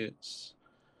circuits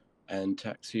and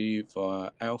taxi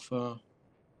via Alpha.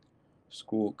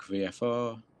 Squawk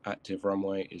VFR. Active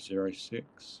runway is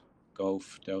 06.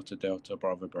 Golf Delta Delta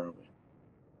Bravo Bravo.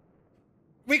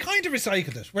 We kind of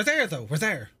recycled it. We're there though. We're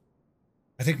there.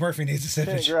 I think Murphy needs a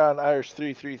sippage. Shannon Ground, Irish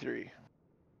 333.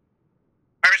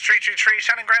 Irish 333,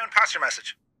 Shannon Ground, pass your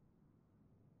message.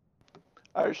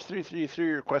 Irish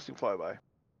 333 requesting flyby.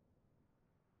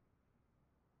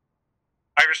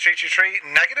 Irish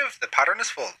 333, negative. The pattern is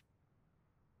full.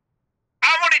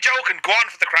 I'm only joking. Go on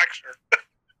for the crack, sir.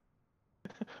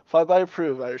 Flyby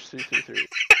approved, Irish 333.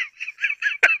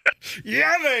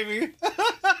 Yeah, baby.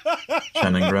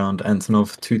 Shannon Ground,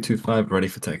 Antonov 225, ready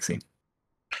for taxi.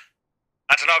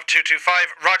 Antonov 225,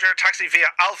 Roger, taxi via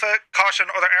Alpha. Caution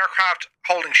other aircraft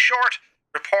holding short.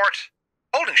 Report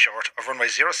holding short of runway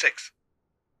 06.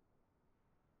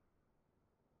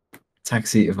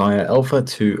 Taxi via Alpha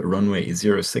to runway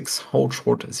 06, hold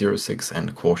short 06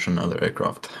 and caution other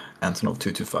aircraft. Antonov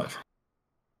 225.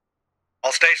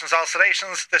 All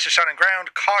stations, this is Shannon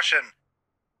Ground. Caution.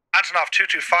 Antonov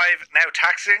 225 now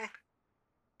taxiing.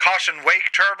 Caution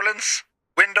wake turbulence.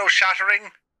 Window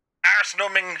shattering. Arse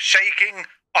numbing shaking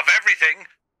of everything.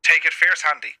 Take it fierce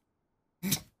handy.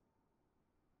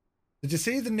 Did you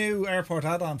see the new airport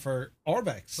add-on for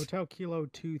Orbex? Hotel Kilo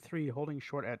 23 holding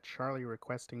short at Charlie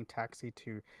requesting taxi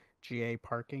to GA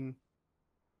parking.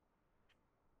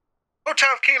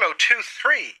 Hotel Kilo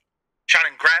 23,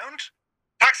 Shannon Ground.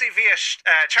 Taxi via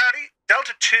Charlie,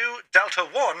 Delta 2, Delta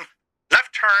 1,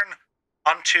 left turn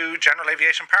onto General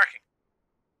Aviation parking.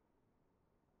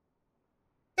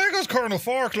 There goes Colonel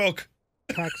Fork, look.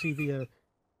 Taxi via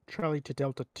Charlie to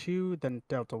Delta 2, then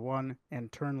Delta 1,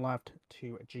 and turn left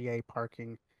to GA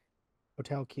parking.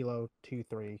 Hotel Kilo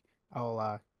 23.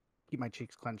 I'll keep my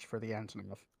cheeks clenched for the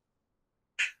Antonov.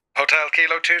 Hotel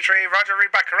Kilo 23, Roger,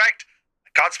 read back correct.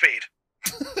 Godspeed.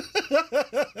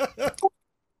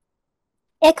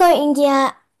 Echo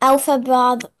India Alpha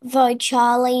Bravo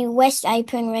Charlie West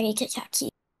Apron ready to taxi.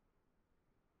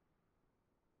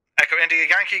 Echo India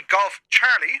Yankee Golf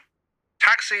Charlie,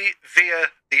 taxi via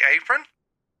the apron,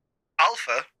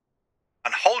 Alpha,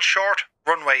 and hold short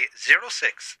runway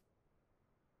 06.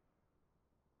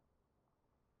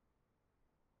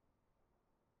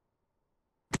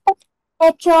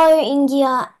 Echo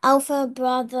India Alpha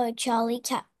Bravo Charlie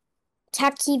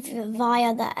taxi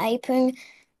via the apron,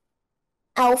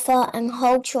 Alpha, and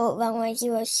hold short runway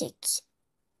 06.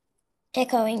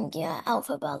 Echo India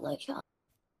Alpha Bravo Charlie.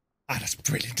 Ah, that's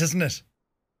brilliant, isn't it?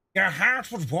 Your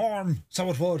heart would warm, so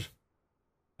it would.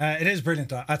 It is brilliant,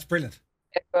 that's brilliant.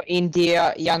 Echo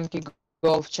India Yankee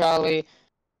Golf Charlie,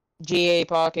 GA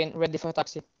parking, ready for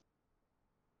taxi.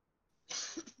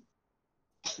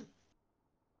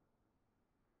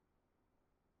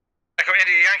 Echo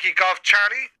India Yankee Golf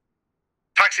Charlie,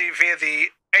 taxi via the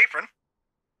apron,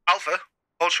 Alpha,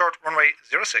 hold short runway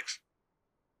 06.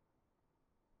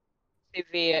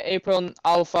 Via apron,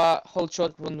 Alpha, hold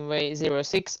short runway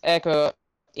 06, Echo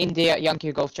India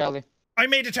Yankee Golf Charlie. I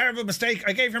made a terrible mistake.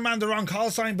 I gave your man the wrong call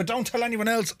sign, but don't tell anyone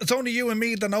else. It's only you and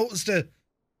me that noticed it.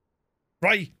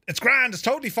 Right, it's grand. It's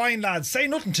totally fine, lads. Say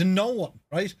nothing to no one,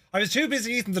 right? I was too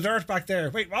busy eating the dirt back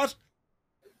there. Wait, what?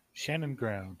 Shannon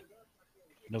Ground.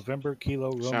 November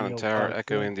Kilo Romeo. Shannon Tower,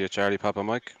 Echo India Charlie Papa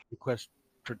Mike. Request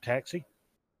for taxi.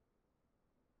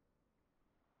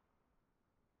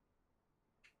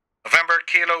 November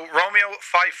Kilo Romeo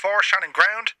 54 Shannon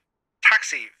Ground,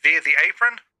 taxi via the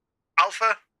apron,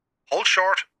 Alpha, hold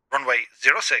short, runway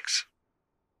 06.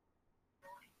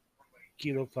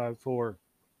 Kilo 54,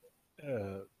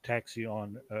 taxi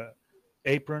on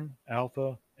apron,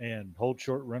 Alpha, and hold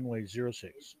short runway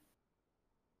 06.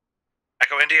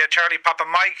 Echo India Charlie Papa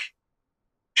Mike,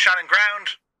 Shannon Ground,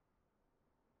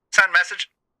 send message.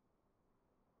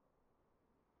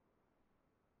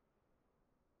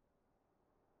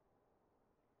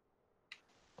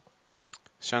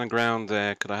 Shannon Ground,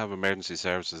 could I have emergency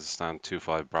services stand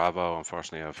 25 Bravo?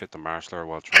 Unfortunately, I've hit the marshaller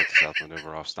while trying to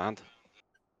self-maneuver off stand.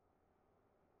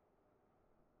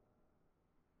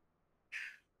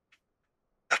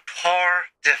 The poor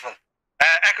devil.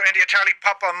 Echo India Charlie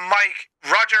Papa Mike,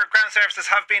 Roger, ground services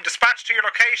have been dispatched to your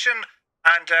location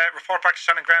and report back to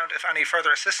Shannon Ground if any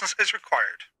further assistance is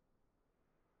required.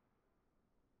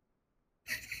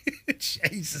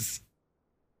 Jesus.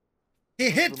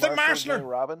 He hit the marshaller.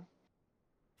 Robin?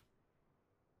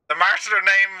 The marshaller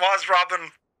name was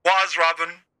Robin.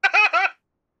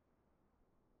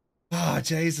 Oh,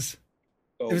 Jesus.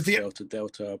 Golf It was the Delta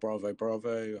Delta Bravo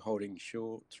Bravo holding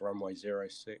short runway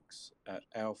 06 at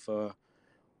Alpha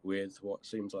with what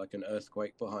seems like an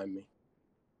earthquake behind me.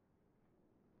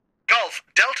 Golf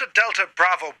Delta Delta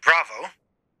Bravo Bravo.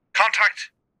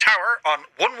 Contact tower on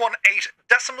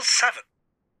 118.7.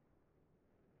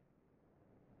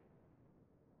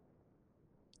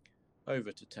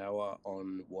 Over to tower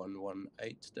on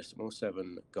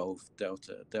 118.7. Golf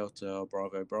Delta Delta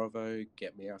Bravo Bravo.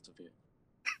 Get me out of here.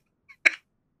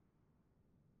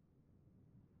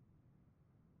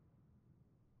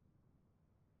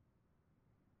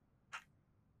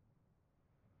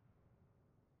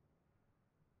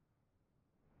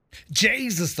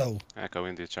 Jesus, though. Echo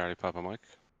India Charlie Papa Mike.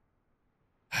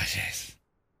 Oh, jeez.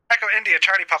 Echo India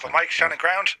Charlie Papa Mike, Shannon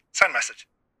Ground, send message.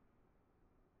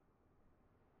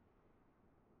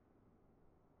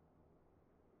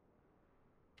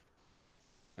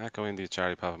 Echo India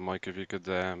Charlie Papa Mike, if you could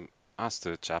ask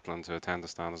the chaplain to attend the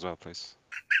stand as well, please.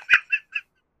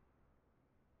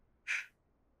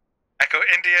 Echo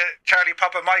India Charlie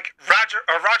Papa Mike, Roger.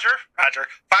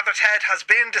 Father Ted has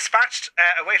been dispatched.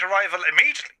 Await arrival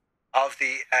immediately of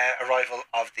the arrival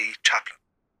of the chaplain.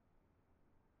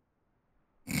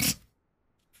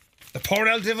 The poor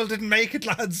old devil didn't make it,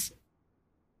 lads.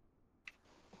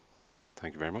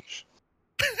 Thank you very much.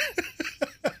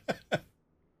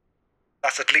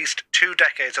 That's at least 2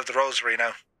 decades of the rosary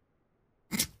now.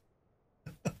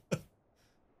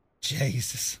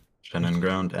 Jesus. Shannon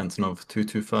Ground, Antonov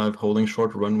 225, holding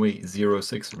short runway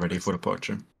 06, ready for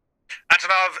departure.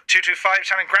 Antonov 225,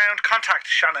 Shannon Ground, contact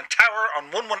Shannon Tower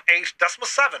on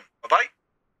 118.7. Bye-bye.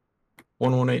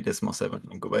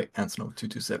 118.7, and goodbye, Antonov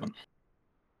 227.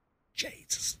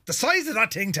 Jesus. The size of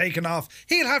that thing taken off,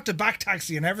 he'll have to back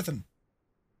taxi and everything.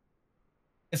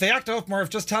 If they act up, Murph,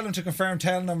 just tell him to confirm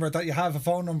tail number that you have a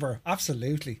phone number.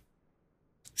 Absolutely.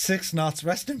 6 knots,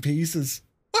 rest in pieces.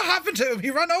 What happened to him?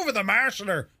 He ran over the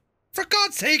marshaller. For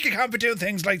God's sake, you can't be doing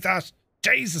things like that.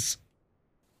 Jesus.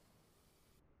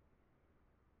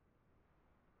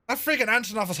 That friggin'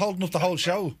 Antonov is holding up the whole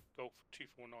show. Golf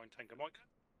 249 Tango Mike.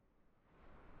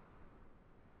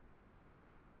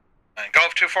 And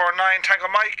Golf 249 Tango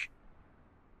Mike.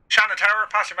 Shannon Tower,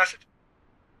 pass your message.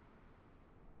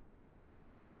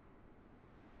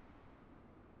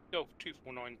 Golf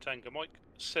 249 Tango Mike,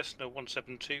 Cessna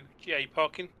 172, GA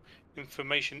parking,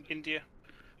 information India,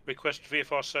 request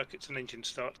VFR circuits and engine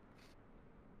start.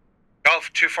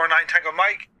 Golf 249 Tango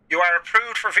Mike, you are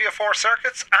approved for VFR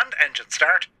circuits and engine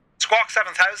start. Squawk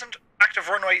 7000, active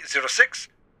runway 06,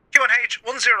 QNH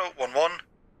 1011,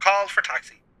 call for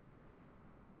taxi.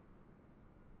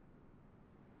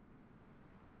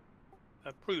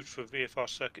 Approved for VFR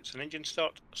circuits and engine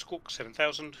start. Squawk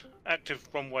 7000, active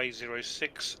runway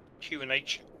 06,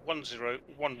 QNH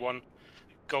 1011,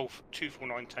 Golf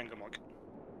 249 Tango Mike.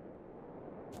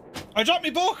 I dropped me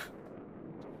book!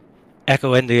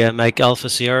 Echo India, Mike Alpha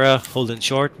Sierra, holding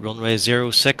short, runway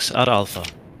 06 at Alpha.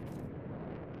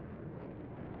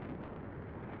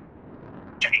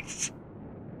 Jeez.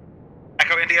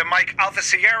 Echo India, Mike Alpha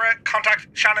Sierra, contact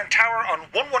Shannon Tower on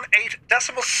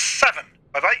 118.7.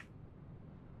 Bye-bye.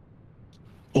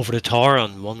 Over the tower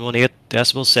on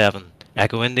 118.7.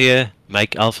 Echo India,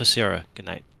 Mike Alpha Sierra. Good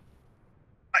night.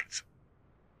 Nice.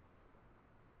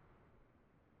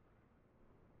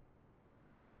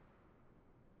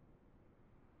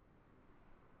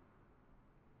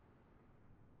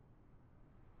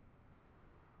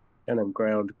 Shannon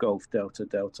ground, Golf Delta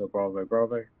Delta Bravo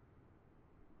Bravo.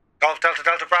 Golf Delta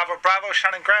Delta Bravo Bravo,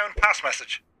 Shannon ground, pass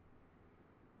message.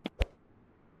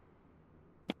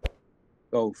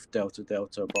 Golf Delta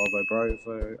Delta Bravo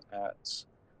Bravo at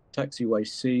taxiway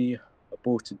C,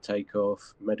 aborted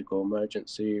takeoff, medical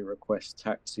emergency, request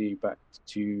taxi back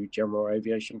to general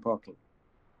aviation parking.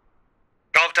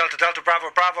 Golf Delta Delta Bravo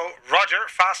Bravo, Roger,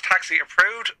 fast taxi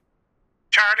approved.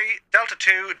 Charlie, Delta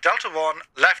 2, Delta 1,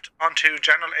 left onto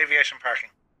general aviation parking.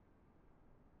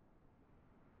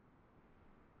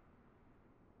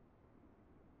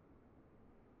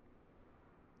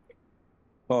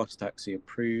 Fast taxi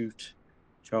approved.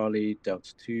 Charlie,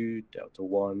 Delta 2, Delta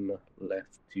 1,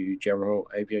 left to general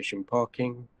aviation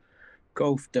parking.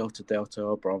 Golf Delta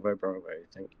Delta Bravo Bravo,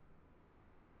 thank you.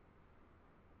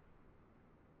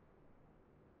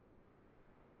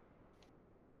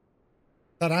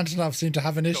 That Antonov seemed to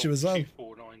have an issue as well.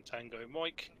 249 Tango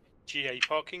Mike, GA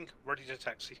parking, ready to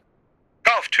taxi.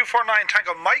 Golf 249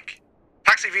 Tango Mike,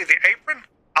 taxi via the apron,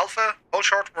 Alpha, hold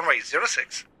short, runway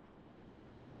 06.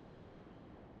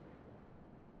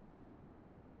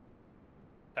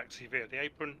 Taxi via the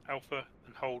apron, Alpha,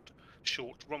 and hold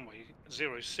short runway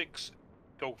 06,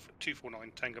 Golf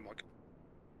 249 Tango Mike.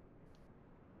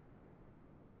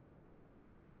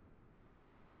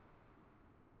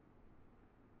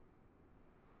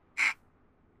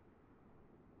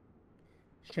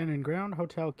 Shannon ground,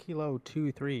 Hotel Kilo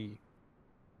 23.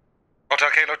 Hotel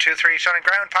Kilo 23, Shannon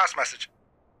ground, pass message.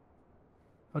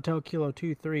 Hotel Kilo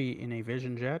 23 in a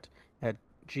Vision Jet at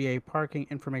GA parking,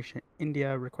 information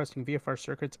India, requesting VFR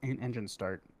circuits and engine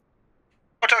start.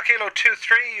 Hotel Kilo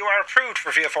 23, you are approved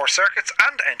for VFR circuits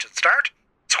and engine start.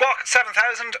 Squawk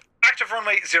 7000, active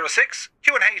runway 06,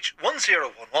 QNH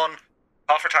 1011,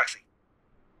 call for taxi.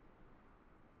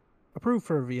 Approved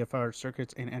for VFR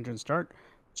circuits and engine start.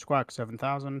 Squawk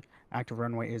 7000, active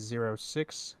runway is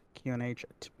 06, QNH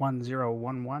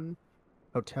 1011,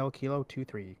 Hotel Kilo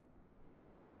 23.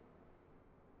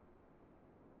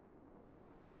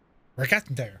 We're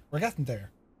getting there. We're getting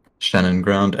there. Shannon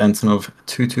ground, Antonov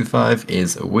 225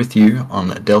 is with you on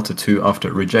Delta 2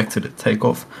 after rejected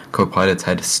takeoff. Co-pilot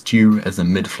had stew as a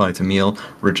mid-flight meal.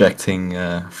 Rejecting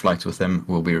flight with them,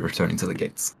 will be returning to the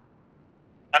gates.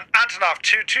 And Antonov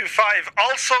 225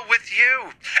 also with you.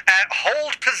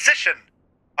 Hold position.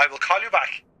 I will call you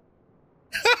back.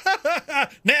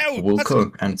 Now!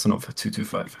 Wilco, Antonov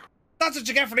 225. That's what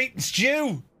you get for eating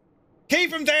stew.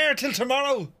 Keep him there till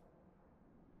tomorrow.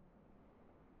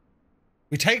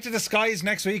 We take to the skies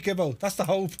next week, Gibbo. That's the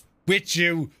hope. With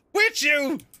you. With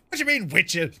you! What do you mean,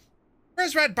 with you?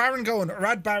 Where's Red Baron going?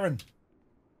 Red Baron.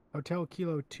 Hotel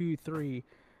Kilo 23,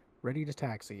 ready to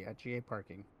taxi at GA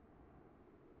parking.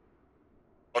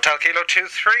 Hotel Kilo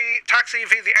 23, taxi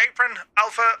via the apron,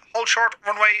 Alpha, hold short,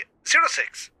 runway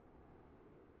 06.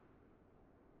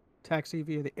 Taxi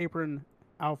via the apron,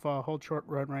 Alpha, hold short,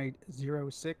 runway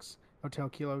 06, Hotel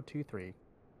Kilo 23.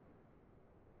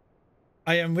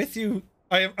 I am with you.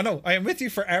 I am with you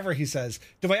forever, he says.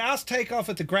 Do I ask takeoff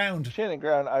at the ground? Shannon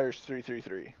ground, Irish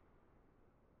 333.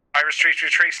 Irish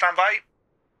 333, stand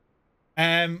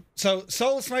by. So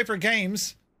Soul Sniper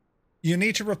Games, you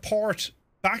need to report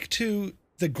back to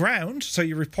the ground. So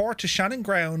you report to Shannon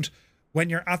ground when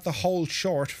you're at the hold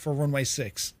short for runway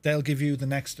 6. They'll give you the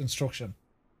next instruction.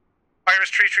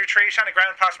 Irish 333, Shannon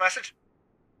ground, pass message.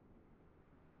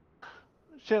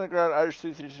 Shannon ground, Irish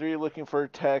 333, looking for a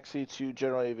taxi to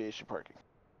general aviation parking.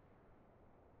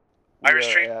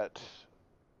 Irish 3. At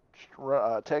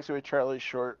taxiway Charlie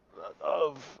short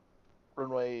of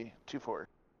runway 24.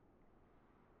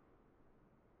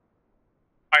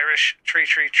 Irish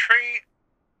 333.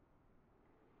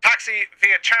 Taxi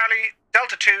via Charlie,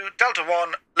 Delta 2, Delta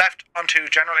 1, left onto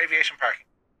general aviation parking.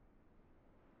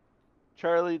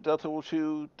 Charlie, Delta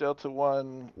 2, Delta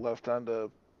 1, left onto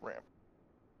ramp.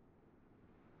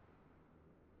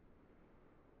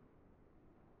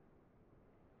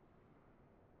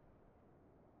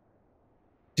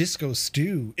 Disco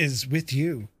Stew is with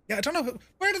you. Yeah, I don't know.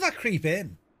 Where did that creep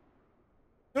in?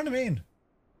 You know what I mean?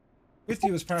 With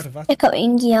you as part of that. Echo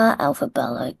India Alpha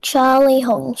Bravo Charlie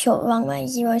holding short runway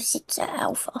 06 at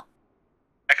Alpha.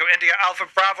 Echo India Alpha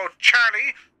Bravo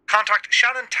Charlie, contact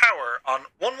Shannon Tower on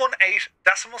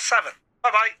 118.7.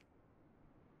 Bye-bye.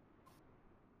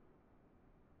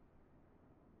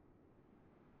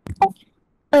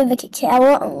 Over to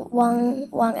Tower on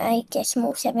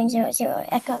 118.700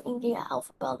 Echo India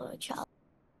Alpha Bravo Charlie.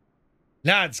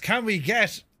 Lads, can we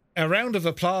get a round of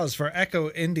applause for Echo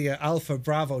India Alpha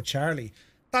Bravo Charlie?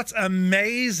 That's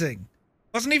amazing.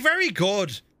 Wasn't he very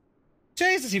good?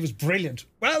 Jesus, he was brilliant.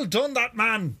 Well done, that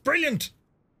man. Brilliant.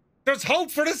 There's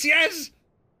hope for us yet.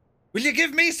 Will you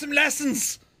give me some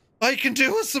lessons? I can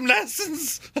do with some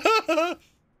lessons. That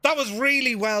was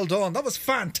really well done. That was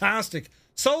fantastic.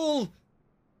 Soul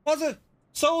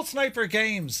Sniper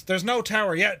Games. There's no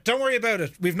tower. Yeah, don't worry about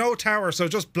it. We've no tower, so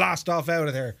just blast off out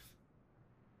of there.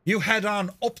 You head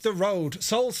on up the road.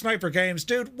 Soul Sniper Games.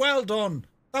 Dude, well done.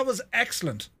 That was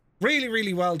excellent. Really,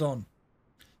 really well done.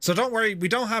 So don't worry, we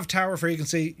don't have tower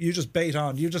frequency. You just bait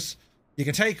on. You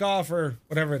can take off or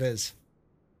whatever it is.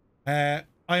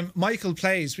 I'm Michael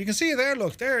Plays. We can see you there.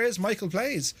 Look, there is Michael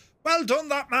Plays. Well done,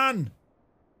 that man.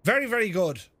 Very, very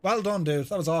good. Well done, dude.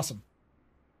 That was awesome.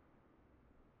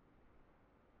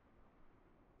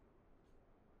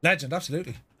 Legend,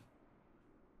 absolutely.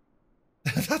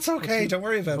 That's okay. Don't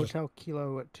worry about it. Hotel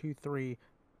Kilo at 23,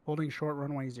 holding short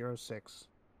runway 06.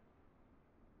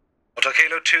 Hotel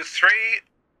Kilo 23.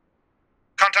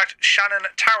 Contact Shannon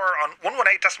Tower on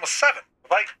 118.7.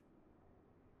 Bye.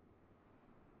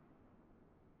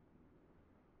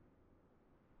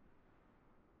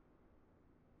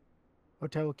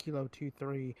 Hotel Kilo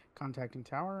 23, contacting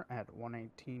tower at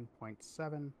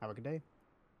 118.7. Have a good day.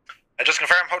 I just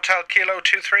confirm Hotel Kilo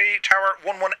 23, Tower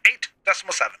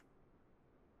 118.7.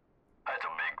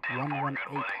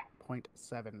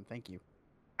 118.7. Thank you.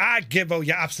 Ah, Gibbo,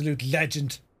 you absolute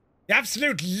legend. You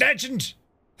absolute legend.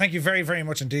 Thank you very, very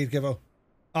much indeed, Gibbo.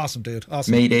 Awesome, dude.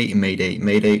 Awesome. Mayday, Mayday,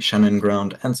 Mayday, Shannon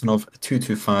ground, Antonov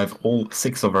 225. All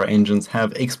 6 of our engines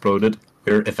have exploded.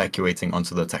 We're evacuating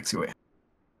onto the taxiway.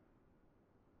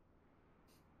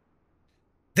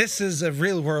 This is a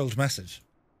real world message.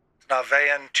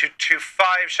 Navean 225,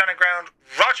 Shannon ground,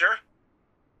 roger.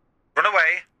 Run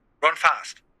away, run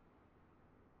fast.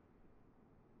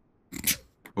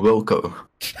 Wilco.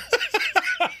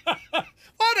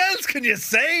 What else can you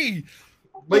say?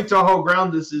 Lake Tahoe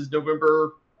ground, this is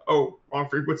November. Oh, wrong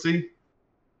frequency.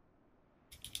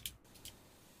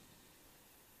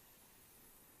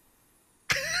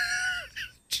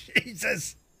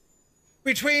 Jesus.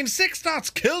 Between 6 knots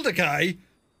killed a guy.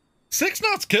 6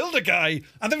 knots killed a guy.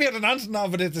 And then we had an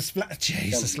Antonov with a display.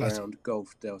 Jesus. Ground,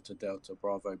 Golf Delta Delta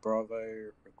Bravo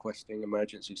Bravo, requesting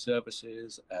emergency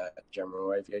services at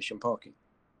General Aviation Parking.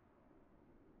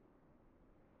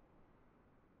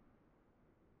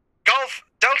 Golf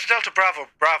Delta Delta Bravo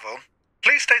Bravo.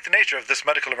 Please state the nature of this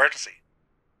medical emergency.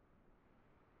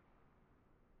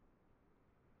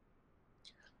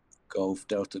 Golf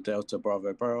Delta Delta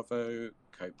Bravo Bravo,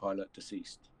 co-pilot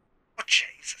deceased. Oh,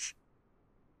 Jesus.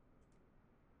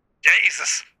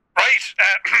 Jesus. Right.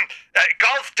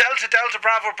 Golf Delta Delta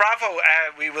Bravo Bravo.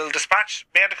 We will dispatch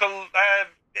medical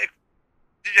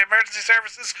emergency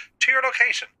services to your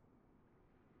location.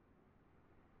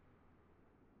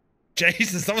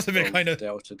 Jesus, that was a bit Golf kind of...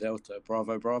 Delta Delta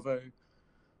Bravo Bravo.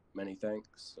 Many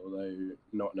thanks, although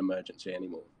not an emergency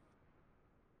anymore.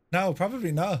 No,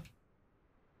 probably not.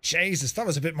 Jesus, that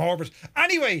was a bit morbid.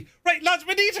 Anyway, right, lads,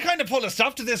 we need to kind of pull a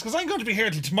stop to this because I'm going to be here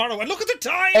till tomorrow. And look at the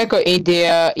time! Echo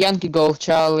India, Yankee Golf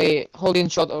Charlie, holding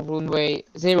short of runway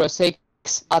 06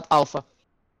 at Alpha.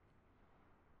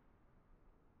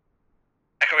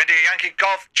 Echo India Yankee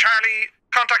Golf Charlie,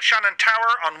 contact Shannon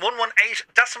Tower on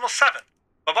 118.7.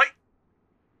 Bye-bye.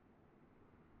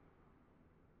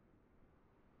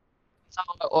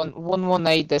 On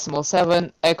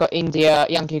 118.7, Echo India,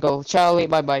 Yankee Golf Charlie,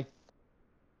 bye-bye.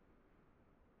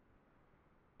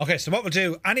 Okay, so what we'll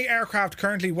do, any aircraft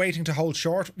currently waiting to hold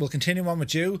short will continue on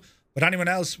with you, but anyone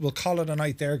else will call it a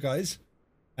night there, guys.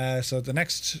 So the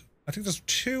next, I think there's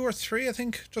 2 or 3, I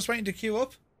think, just waiting to queue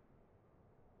up.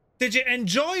 Did you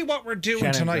enjoy what we're doing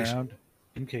Shannon tonight? ground,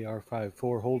 MKR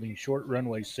 54 holding short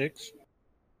runway 6.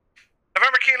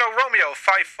 November Kilo Romeo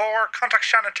 54, contact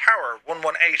Shannon Tower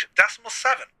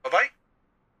 118.7. Bye-bye.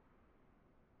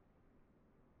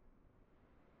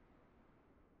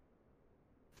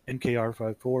 MKR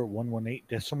 54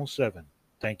 118.7.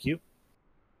 Thank you.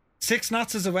 6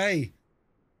 knots is away.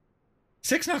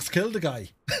 6 knots killed a guy.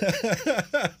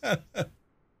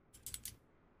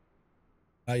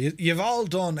 You've all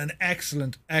done an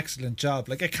excellent job.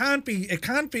 Like, it can't be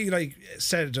like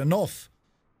said enough.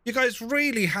 You guys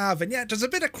really have, and yeah, there's a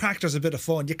bit of crack, there's a bit of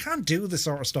fun. You can't do this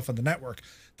sort of stuff on the network.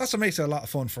 That's what makes it a lot of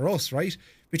fun for us, right?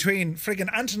 Between friggin'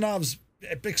 Antonov's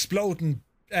exploding,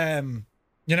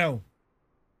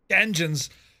 engines,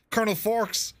 Colonel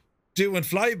Forks doing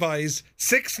flybys,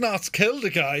 6 knots killed a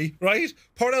guy, right?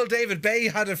 Poor old David Bay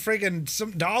had a friggin'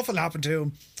 something awful happen to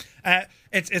him.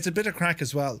 It's a bit of crack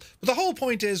as well. But the whole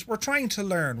point is, we're trying to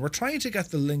learn. We're trying to get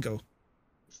the lingo.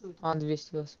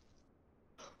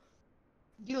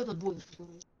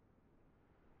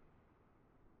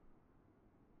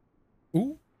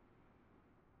 Ooh.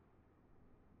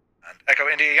 And Echo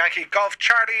India Yankee Golf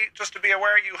Charlie, just to be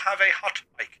aware, you have a hot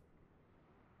mic.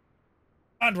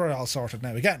 And we're all sorted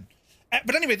now again.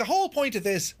 But anyway, the whole point of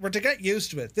this, we're to get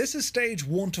used to it. This is stage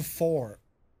 1 to 4.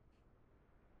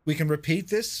 We can repeat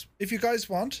this if you guys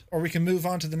want, or we can move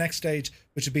on to the next stage,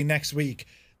 which would be next week.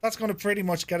 That's going to pretty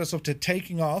much get us up to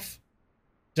taking off,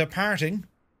 departing,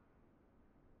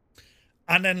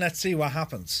 and then let's see what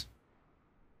happens.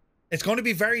 It's going to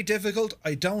be very difficult.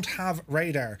 I don't have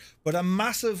radar, but a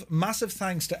massive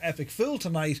thanks to Epic Fool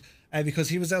tonight because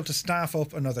he was able to staff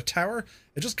up another tower.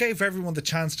 It just gave everyone the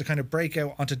chance to kind of break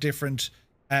out onto different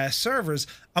servers,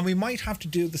 and we might have to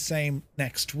do the same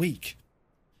next week.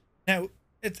 Now,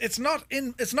 it's not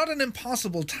an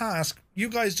impossible task. You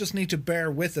guys just need to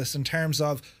bear with us in terms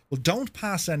of, well, don't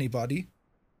pass anybody,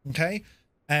 okay?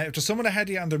 If there's someone ahead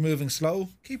of you and they're moving slow,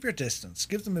 keep your distance.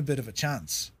 Give them a bit of a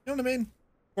chance. You know what I mean?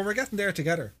 But we're getting there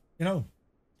together, you know.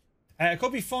 It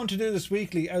could be fun to do this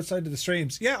weekly outside of the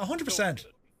streams. Yeah, 100%.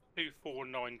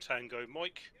 249 Tango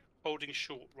Mike, holding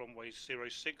short runway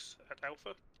 06 at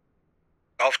Alpha.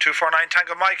 Golf 249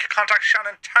 Tango Mike, contact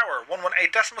Shannon Tower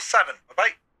 118.7.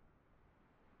 Bye-bye.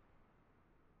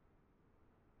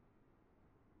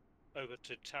 Over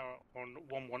to tower on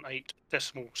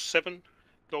 118.7.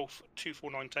 Golf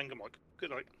 249 Tango Mike.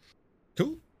 Good night.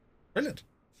 Cool. Brilliant.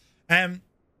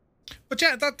 But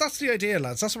yeah, that's the idea,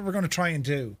 lads. That's what we're going to try and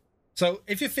do. So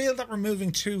if you feel that we're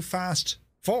moving too fast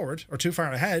forward or too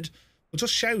far ahead, well,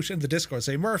 just shout in the Discord,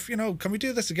 say, Murph, can we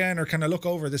do this again, or can I look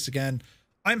over this again?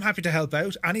 I'm happy to help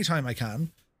out anytime I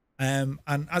can. And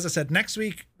as I said, next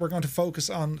week we're going to focus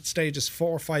on stages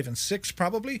 4, 5, and 6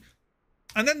 probably.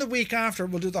 And then the week after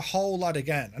we'll do the whole lot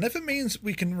again. And if it means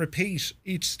we can repeat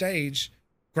each stage,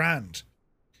 grand.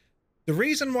 The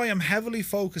reason why I'm heavily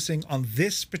focusing on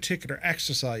this particular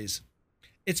exercise,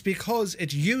 it's because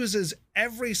it uses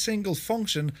every single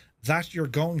function that you're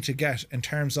going to get in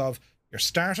terms of your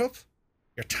startup,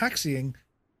 your taxiing,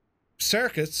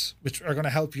 circuits, which are going to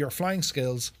help your flying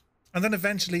skills, and then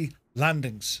eventually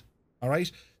landings. All right?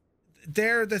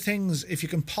 They're the things, if you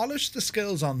can polish the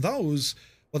skills on those,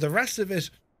 well, the rest of it,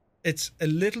 it's a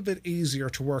little bit easier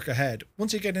to work ahead.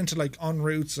 Once you get into like en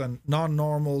routes and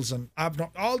non-normals and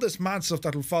all this mad stuff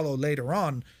that will follow later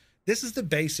on, this is the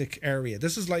basic area.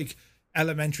 This is like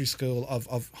elementary school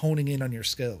of honing in on your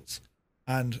skills.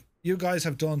 And you guys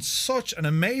have done such an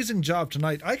amazing job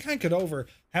tonight. I can't get over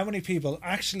how many people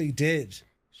actually did.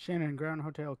 Shannon, Ground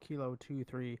Hotel Kilo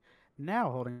 23, now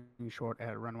holding short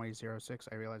at runway 06.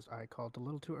 I realized I called a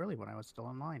little too early when I was still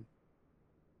online.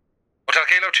 Hotel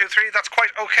Kilo 23, that's quite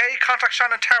okay. Contact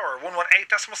Shannon Tower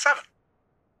 118.7.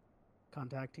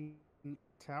 Contacting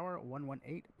Tower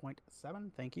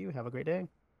 118.7. Thank you. Have a great day.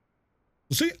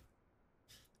 We'll see you.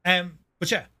 But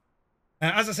yeah,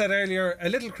 as I said earlier, a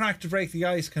little crack to break the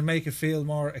ice can make it feel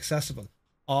more accessible.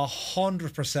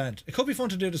 100%. It could be fun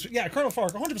to do this. Yeah, Colonel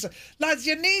Fork, 100%. Lads,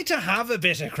 you need to have a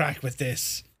bit of crack with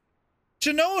this.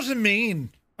 Do you know what I mean?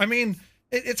 I mean,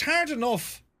 it's hard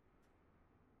enough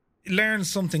learn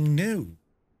something new.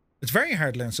 It's very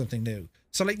hard to learn something new.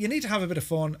 So, like, you need to have a bit of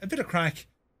fun, a bit of crack,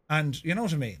 and you know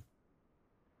what I mean.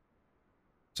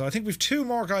 So I think we've 2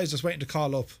 more guys just waiting to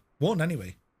call up. 1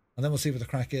 anyway. And then we'll see what the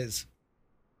crack is.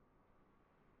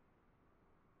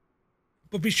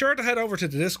 But be sure to head over to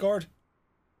the Discord.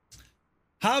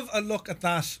 Have a look at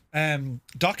that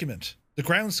document, the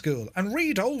ground school, and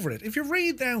read over it. If you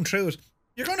read down through it,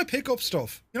 you're going to pick up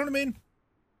stuff. You know what I mean?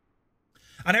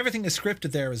 And everything is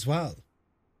scripted there as well.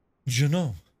 You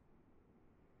know.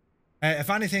 If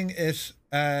anything, it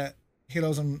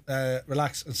helos and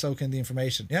relax and soak in the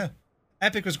information. Yeah.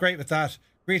 Epic was great with that.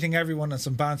 Greeting everyone and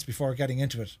some bants before getting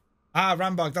into it. Ah,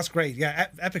 Rambog, that's great. Yeah,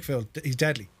 Epic Fool, he's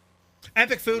deadly.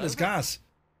 Epic Fool is gas.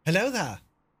 Hello there.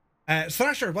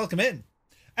 Thrasher, welcome in.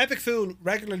 Epic Fool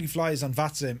regularly flies on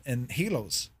VATSim in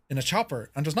helos, in a chopper,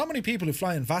 and there's not many people who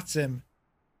fly in VATSim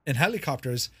in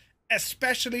helicopters,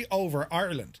 especially over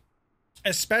Ireland.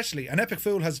 Especially. And Epic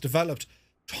Fool has developed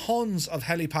tons of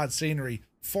helipad scenery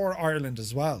for Ireland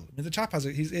as well. I mean, the chap has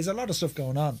he's a lot of stuff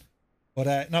going on.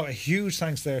 But no, a huge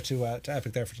thanks there to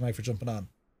Epic there for tonight for jumping on.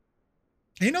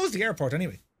 He knows the airport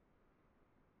anyway.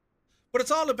 But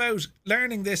it's all about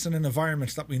learning this in an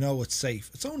environment that we know it's safe.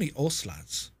 It's only us,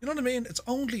 lads. You know what I mean? It's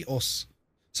only us.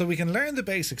 So we can learn the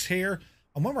basics here,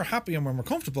 and when we're happy and when we're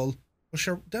comfortable, well,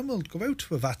 sure, then we'll go out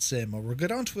to a VATSim or we'll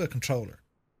get onto a controller.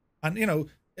 And, you know,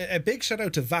 a big shout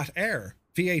out to VATair,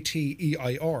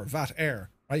 VATEIR, VATair,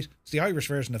 right? It's the Irish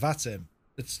version of VATSim.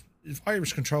 It's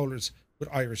Irish controllers with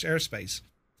Irish airspace.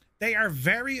 They are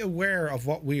very aware of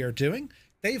what we are doing.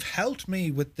 They've helped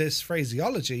me with this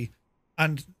phraseology,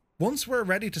 and once we're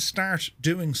ready to start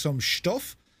doing some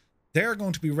stuff, they're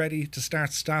going to be ready to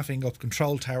start staffing up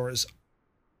control towers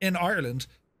in Ireland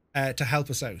to help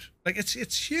us out. Like,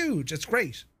 it's huge. It's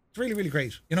great. It's really, really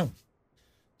great, you know.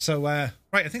 So, right,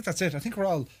 I think that's it. I think we're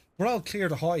all clear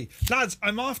to high. Lads,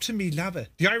 I'm off to me Labba,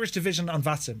 the Irish division on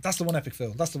VATSim. That's the one, Epic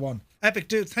Phil. That's the one. Epic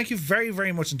dude, thank you very,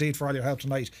 very much indeed for all your help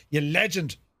tonight. You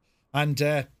legend. And,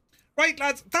 right,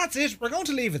 lads, that's it. We're going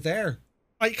to leave it there.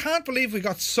 I can't believe we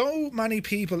got so many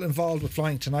people involved with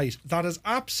flying tonight. That is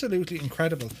absolutely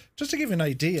incredible. Just to give you an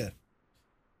idea.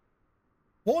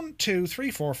 1, 2, 3,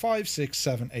 4, 5, 6,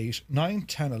 7, 8, 9,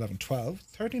 10, 11, 12,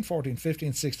 13, 14,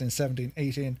 15, 16, 17,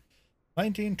 18,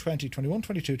 19, 20, 21,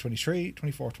 22, 23,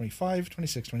 24, 25,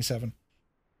 26, 27,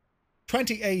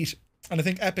 28. And I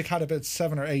think Epic had about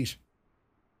 7 or 8.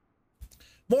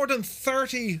 More than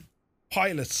 30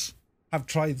 pilots have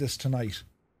tried this tonight.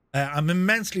 I'm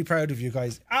immensely proud of you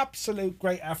guys. Absolute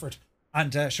great effort.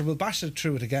 And sure, we'll bash it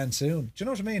through it again soon. Do you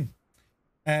know what I mean?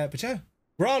 But yeah,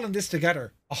 we're all in this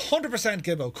together. 100%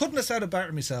 Gibbo. Couldn't have said it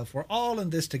better myself. We're all in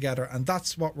this together, and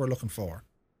that's what we're looking for.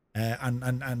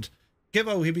 And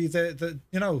Gibbo, he'd be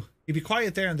he'd be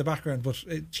quiet there in the background, but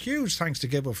huge thanks to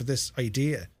Gibbo for this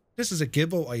idea. This is a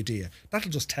Gibbo idea. That'll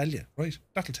just tell you, right?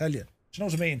 That'll tell you. Do you know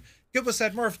what I mean? Gibbo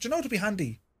said, Murph, do you know what'd be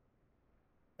handy?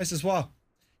 I says, what?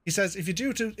 He says, if you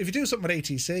do something with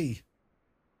ATC.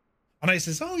 And I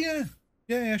says, oh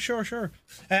yeah, sure.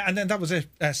 And then that was it.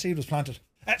 Seed was planted.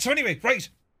 So anyway, right.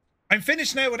 I'm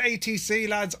finished now with ATC,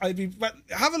 lads.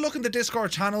 Have a look in the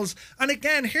Discord channels. And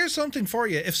again, here's something for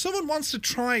you. If someone wants to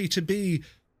try to be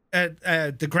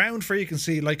the ground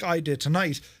frequency like I did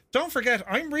tonight, don't forget,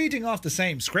 I'm reading off the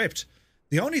same script.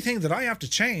 The only thing that I have to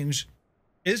change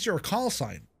is your call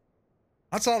sign.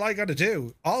 That's all I got to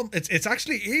do. It's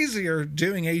actually easier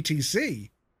doing ATC.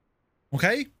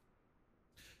 Okay?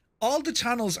 All the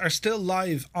channels are still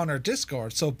live on our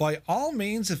Discord, so by all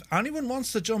means, if anyone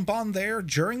wants to jump on there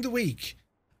during the week,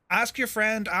 ask your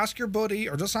friend, ask your buddy,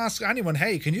 or just ask anyone,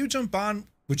 hey, can you jump on?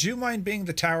 Would you mind being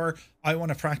the tower? I want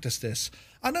to practice this.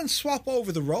 And then swap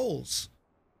over the roles.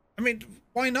 I mean,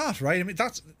 why not, right? I mean,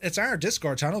 it's our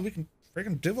Discord channel. We can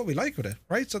freaking do what we like with it,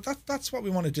 right? So that's what we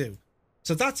want to do.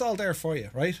 So that's all there for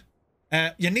you, right?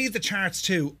 You need the charts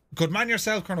too. Good man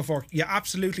yourself, Colonel Fork. You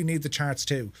absolutely need the charts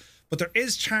too. But there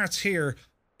is charts here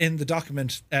in the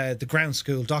document, the ground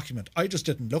school document. I just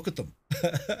didn't look at them.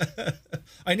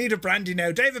 I need a brandy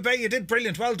now. David Bay, you did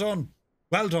brilliant. Well done.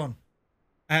 Well done.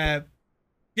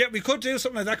 Yeah, we could do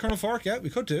something like that, Colonel Fork. Yeah, we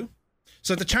could do.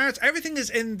 So the charts, everything is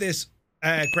in this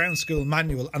ground school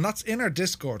manual, and that's in our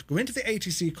Discord. Go into the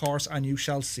ATC course and you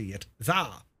shall see it.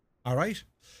 All right?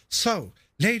 So,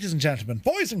 ladies and gentlemen,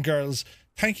 boys and girls,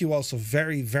 thank you all so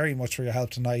very, very much for your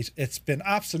help tonight. It's been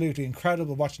absolutely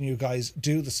incredible watching you guys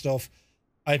do the stuff.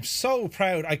 I'm so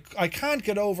proud. I can't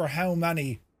get over how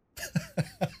many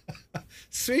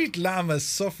sweet llamas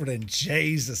suffering.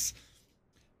 Jesus.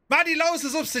 Maddie Lowe's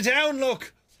is upside down,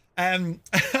 look. And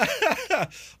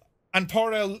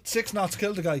poor old 6 knots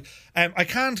killed the guy. I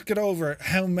can't get over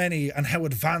how many and how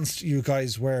advanced you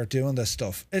guys were doing this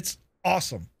stuff. It's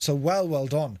awesome. So well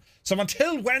done. So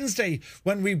until Wednesday,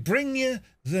 when we bring you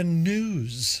the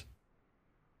news,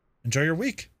 enjoy your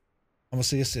week, and we'll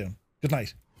see you soon. Good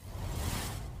night.